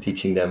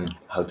teaching them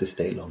how to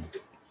stay long.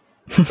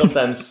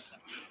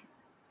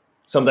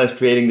 Sometimes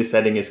creating the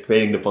setting is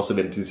creating the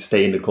possibility to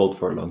stay in the cold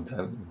for a long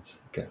time.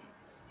 It's like a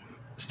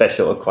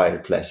special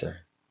acquired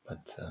pleasure.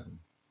 But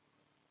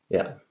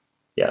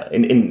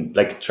in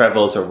like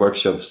travels or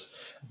workshops,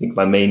 I think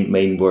my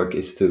main work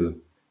is to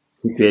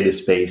create a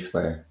space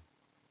where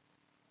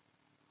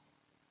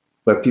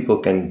people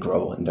can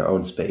grow in their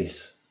own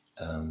space.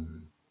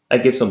 I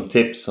give some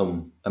tips.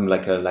 I'm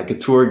like a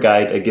tour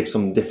guide. I give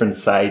some different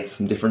sites,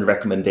 some different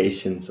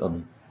recommendations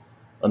on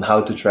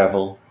how to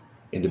travel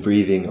in the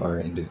breathing or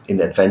in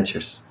the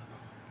adventures.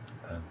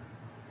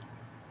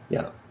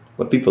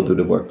 But people do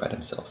the work by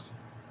themselves.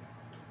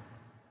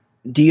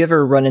 Do you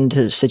ever run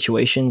into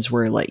situations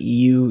where like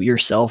you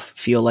yourself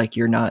feel like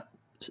you're not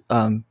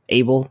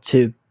able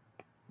to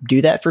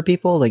do that for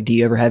people? Like, do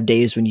you ever have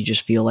days when you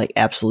just feel like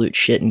absolute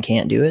shit and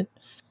can't do it?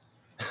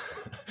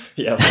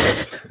 Yeah, of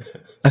course.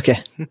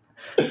 Okay.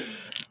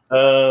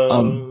 A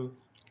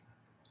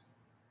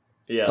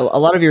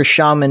lot of your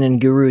shaman and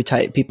guru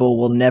type people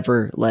will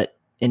never let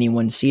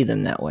anyone see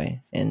them that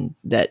way, and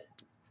that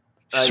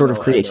sort of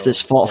creates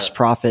this false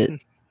prophet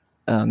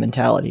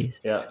mentality.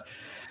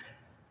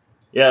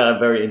 Yeah, a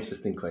very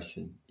interesting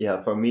question.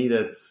 Yeah, for me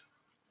that's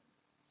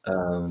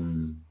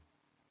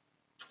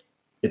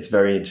it's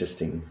very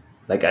interesting.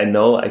 Like, I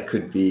know I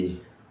could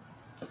be,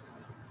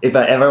 if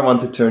I ever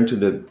want to turn to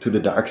the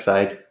dark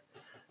side,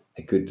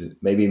 I could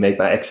maybe make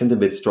my accent a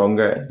bit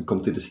stronger and come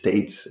to the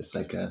States as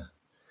like a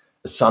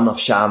son of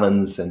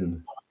shamans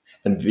and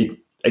be,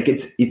 like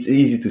it's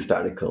easy to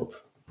start a cult.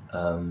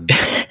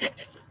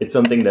 It's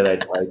something that I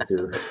try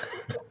to.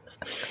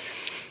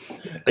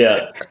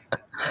 Yeah,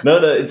 no,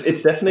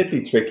 it's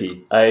definitely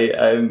tricky.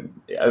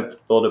 I've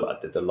thought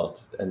about it a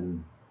lot,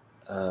 and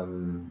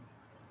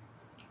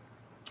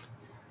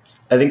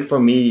I think for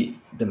me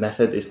the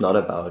method is not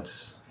about.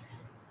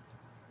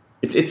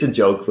 It's a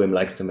joke Wim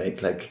likes to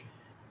make. Like,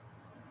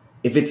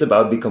 if it's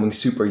about becoming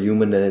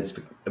superhuman, then it's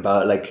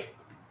about like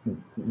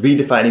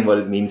redefining what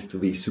it means to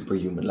be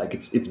superhuman. Like,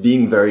 it's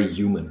being very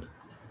human,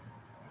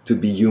 to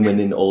be human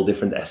in all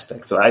different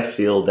aspects. So I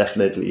feel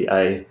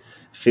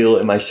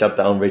in my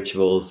shutdown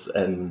rituals,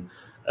 and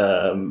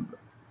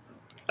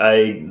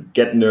I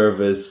get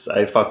nervous,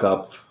 I fuck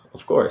up,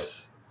 of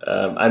course.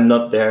 I'm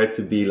not there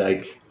to be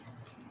like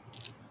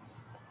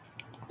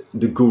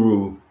the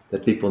guru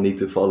that people need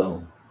to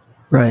follow.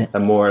 Right.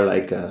 I'm more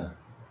like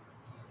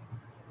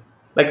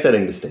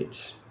setting the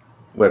stage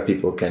where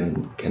people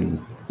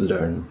can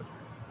learn.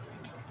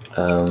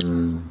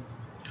 And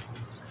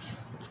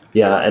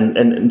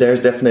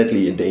there's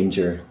definitely a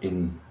danger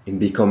in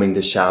becoming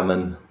the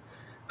shaman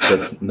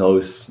that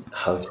knows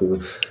how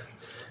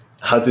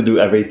to do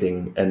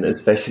everything, and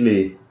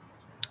especially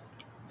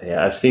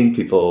I've seen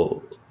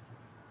people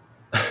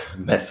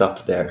mess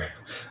up there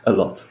a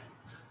lot.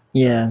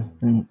 Yeah,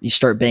 and you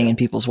start banging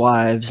people's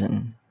wives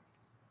and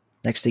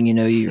Next thing you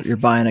know, you're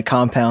buying a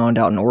compound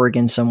out in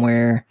Oregon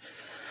somewhere.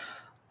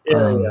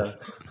 Yeah.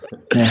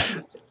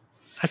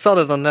 I saw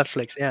that on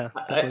Netflix. Yeah,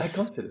 I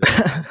consider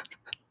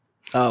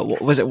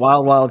it. Was it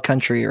Wild Wild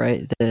Country,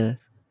 right?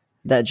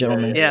 That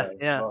gentleman. Yeah.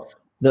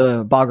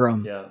 The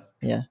Bagram.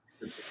 Yeah.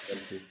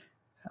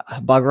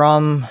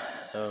 Bagram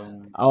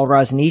Al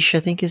Raznish, I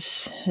think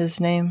is his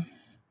name.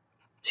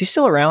 Is he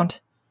still around?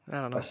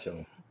 I don't know.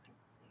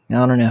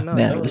 I don't know. No,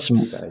 Yeah, no. this some,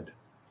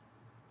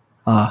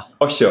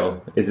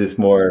 Osho is his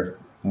more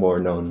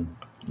known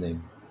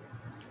name.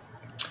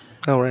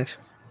 Oh, right.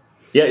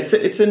 Yeah,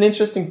 it's an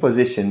interesting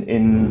position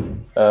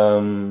in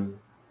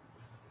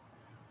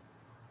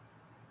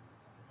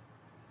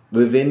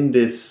within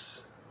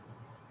this,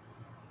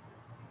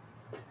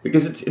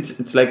 because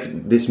it's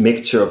like this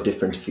mixture of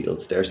different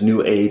fields. There's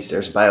New Age,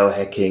 there's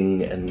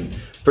biohacking, and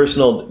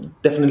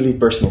definitely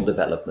personal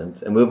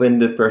development. And within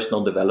the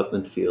personal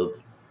development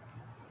field,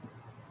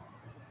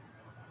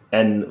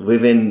 and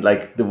within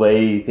like the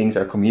way things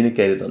are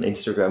communicated on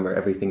Instagram, where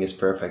everything is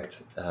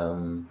perfect.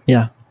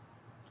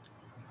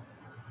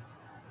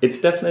 It's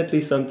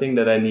definitely something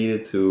that I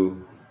needed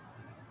to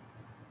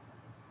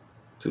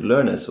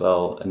learn as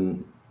well,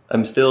 and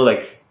I'm still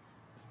like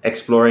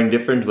exploring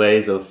different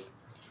ways of.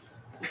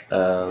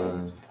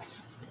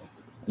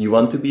 You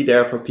want to be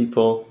there for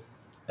people,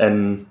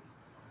 and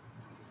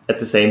at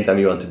the same time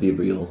you want to be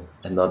real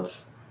and not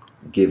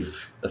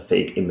give a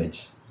fake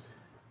image.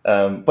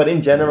 But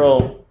in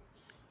general,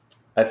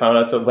 I found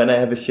out that when I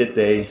have a shit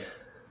day,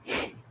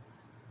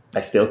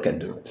 I still can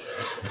do it.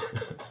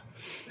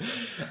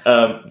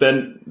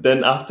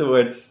 Then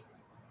afterwards,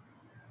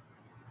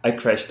 I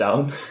crash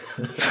down.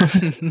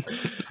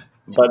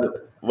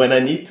 But when I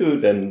need to,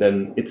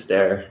 then it's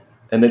there,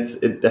 and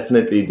it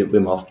definitely the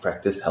Wim Hof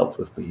practice helped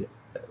with me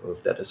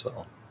with that as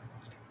well.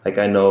 Like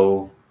I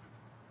know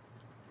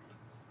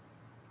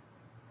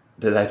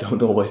that I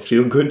don't always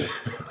feel good,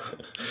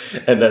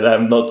 and that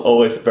I'm not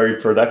always very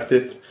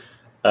productive.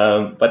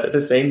 But at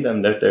the same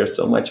time, there's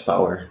so much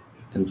power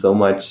and so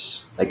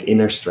much like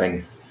inner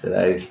strength that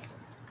I've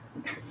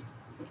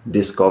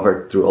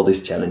discovered through all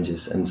these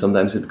challenges. And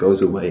sometimes it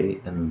goes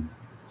away, and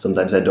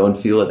sometimes I don't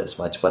feel it as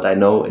much, but I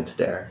know it's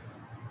there,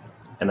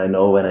 and I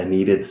know when I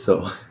need it.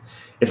 So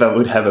if I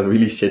would have a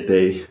really shit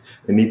day,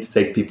 I need to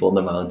take people on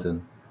the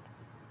mountain,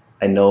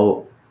 I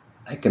know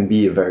I can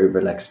be a very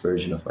relaxed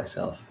version of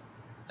myself.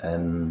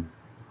 And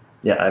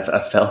yeah,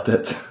 I've felt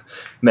that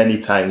many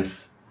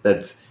times,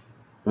 that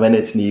when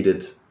it's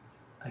needed,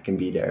 I can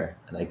be there,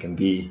 and I can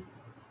be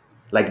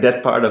like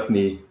that part of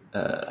me.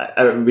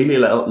 I really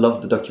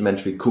love the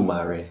documentary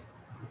Kumare.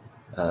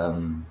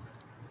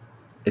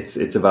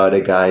 It's about a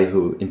guy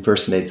who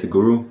impersonates a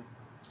guru.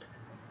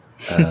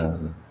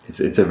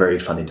 It's a very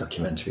funny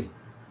documentary.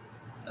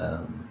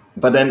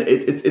 But then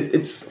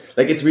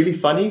it's really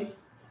funny,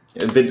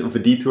 a bit of a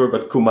detour,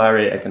 but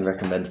Kumare I can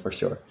recommend for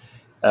sure.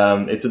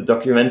 It's a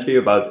documentary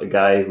about a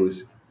guy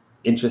who's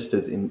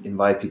interested in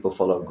why people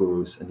follow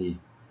gurus, and he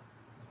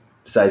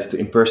decides to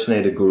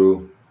impersonate a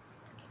guru,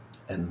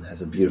 and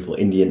has a beautiful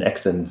Indian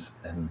accent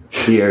and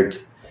beard,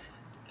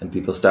 and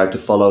people start to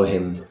follow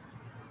him.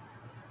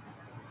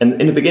 And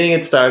in the beginning,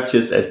 it starts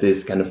just as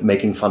this kind of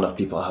making fun of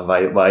people.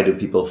 Why do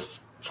people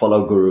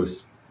follow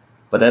gurus?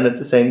 But then at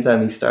the same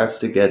time, he starts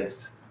to get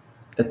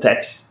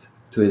attached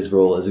to his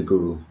role as a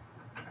guru.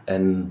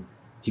 And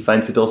he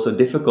finds it also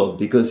difficult,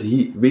 because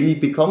he really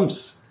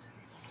becomes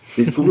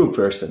this guru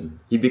person.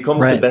 He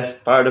becomes the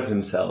best part of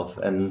himself.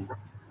 And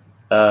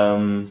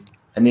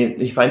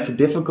he finds it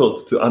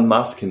difficult to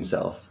unmask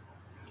himself.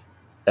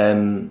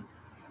 And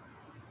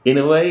in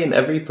a way, in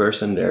every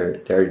person,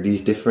 there are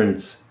these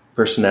different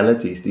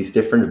personalities, these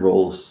different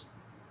roles.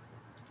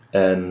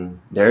 And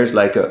there's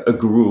like a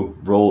guru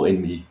role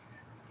in me.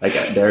 Like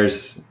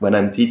there's, when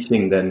I'm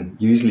teaching, then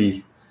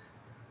usually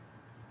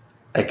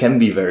I can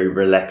be very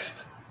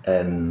relaxed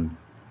and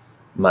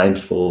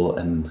mindful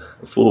and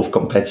full of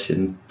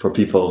compassion for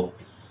people,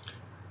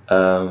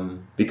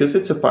 because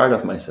it's a part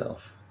of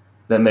myself.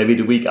 Then maybe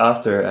the week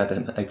after,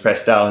 then I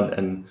crash down,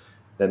 and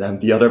then I'm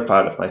the other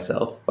part of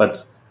myself.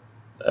 But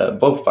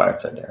both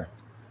parts are there.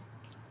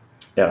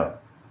 Yeah.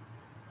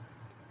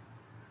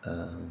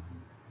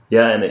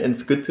 And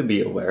it's good to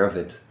be aware of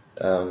it.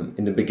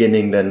 In the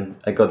beginning, then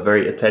I got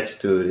very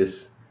attached to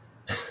this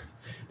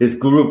this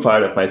guru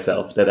part of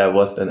myself that I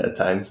was then at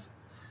times.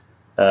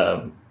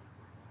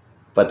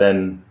 But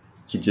then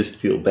you just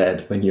feel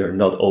bad when you're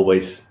not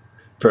always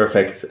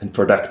perfect and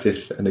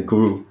productive and a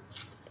guru.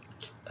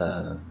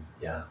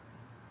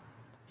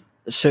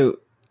 So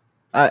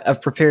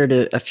I've prepared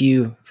a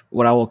few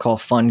what I will call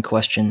fun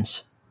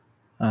questions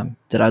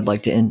that I'd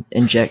like to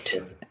inject.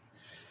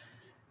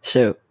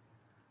 So,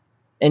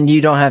 and you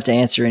don't have to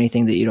answer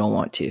anything that you don't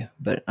want to,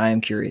 but I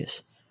am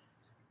curious.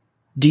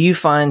 Do you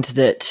find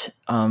that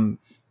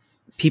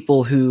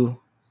people who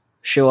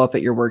show up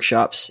at your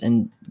workshops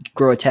and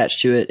grow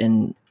attached to it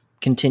and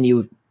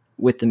continue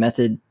with the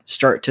method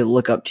start to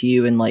look up to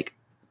you in like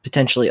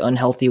potentially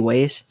unhealthy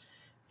ways?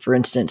 For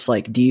instance,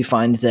 like, do you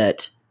find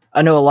that,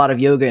 I know a lot of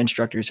yoga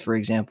instructors, for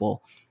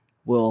example,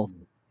 will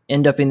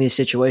end up in these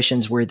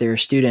situations where their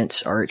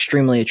students are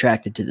extremely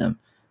attracted to them,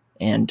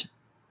 and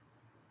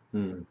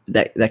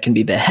that can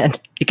be bad.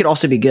 It could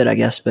also be good, I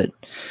guess, but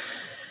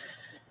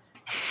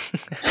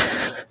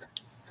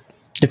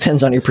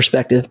depends on your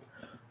perspective.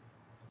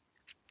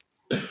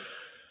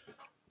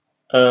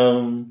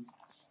 I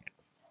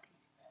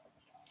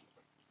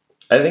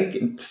think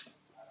it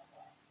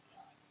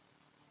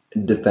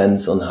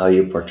depends on how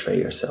you portray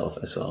yourself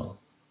as well.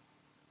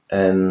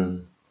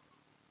 And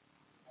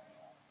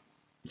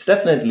it's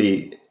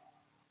definitely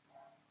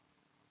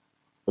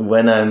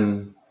when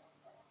I'm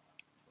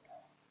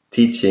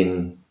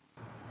teaching,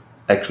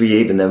 I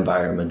create an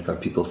environment where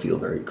people feel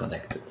very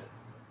connected.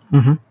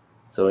 Mm-hmm.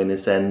 So in a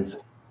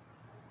sense,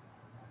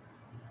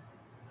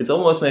 it's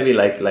almost maybe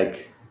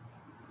like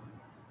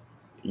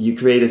you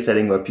create a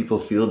setting where people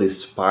feel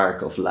this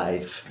spark of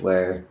life,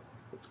 where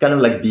it's kind of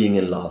like being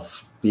in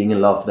love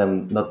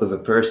them not with a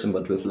person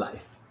but with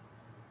life,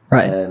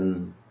 right?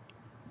 And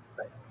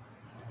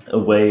a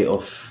way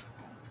of,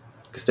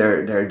 because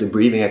they're the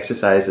breathing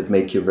exercise that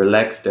make you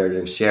relax, they're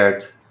the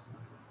shared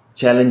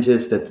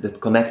challenges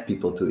that connect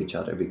people to each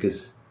other,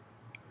 because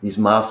these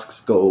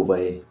masks go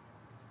away,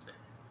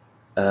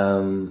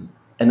 and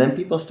then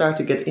people start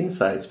to get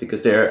insights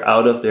because they're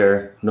out of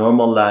their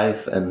normal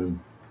life, and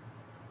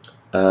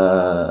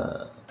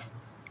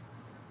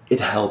it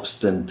helps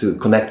them to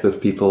connect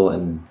with people,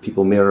 and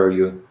people mirror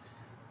you.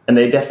 And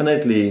they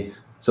definitely,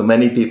 so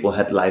many people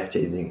had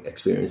life-changing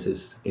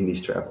experiences in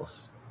these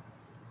travels.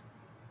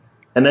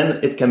 And then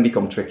it can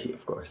become tricky,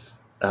 of course,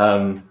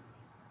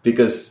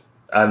 because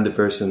I'm the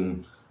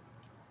person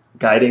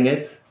guiding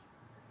it.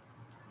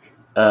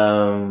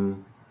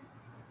 And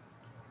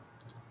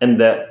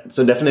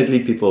so definitely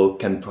people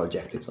can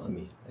project it on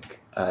me. Like,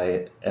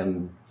 I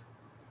am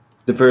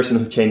the person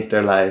who changed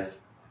their life.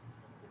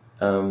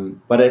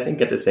 But I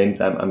think at the same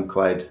time, I'm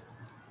quite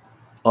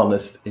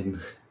honest in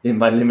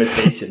my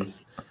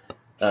limitations.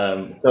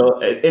 So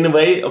in a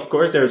way, of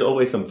course, there's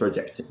always some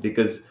projection,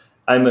 because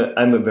I'm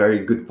a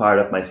very good part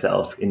of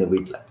myself in a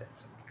week like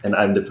that. And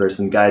I'm the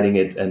person guiding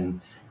it.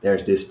 And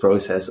there's this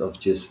process of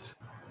just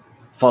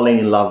falling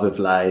in love with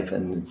life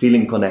and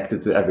feeling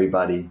connected to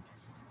everybody.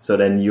 So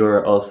then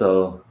you're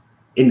also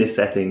in this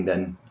setting,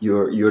 then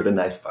you're the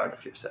nice part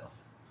of yourself.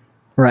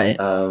 Right.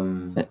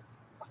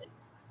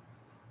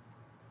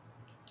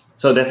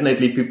 So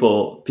definitely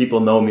people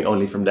know me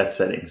only from that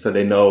setting. So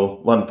they know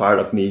one part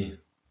of me,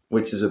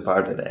 which is a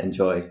part that I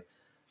enjoy,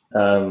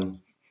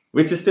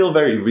 which is still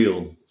very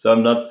real. So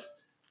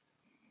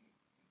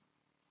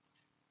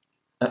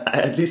I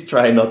at least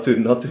try not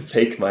to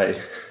fake my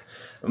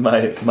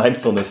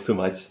mindfulness too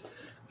much.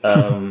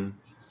 And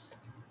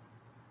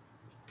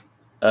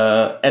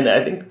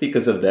I think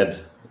because of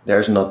that,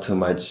 there's not too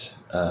much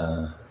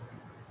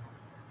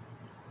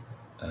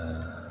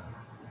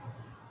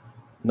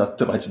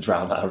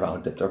drama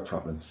around it or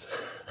problems.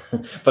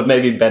 But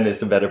maybe Ben is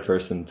the better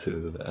person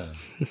to.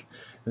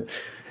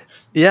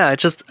 Yeah, I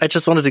just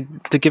wanted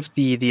to give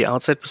the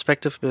outside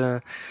perspective.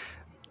 That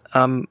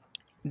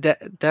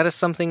is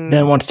something.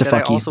 Ben wants to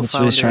fuck you. That's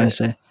what he's trying to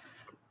say.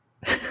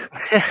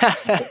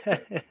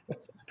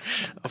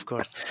 Of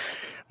course.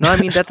 No, I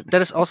mean that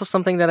is also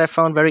something that I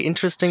found very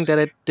interesting. That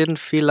it didn't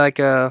feel like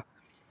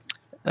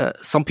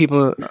some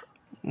people,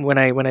 when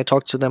I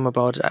talked to them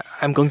about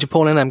I'm going to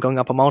Poland, I'm going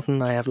up a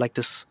mountain, I have like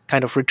this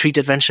kind of retreat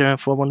adventure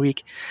for 1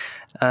 week,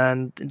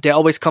 and there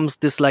always comes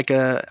this like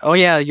oh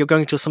yeah, you're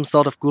going to some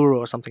sort of guru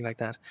or something like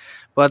that.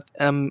 But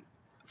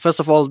first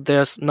of all,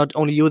 there's not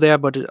only you there,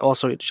 but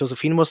also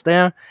Josephine was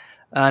there,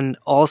 and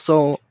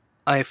also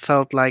I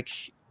felt like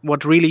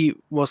what really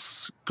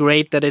was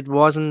great that it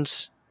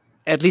wasn't,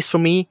 at least for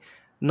me,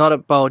 not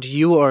about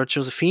you or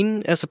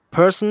Josephine as a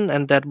person,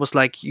 and that was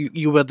like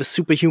you were the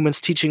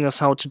superhumans teaching us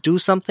how to do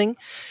something.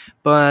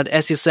 But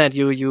as you said,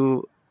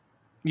 you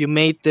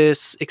made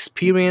this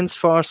experience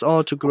for us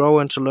all to grow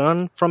and to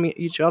learn from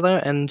each other.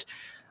 And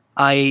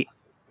I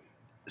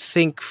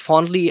think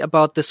fondly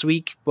about this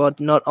week, but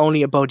not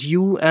only about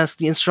you as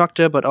the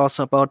instructor, but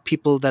also about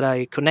people that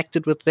I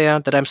connected with there,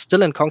 that I'm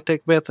still in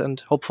contact with, and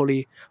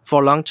hopefully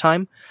for a long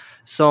time.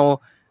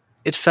 So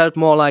it felt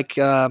more like,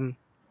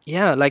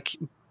 like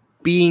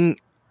being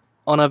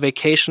on a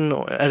vacation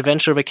or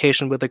adventure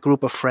vacation with a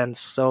group of friends.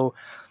 So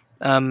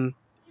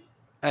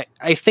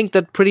I think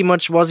that pretty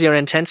much was your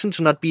intention,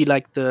 to not be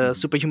like the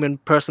superhuman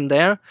person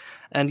there.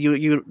 And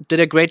you did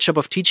a great job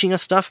of teaching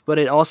us stuff, but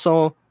it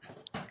also,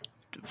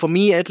 for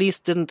me at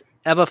least, didn't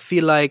ever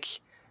feel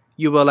like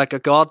you were like a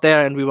god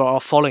there and we were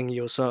all following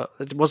you. So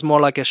it was more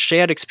like a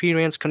shared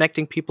experience,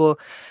 connecting people.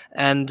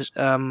 And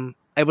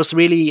I was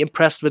really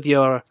impressed with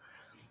your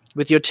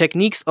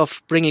techniques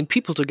of bringing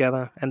people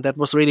together. And that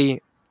was a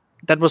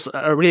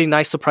really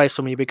nice surprise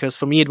for me, because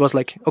for me it was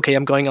like, okay,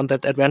 I'm going on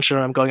that adventure,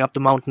 I'm going up the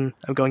mountain,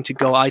 I'm going to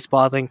go ice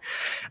bathing.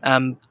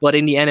 But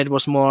in the end, it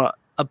was more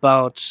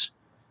about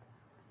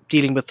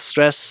dealing with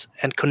stress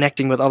and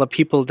connecting with other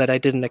people that I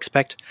didn't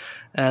expect.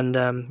 And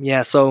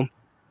so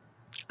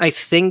I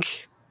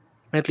think,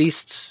 at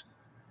least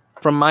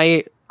from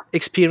my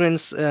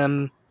experience,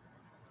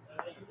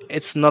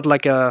 it's not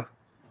like a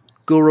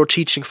guru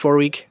teaching for a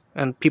week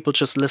and people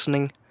just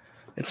listening.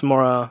 It's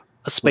more a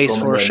space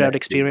for a shared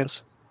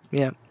experience.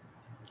 Yeah.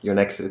 Your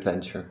next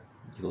adventure,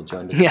 you will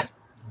join the Yeah.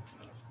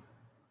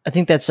 I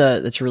think that's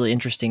a really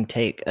interesting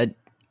take.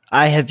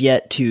 I have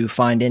yet to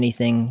find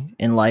anything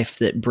in life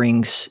that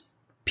brings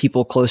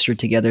people closer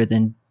together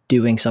than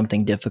doing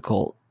something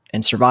difficult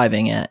and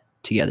surviving it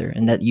together.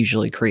 And that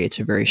usually creates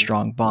a very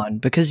strong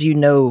bond, because you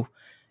know,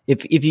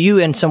 if you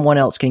and someone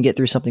else can get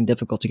through something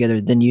difficult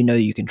together, then you know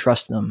you can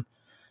trust them,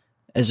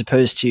 as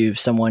opposed to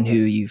someone who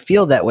you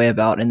feel that way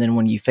about, and then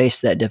when you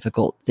face that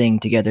difficult thing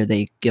together,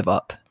 they give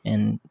up.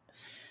 And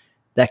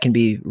that can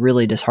be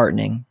really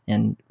disheartening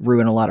and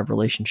ruin a lot of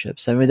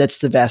relationships. I mean, that's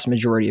the vast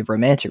majority of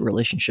romantic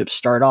relationships.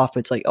 Start off,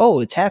 it's like, oh,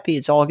 it's happy,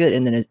 it's all good.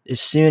 And then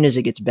as soon as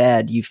it gets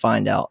bad, you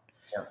find out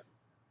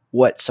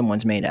what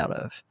someone's made out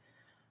of.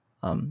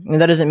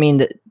 And that doesn't mean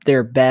that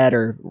they're bad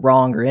or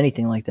wrong or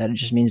anything like that. It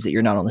just means that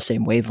you're not on the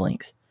same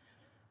wavelength.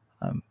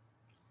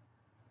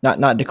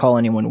 Not to call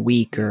anyone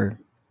weak or,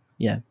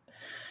 yeah.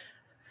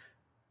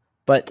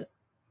 But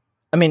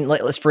I mean,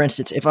 let's, for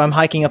instance, if I'm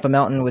hiking up a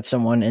mountain with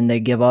someone and they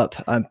give up,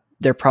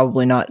 they're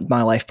probably not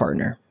my life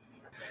partner.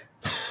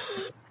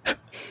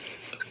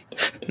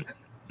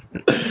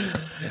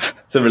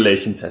 It's a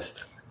relation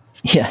test.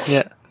 Yes.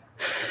 Yeah.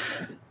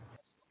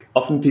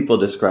 Often people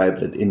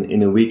describe it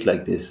in a week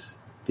like this,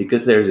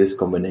 because there's this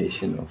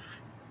combination of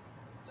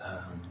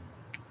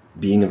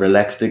being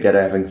relaxed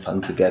together, having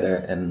fun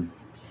together, and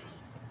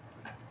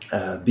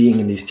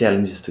being in these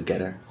challenges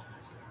together,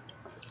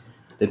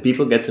 that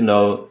people get to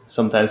know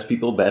sometimes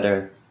people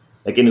better.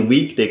 Like in a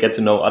week, they get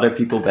to know other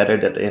people better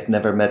that they have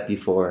never met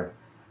before.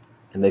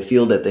 And they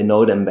feel that they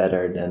know them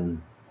better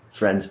than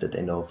friends that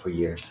they know for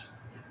years.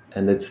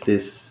 And it's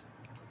this,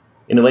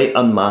 in a way,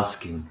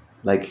 unmasking.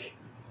 Like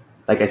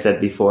I said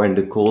before, in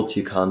the cold,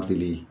 you can't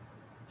really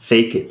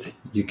fake it.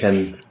 You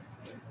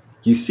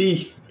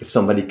see if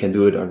somebody can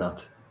do it or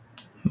not.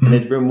 Mm-hmm. And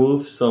it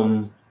removes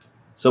some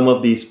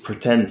of these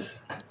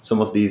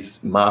some of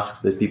these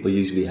masks that people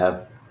usually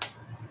have.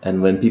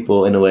 And when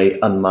people, in a way,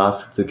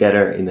 unmask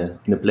together in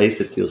a place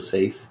that feels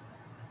safe,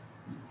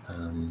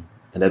 and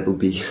that would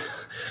be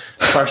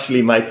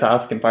partially my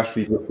task and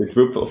partially the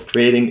group, of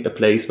creating a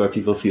place where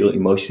people feel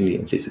emotionally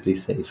and physically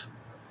safe,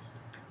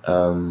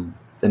 then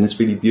it's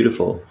really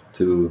beautiful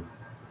to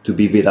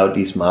be without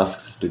these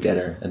masks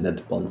together, and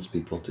that bonds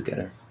people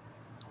together.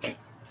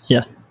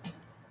 Yeah.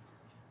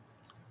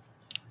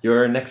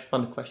 Your next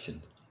fun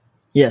question.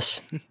 Yes.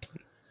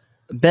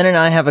 Ben and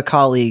I have a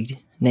colleague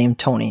named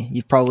Tony.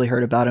 You've probably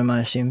heard about him, I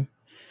assume.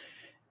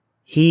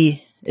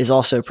 He is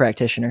also a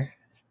practitioner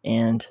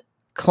and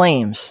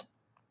claims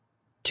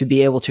to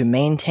be able to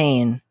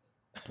maintain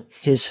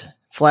his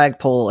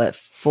flagpole at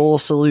full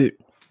salute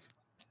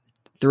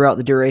throughout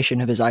the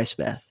duration of his ice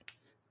bath.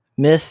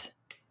 Myth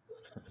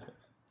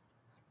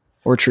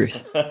or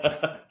truth?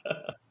 I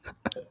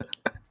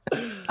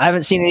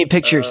haven't seen any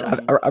pictures.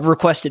 I've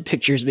requested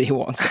pictures, but he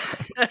wants them.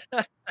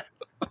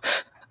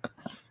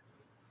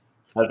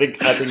 I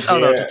think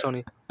Shout out to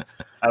Tony.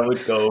 I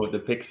would go the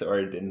pics or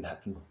it didn't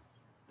happen.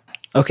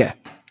 Okay.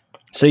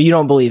 So you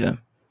don't believe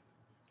him?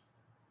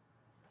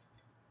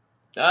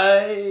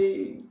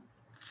 I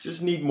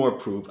just need more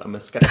proof. I'm a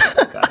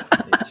skeptical guy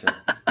from nature.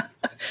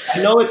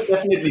 I know it's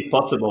definitely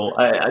possible.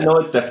 I know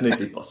it's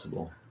definitely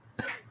possible.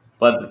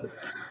 But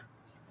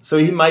so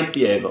he might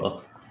be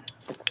able.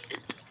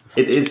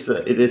 It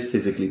is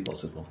physically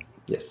possible.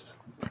 Yes.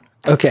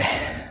 Okay.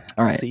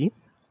 All right. See?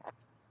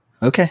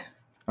 Okay.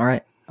 All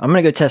right. I'm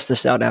going to go test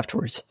this out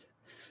afterwards.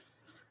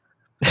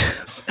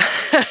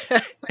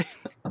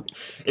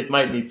 It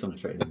might need some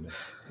training.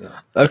 Yeah.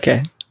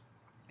 Okay.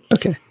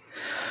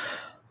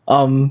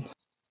 But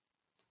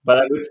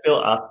I would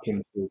still ask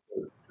him to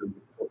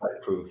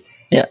provide proof.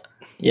 Yeah.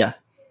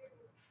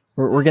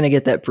 We're going to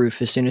get that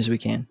proof as soon as we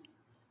can.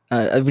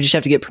 We just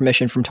have to get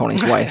permission from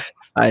Tony's wife,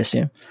 I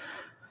assume.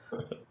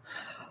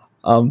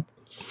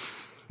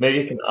 Maybe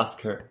you can ask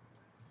her.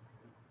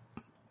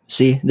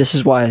 See, this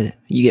is why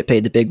you get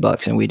paid the big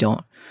bucks and we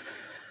don't.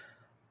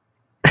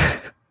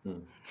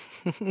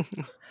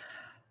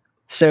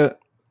 So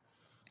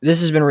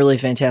this has been really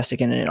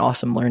fantastic and an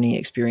awesome learning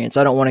experience.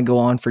 I don't want to go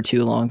on for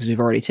too long because we've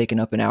already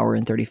taken up an hour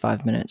and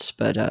 35 minutes,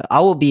 but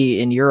I will be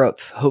in Europe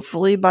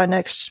hopefully by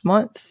next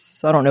month.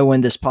 I don't know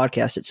when this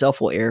podcast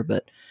itself will air,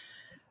 but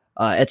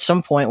at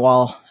some point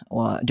while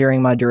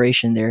during my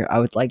duration there, I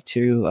would like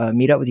to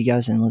meet up with you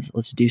guys and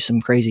let's do some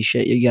crazy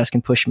shit. You guys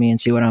can push me and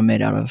see what I'm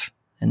made out of,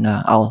 and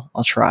I'll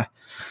try.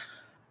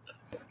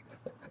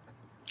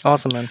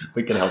 Awesome, man.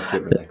 We can help you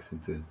relaxing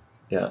too.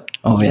 Yeah.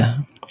 Oh yeah.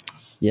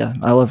 Yeah.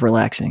 I love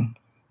relaxing.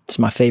 It's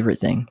my favorite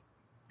thing.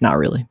 Not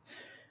really.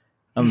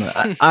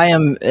 I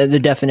am the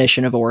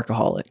definition of a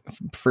workaholic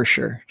for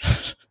sure.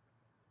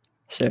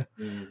 So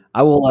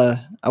I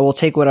will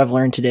take what I've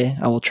learned today.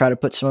 I will try to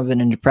put some of it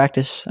into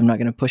practice. I'm not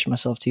going to push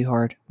myself too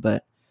hard,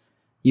 but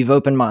you've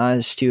opened my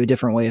eyes to a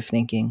different way of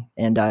thinking.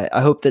 And I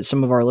hope that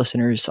some of our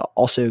listeners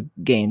also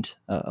gained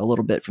a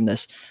little bit from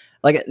this.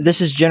 like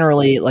this is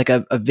generally like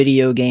a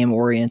video game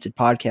oriented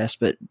podcast,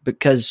 but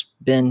because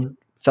Ben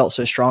felt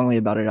so strongly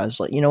about it, I was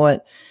like, you know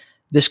what?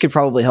 This could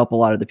probably help a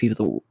lot of the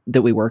people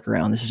that we work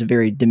around. This is a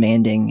very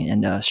demanding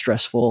and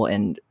stressful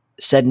and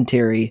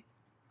sedentary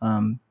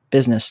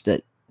business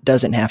that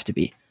doesn't have to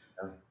be.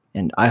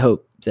 And I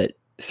hope that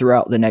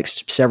throughout the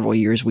next several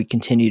years, we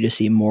continue to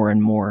see more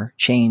and more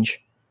change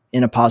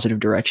in a positive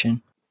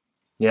direction.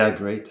 Yeah,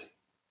 great.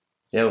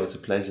 Yeah, it was a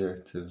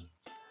pleasure to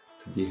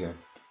be here.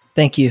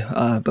 Thank you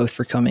both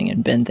for coming,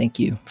 and Ben, thank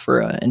you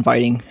for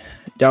inviting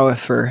Douwe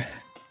for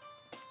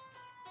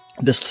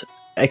this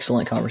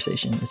excellent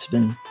conversation. It's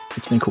been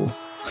cool.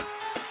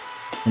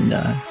 And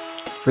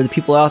for the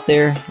people out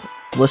there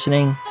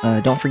listening,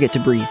 don't forget to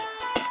breathe.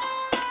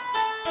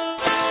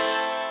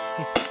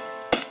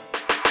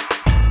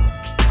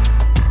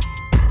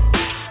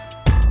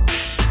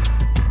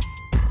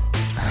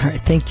 All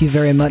right, thank you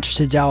very much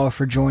to Douwe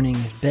for joining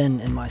Ben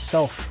and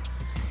myself.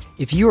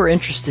 If you are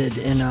interested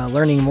in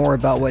learning more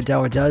about what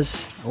Douwe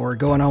does, or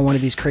going on one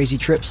of these crazy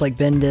trips like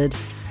Ben did,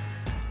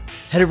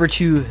 head over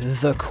to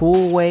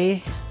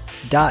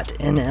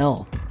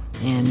thecoolway.nl,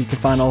 and you can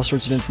find all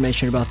sorts of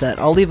information about that.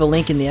 I'll leave a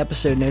link in the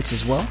episode notes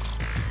as well.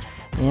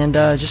 And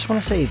just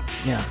want to say,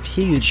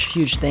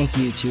 huge thank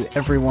you to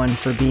everyone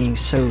for being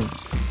so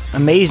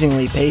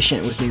amazingly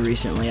patient with me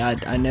recently.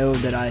 I know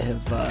that I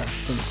have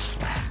been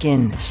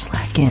slacking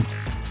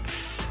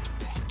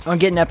on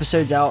getting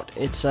episodes out.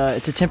 It's a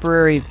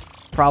temporary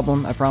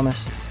problem, I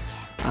promise.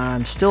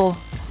 I'm still,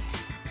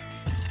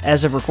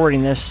 as of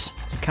recording this,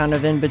 kind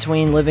of in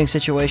between living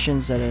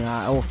situations, and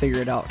I will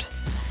figure it out.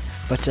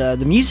 But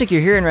the music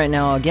you're hearing right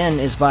now, again,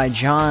 is by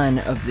John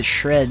of the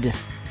Shred.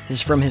 This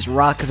is from his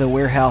Rock the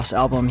Warehouse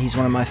album. He's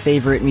one of my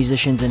favorite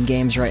musicians in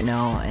games right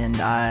now,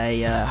 and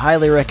I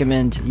highly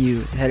recommend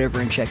you head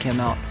over and check him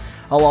out.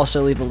 I'll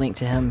also leave a link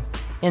to him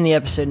in the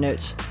episode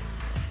notes.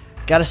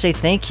 Gotta say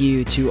thank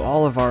you to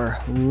all of our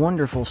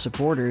wonderful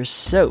supporters.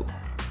 So,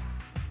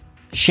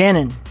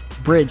 Shannon,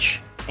 Bridge,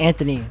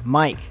 Anthony,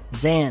 Mike,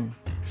 Zan,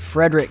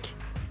 Frederick,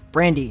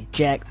 Brandy,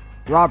 Jack,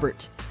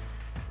 Robert,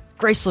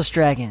 Graceless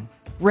Dragon,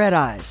 Red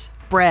Eyes,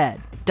 Brad,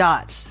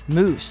 Dots,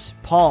 Moose,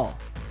 Paul,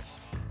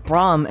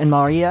 Bram and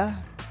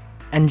Maria,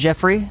 and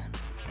Jeffrey,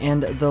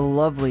 and the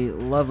lovely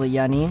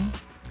Janine,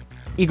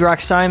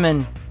 Igrok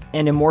Simon,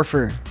 and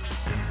Immorpher.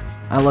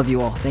 I love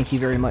you all. Thank you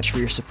very much for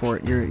your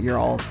support. You're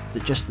all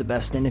just the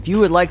best. And if you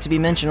would like to be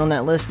mentioned on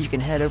that list, you can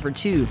head over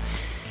to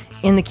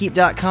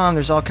inthekeep.com.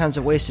 There's all kinds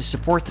of ways to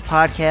support the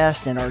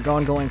podcast and our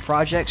ongoing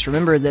projects.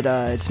 Remember that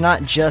it's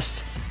not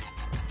just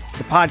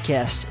the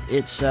podcast.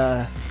 It's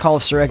Call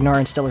of Sir Ragnar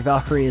and Stellar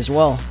Valkyrie as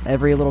well.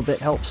 Every little bit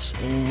helps.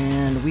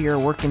 And we are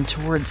working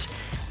towards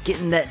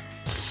getting that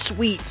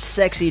sweet,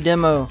 sexy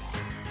demo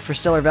for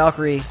Stellar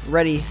Valkyrie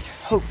ready,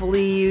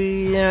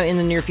 hopefully, in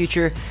the near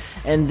future.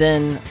 And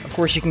then, of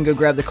course, you can go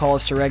grab the Call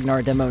of Sir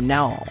Ragnar demo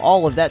now.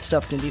 All of that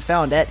stuff can be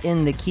found at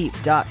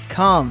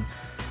inthekeep.com.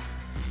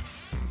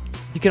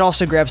 You can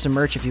also grab some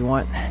merch if you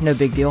want. No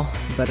big deal,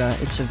 but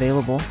it's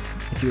available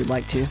if you would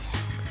like to.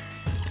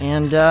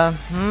 And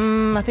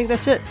I think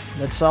that's it.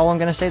 That's all I'm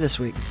going to say this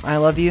week. I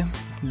love you.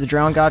 The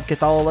Drowned God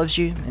Cathala loves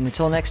you. And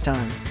until next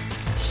time,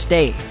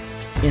 stay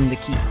in the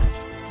keep.